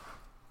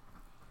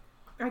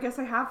 I guess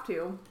I have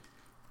to.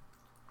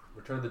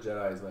 Return of the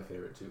Jedi is my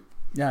favorite too.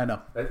 Yeah, I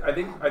know. I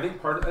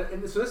think part of,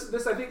 and so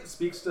this I think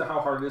speaks to how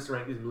hard it is to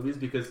rank these movies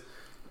because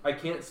I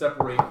can't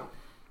separate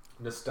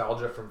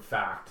nostalgia from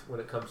fact when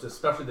it comes to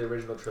especially the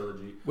original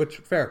trilogy. Which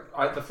fair.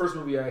 The first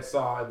movie I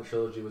saw in the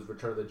trilogy was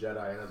Return of the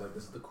Jedi, and I was like,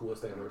 "This is the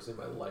coolest thing I've ever seen in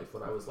my life."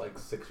 When I was like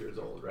 6 years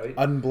old, right?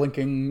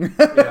 Unblinking.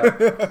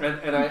 Yeah,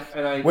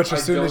 and I Which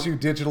as soon as you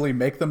digitally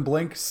make them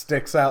blink,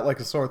 sticks out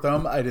like a sore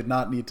thumb. I did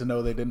not need to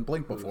know they didn't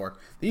blink before.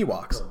 The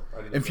Ewoks.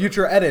 In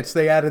future edits,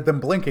 they added them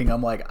blinking.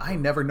 I'm like, I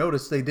never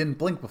noticed they didn't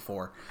blink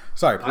before.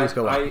 Sorry, please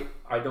go on.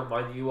 I don't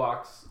mind the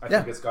Ewoks. I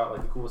think it's got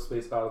like the coolest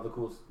space battle, the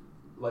coolest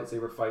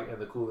lightsaber fight, and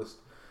the coolest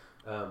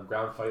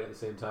ground fight at the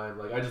same time.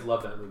 Like, I just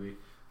love that movie.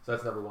 So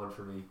that's number 1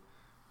 for me.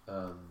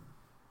 And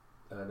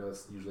I know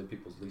it's usually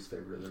people's least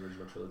favorite of the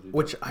original trilogy.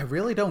 Which I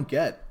really don't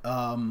get.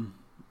 A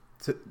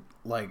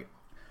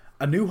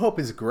New Hope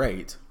is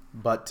great,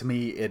 but to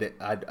me,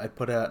 I'd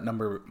put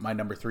my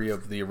number 3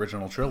 of the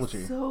original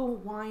trilogy. So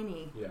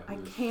whiny. Yeah, I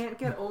can't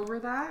get over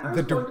that. I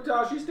was going to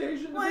Dashi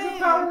Station to get a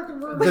power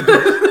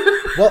converter.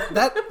 Well,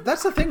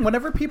 that's the thing.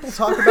 Whenever people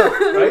talk about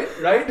right?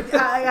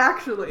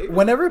 Actually.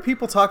 Whenever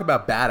people talk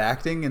about bad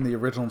acting in the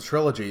original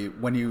trilogy,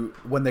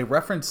 when they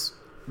reference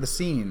the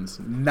scenes,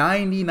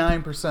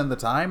 99% of the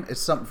time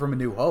it's something from A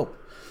New Hope,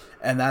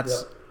 and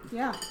that's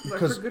but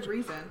for good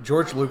reason.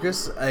 George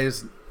Lucas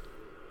is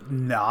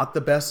not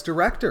the best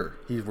director.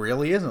 He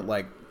really isn't.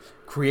 Like,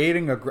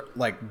 creating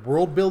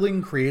world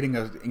building, creating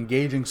an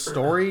engaging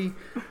story,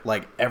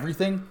 like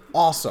everything,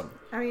 awesome.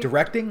 I mean,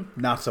 directing,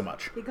 not so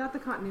much. He got the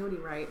continuity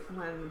right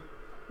when,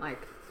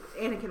 like,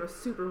 Anakin was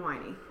super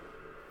whiny.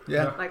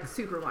 Yeah. Like,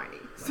 super whiny.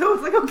 So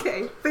it's like,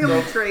 okay,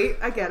 family trait,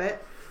 I get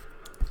it.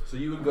 So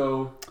you would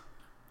go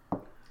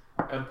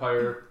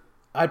Empire.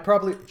 I'd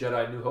probably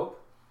Jedi New Hope.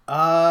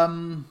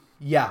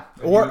 Yeah.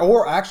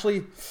 Or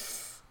actually,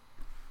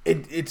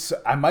 it's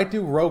I might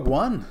do Rogue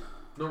One.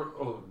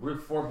 No,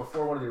 before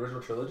one of the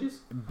original trilogies.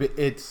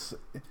 It's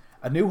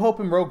A New Hope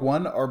and Rogue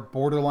One are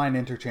borderline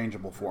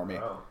interchangeable for me.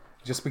 Wow.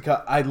 Just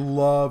because I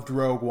loved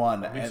Rogue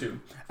One. Me too.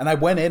 And I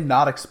went in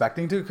not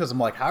expecting to, because I'm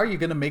like, how are you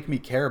going to make me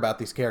care about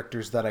these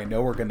characters that I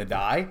know are going to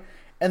die?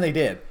 And they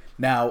did.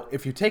 Now,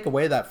 if you take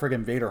away that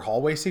friggin' Vader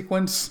hallway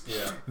sequence,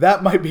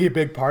 that might be a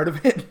big part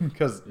of it,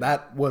 because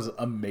that was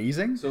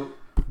amazing. So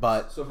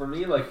for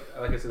me, like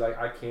I said,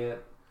 I can't.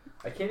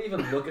 I can't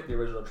even look at the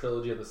original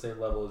trilogy at the same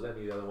level as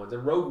any of the other ones.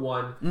 And Rogue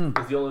One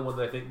is the only one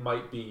that I think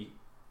might be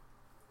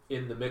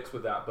in the mix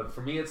with that. But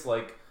for me, it's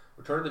like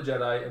Return of the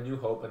Jedi, A New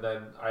Hope, and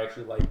then I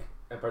actually like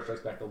Empire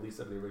Strikes Back the least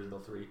of the original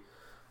three.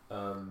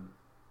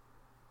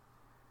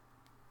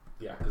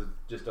 Yeah, because it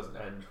just doesn't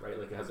end, right?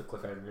 Like, it has a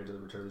cliffhanger to the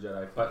Return of the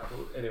Jedi. But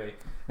anyway,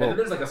 and then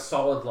there's like a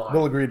solid line.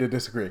 We'll agree to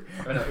disagree.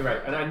 I know, you're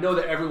right. And I know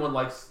that everyone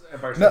likes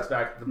Empire Strikes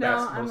Back the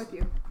best. I'm with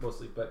you.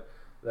 Mostly, but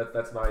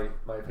that's my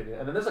opinion.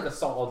 And then there's like a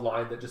solid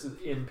line that just is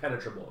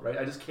impenetrable, right?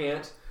 I just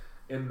can't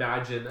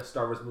imagine a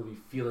Star Wars movie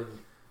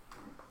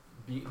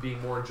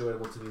being more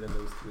enjoyable to me than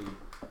those three.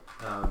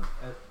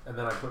 And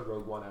then I put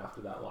Rogue One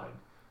after that line.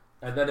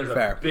 And then there's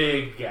a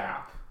big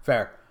gap.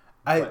 Fair.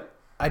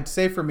 I'd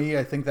say for me,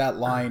 I think that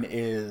line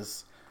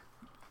is,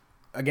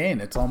 again,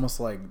 it's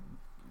almost like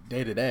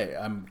day to day.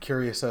 I'm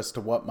curious as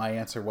to what my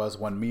answer was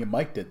when me and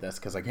Mike did this,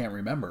 because I can't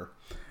remember.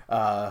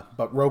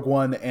 But Rogue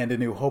One and A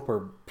New Hope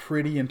are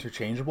pretty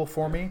interchangeable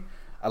for me.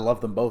 I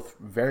love them both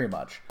very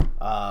much.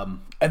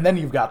 And then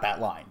you've got that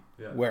line,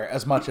 where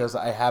as much as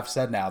I have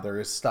said now,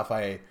 there is stuff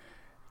I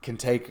can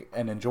take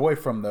and enjoy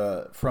from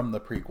the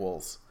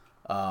prequels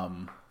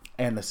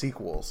and the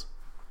sequels.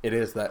 There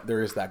is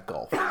that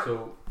gulf.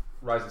 So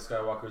Rise of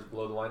Skywalker is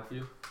below the line for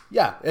you?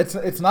 Yeah,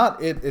 it's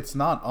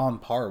not on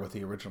par with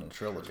the original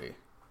trilogy.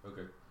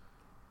 Okay.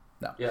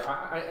 No. Yeah,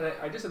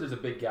 I just said there's a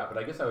big gap, but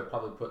I guess I would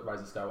probably put Rise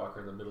of Skywalker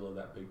in the middle of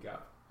that big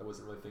gap. I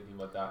wasn't really thinking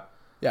about that.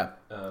 Yeah.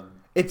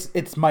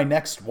 It's my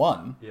next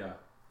one. Yeah.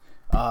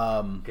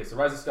 Okay, so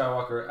Rise of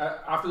Skywalker.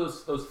 After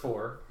those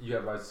four, you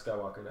have Rise of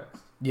Skywalker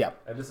next. Yeah.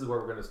 And this is where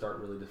we're going to start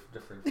really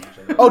differing from each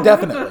other. Oh,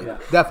 definitely,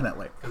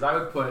 definitely. Because I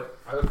would put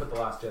The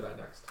Last Jedi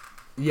next.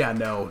 Yeah.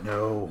 No.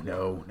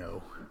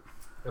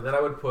 And then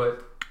I would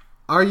put...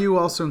 Are you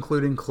also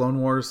including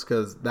Clone Wars?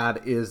 Because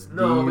that is the...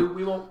 No,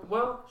 we won't...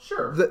 Well,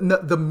 sure.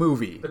 The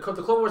movie. The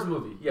Clone Wars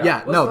movie,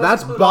 yeah. Yeah,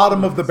 that's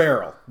bottom of the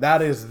barrel.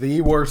 That is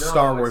the worst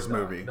Star Wars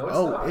movie. No, it's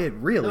not. It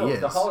really is.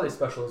 The holiday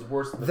special is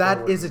worse than the That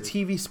Clone Wars is a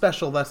movie. TV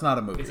special, that's not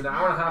a movie. It's an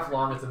hour and a half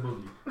long, it's a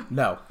movie.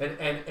 No.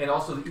 And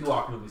also the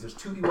Ewok movies. There's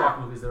 2 Ewok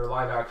movies that are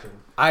live action.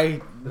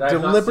 I have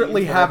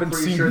deliberately not seen, haven't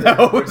pretty seen sure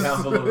those.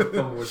 Down below the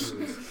Clone Wars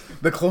movies.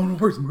 The Clone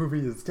Wars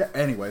movie is...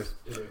 Anyways.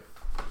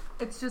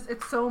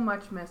 It's so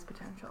much missed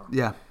potential.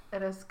 Yeah.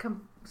 It has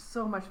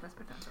so much missed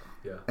potential.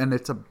 Yeah. And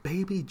it's a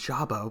baby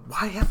Jabba.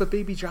 Why have a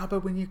baby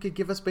Jabba when you could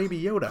give us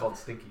baby Yoda? Called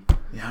Stinky.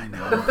 Yeah, I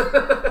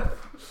know.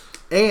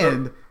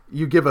 And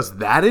you give us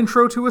that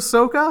intro to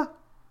Ahsoka?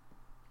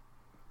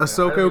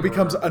 Ahsoka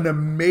becomes an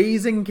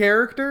amazing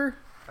character?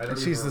 And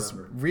she's this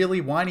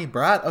really whiny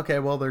brat? Okay,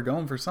 well, they're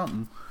going for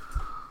something.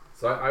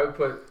 So I would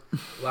put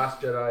Last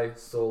Jedi,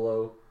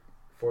 Solo,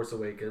 Force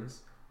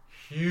Awakens.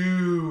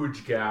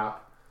 Huge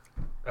gap.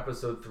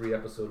 Episode 3,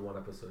 Episode 1,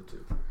 Episode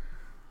 2.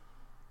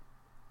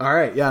 All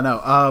right, yeah,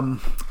 no. I'm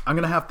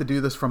going to have to do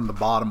this from the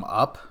bottom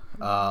up.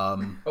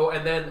 And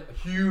then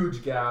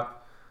huge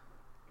gap.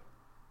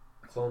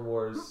 Clone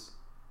Wars,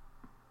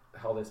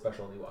 Holiday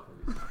Special, and Ewok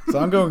movies. So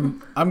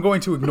I'm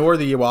going to ignore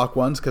the Ewok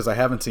ones because I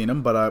haven't seen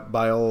them, but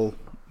by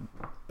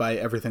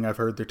everything I've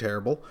heard, they're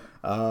terrible.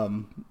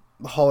 The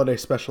Holiday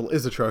Special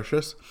is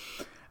atrocious.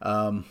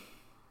 I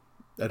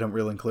don't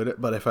really include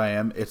it, but if I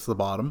am, it's the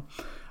bottom.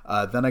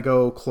 Then I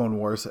go Clone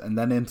Wars, and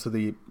then into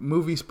the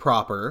movies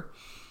proper,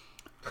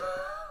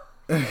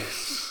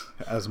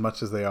 as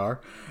much as they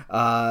are.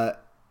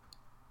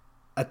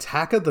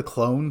 Attack of the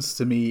Clones,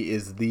 to me,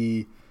 is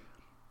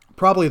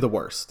probably the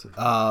worst.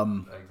 I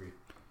agree.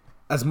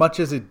 As much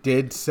as it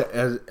did, as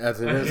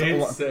it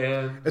is,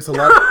 it's a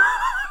lot.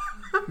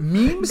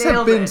 Memes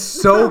have been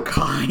so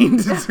kind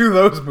to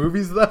those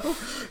movies, though,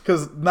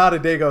 because not a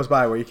day goes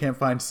by where you can't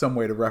find some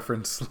way to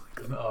reference.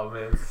 Oh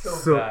man,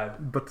 so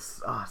bad, but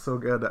so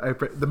good.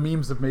 The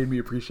memes have made me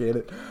appreciate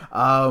it.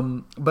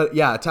 But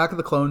yeah, Attack of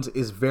the Clones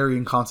is very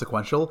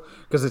inconsequential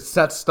because it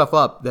sets stuff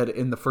up that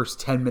in the first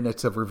 10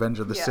 minutes of Revenge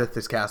of the Sith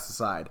is cast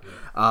aside.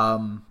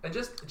 And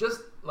just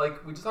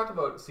like we just talked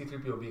about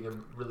C-3PO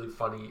being really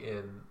funny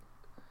in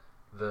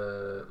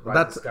the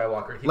Rise of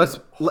Skywalker. He was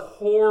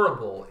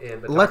horrible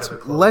in Attack of the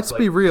Clones. Let's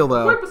be real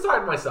though. Right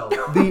beside myself.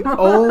 The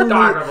only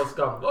Dark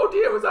scum. Oh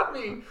dear, was that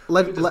me?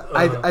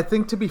 I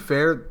think to be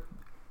fair,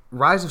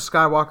 Rise of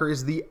Skywalker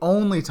is the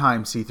only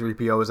time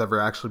C-3PO has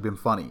ever actually been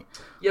funny.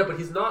 Yeah, but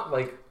he's not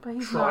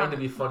trying to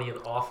be funny and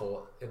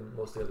awful in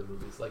most of the other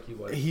movies like he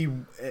was.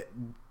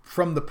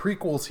 From the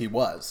prequels, he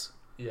was.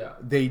 Yeah.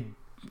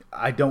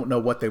 I don't know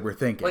what they were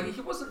thinking. Like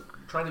he wasn't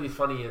trying to be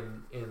funny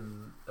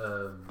in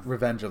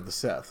Revenge of the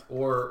Sith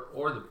or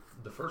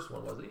the first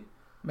one, was he?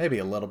 Maybe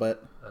a little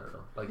bit. I don't know.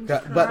 Like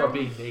about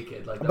being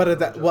naked. Like but at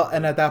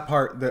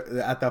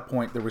that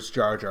point there was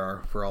Jar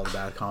Jar for all the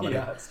bad comedy.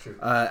 Yeah, that's true.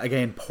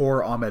 Again,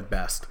 poor Ahmed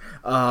Best.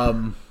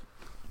 All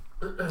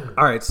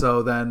right,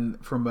 so then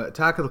from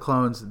Attack of the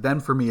Clones,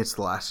 then for me it's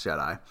The Last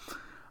Jedi,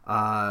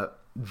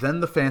 then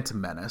The Phantom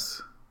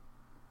Menace,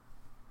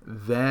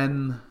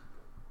 then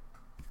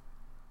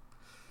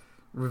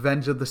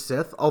Revenge of the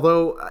Sith.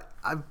 Although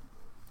I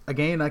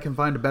can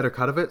find a better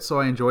cut of it, so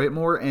I enjoy it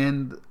more,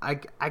 and I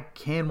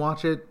can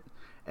watch it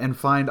and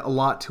find a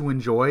lot to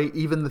enjoy,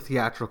 even the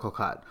theatrical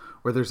cut,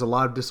 where there's a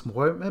lot of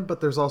disappointment,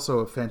 but there's also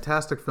a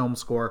fantastic film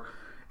score,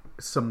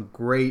 some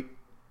great,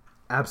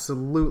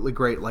 absolutely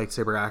great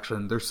lightsaber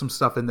action. There's some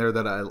stuff in there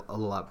that I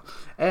love.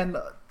 And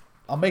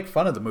I'll make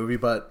fun of the movie,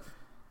 but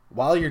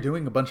while you're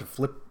doing a bunch of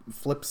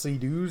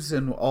flipsy-doos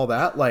and all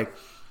that, like,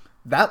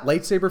 that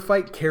lightsaber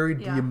fight carried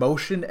the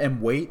emotion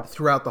and weight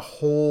throughout the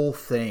whole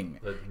thing.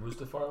 The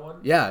Mustafar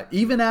one? Yeah,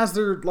 even as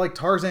they're like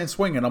Tarzan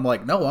swinging, I'm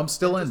like, no, I'm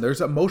still in. There's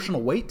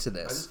emotional weight to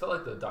this. I just felt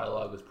like the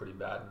dialogue was pretty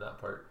bad in that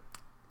part.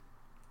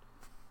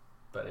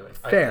 But anyway,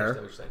 fair. I understand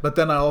what you're saying. But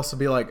then I also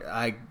be like,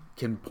 I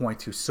can point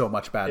to so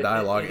much bad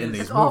dialogue in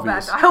these movies. All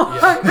bad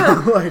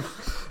dialogue. Like,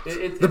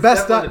 it's the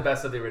best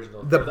of the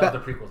original. The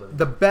prequels.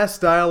 The best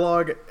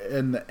dialogue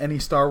in any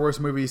Star Wars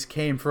movies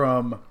came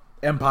from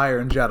Empire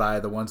and Jedi,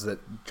 the ones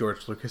that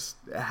George Lucas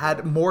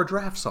had more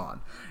drafts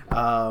on.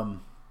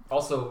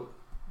 Also,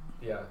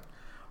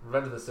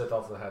 Revenge of the Sith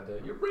also had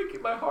 "You're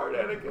breaking my heart,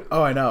 Anakin."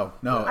 Oh, I know.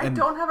 No, I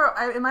don't have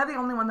am I the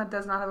only one that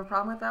does not have a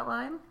problem with that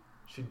line?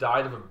 She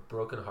died of a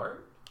broken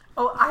heart.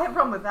 Oh, I have a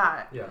problem with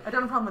that. Yeah. I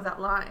don't have a problem with that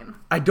line.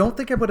 I don't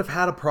think I would have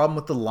had a problem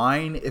with the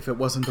line if it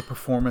wasn't the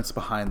performance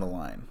behind the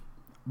line.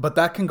 But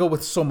that can go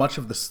with so much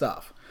of the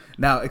stuff.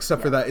 Now,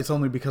 except for that, it's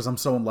only because I'm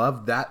so in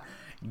love that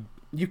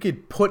you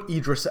could put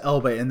Idris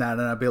Elba in that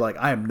and I'd be like,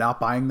 I am not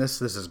buying this.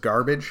 This is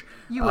garbage.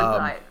 You would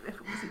buy it if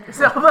it was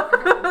Idris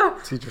Elba.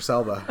 It's Idris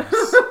Elba.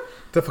 It's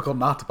difficult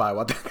not to buy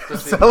what that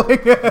guy's selling.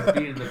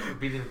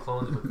 beating the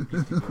clones with the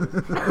Beastie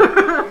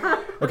Boys.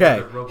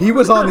 Okay, he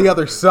was on the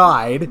other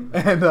side.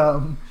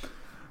 And,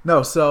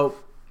 no, so,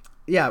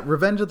 yeah,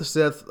 Revenge of the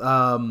Sith,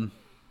 then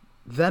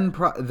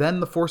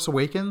The Force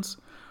Awakens.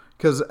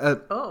 Because,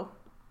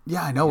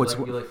 yeah, I know.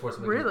 You like Force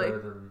Awakens better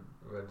than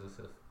Revenge of the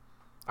Sith?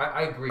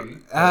 I agree.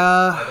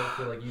 I don't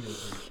feel like you do.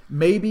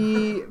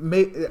 Maybe.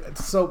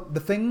 So the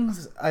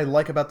things I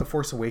like about The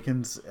Force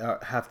Awakens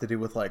have to do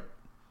with, like,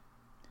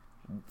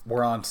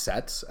 we're on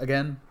sets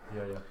again.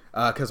 Yeah.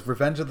 Because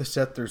Revenge of the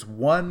Sith, there's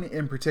one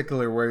in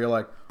particular where you're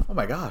like, oh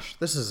my gosh,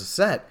 this is a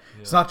set.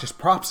 Yeah. It's not just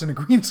props and a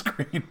green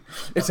screen.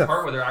 It's a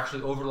part where they're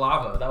actually over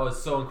lava. That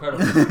was so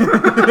incredible.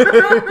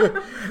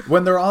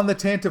 When they're on the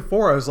Tantive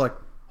 4, I was like,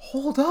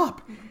 hold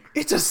up,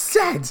 it's a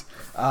set.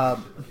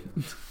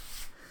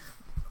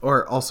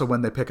 Or also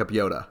when they pick up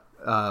Yoda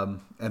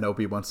and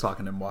Obi-Wan's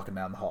talking and walking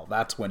down the hall.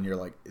 That's when you're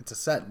like, it's a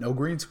set, no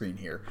green screen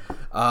here.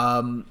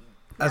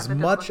 As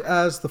much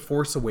as The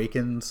Force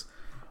Awakens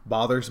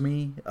bothers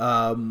me,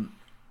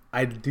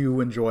 I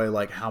do enjoy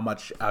like how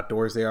much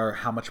outdoors they are,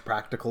 how much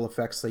practical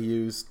effects they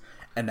used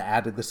and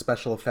added the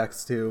special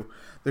effects to.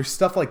 There's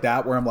stuff like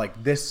that where I'm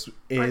like, this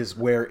is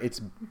where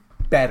it's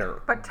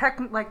better. But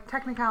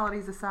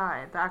technicalities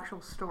aside, the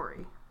actual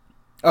story.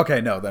 Okay,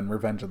 no, then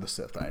Revenge of the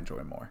Sith I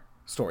enjoy more,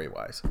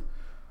 story-wise.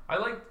 I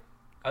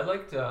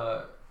liked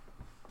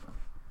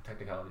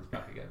technicalities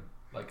back again.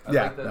 Like I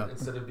like that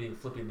instead of being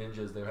flippy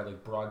ninjas, they had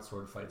like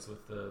broadsword fights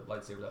with the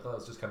lightsabers. I thought it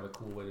was just kind of a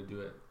cool way to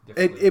do it.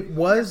 It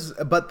was,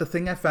 but the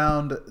thing I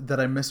found that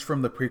I missed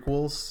from the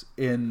prequels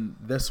in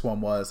this one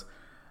was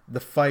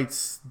the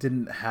fights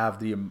didn't have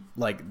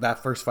that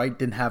first fight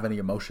didn't have any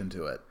emotion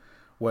to it.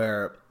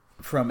 Where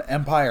from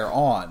Empire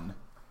on,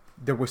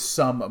 there was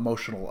some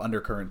emotional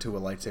undercurrent to a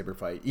lightsaber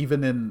fight.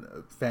 Even in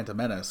Phantom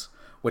Menace,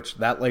 which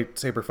that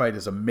lightsaber fight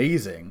is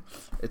amazing.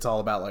 It's all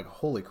about like,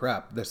 holy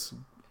crap, this.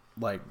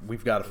 Like,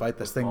 we've got to fight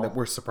this thing that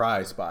we're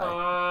surprised by.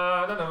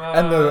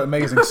 And the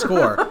amazing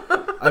score.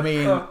 I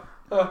mean,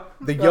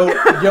 the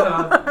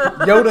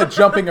Yoda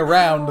jumping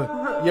around.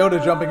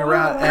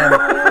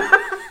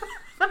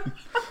 And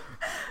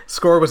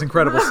score was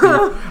incredible,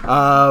 Steve.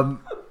 And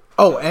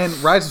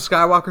Rise of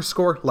Skywalker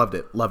score, loved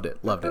it.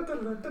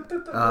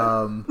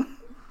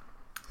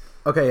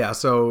 Okay, yeah,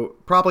 so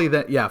probably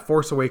that,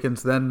 Force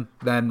Awakens, then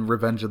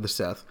Revenge of the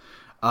Sith.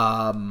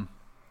 Flip-flop.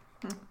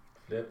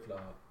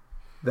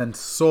 Then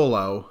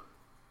Solo.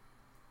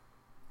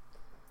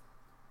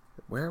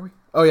 Where are we?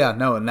 Oh yeah,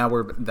 no, and now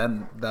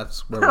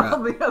that's where we're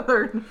at. The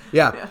other.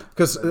 Yeah,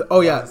 because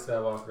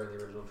Skywalker in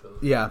the original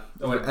trilogy. Yeah,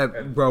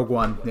 Rogue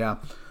One. Yeah,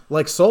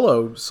 like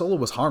Solo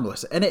was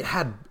harmless, and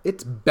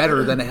it's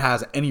better than it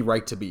has any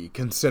right to be,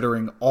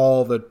 considering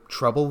all the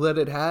trouble that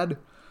it had.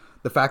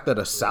 The fact that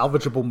a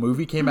salvageable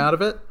movie came out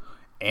of it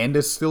and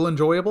is still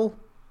enjoyable.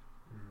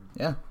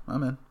 Yeah,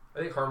 I'm in. I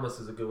think harmless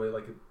is a good way.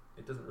 Like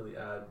it doesn't really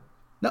add.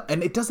 No,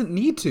 and it doesn't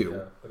need to.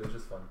 Yeah, but it's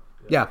just fun.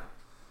 Yeah.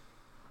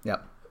 I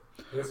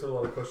answered a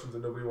lot of questions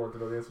that nobody wanted to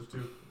know the answers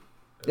to.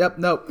 Yep,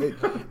 no.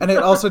 And it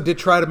also did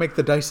try to make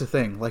the dice a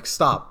thing. Like,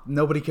 stop.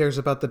 Nobody cares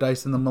about the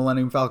dice in the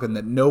Millennium Falcon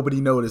that nobody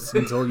noticed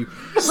until you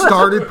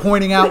started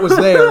pointing out was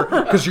there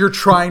because you're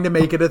trying to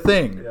make it a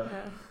thing. Yeah.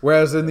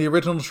 Whereas in the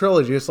original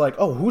trilogy, it's like,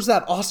 oh, who's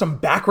that awesome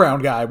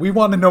background guy? We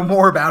want to know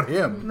more about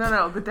him.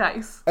 No, the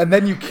dice. And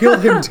then you kill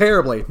him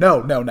terribly.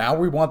 No, now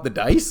we want the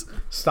dice?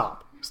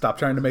 Stop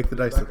trying to make the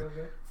dice.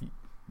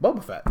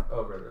 Boba Fett.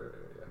 Oh, right,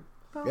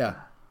 yeah. Yeah.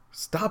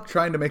 Stop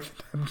trying to make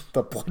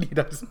the bloody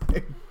dice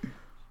thing.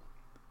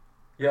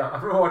 Yeah, I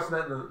remember watching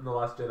that in the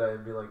Last Jedi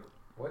and being like,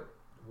 what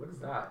is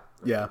that?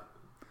 Yeah.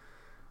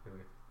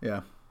 Anyway.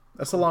 Yeah.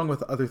 That's along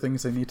with other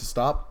things they need to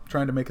stop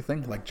trying to make a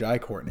thing, like Jai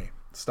Courtney.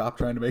 Stop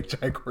trying to make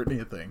Jai Courtney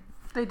a thing.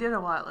 They did a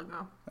while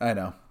ago. I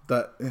know.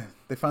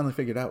 They finally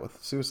figured out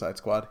with Suicide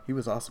Squad. He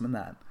was awesome in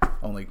that.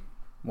 Only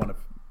one of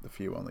the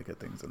few only good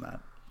things in that.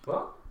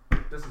 Well,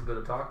 this has been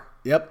a talk.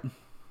 Yep.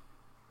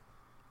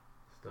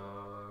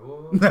 Star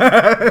Wars.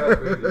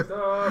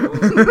 Star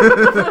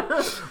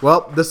Wars.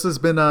 Well, this has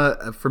been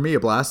for me a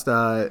blast.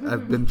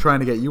 I've been trying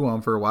to get you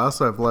on for a while,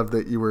 so I've loved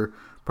that you were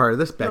part of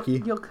this,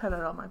 Becky. You'll cut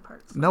out all my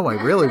parts. No, I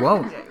really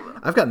won't. Yeah, you will.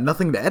 I've got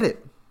nothing to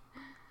edit.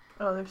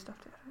 Oh, there's stuff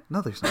to edit.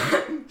 No, there's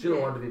not.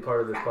 Sheila wanted to be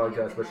part of this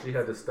podcast, but she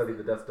had to study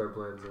the Death Star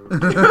plans.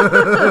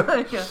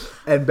 Yeah.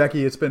 And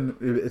Becky, it's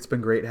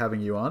been great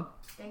having you on.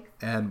 Thanks.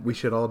 And we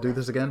should all do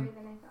this again. Better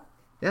than I thought.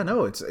 Yeah,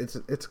 no,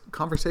 it's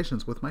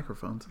conversations with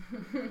microphones.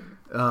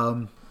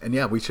 And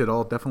yeah, we should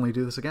all definitely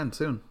do this again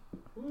soon.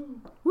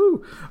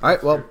 Woo! All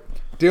right, well,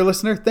 dear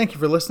listener, thank you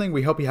for listening.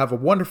 We hope you have a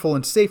wonderful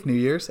and safe New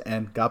Year's,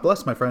 and God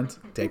bless, my friends.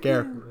 Take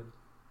care.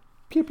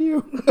 Pew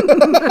pew.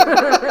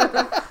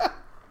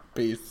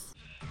 Peace.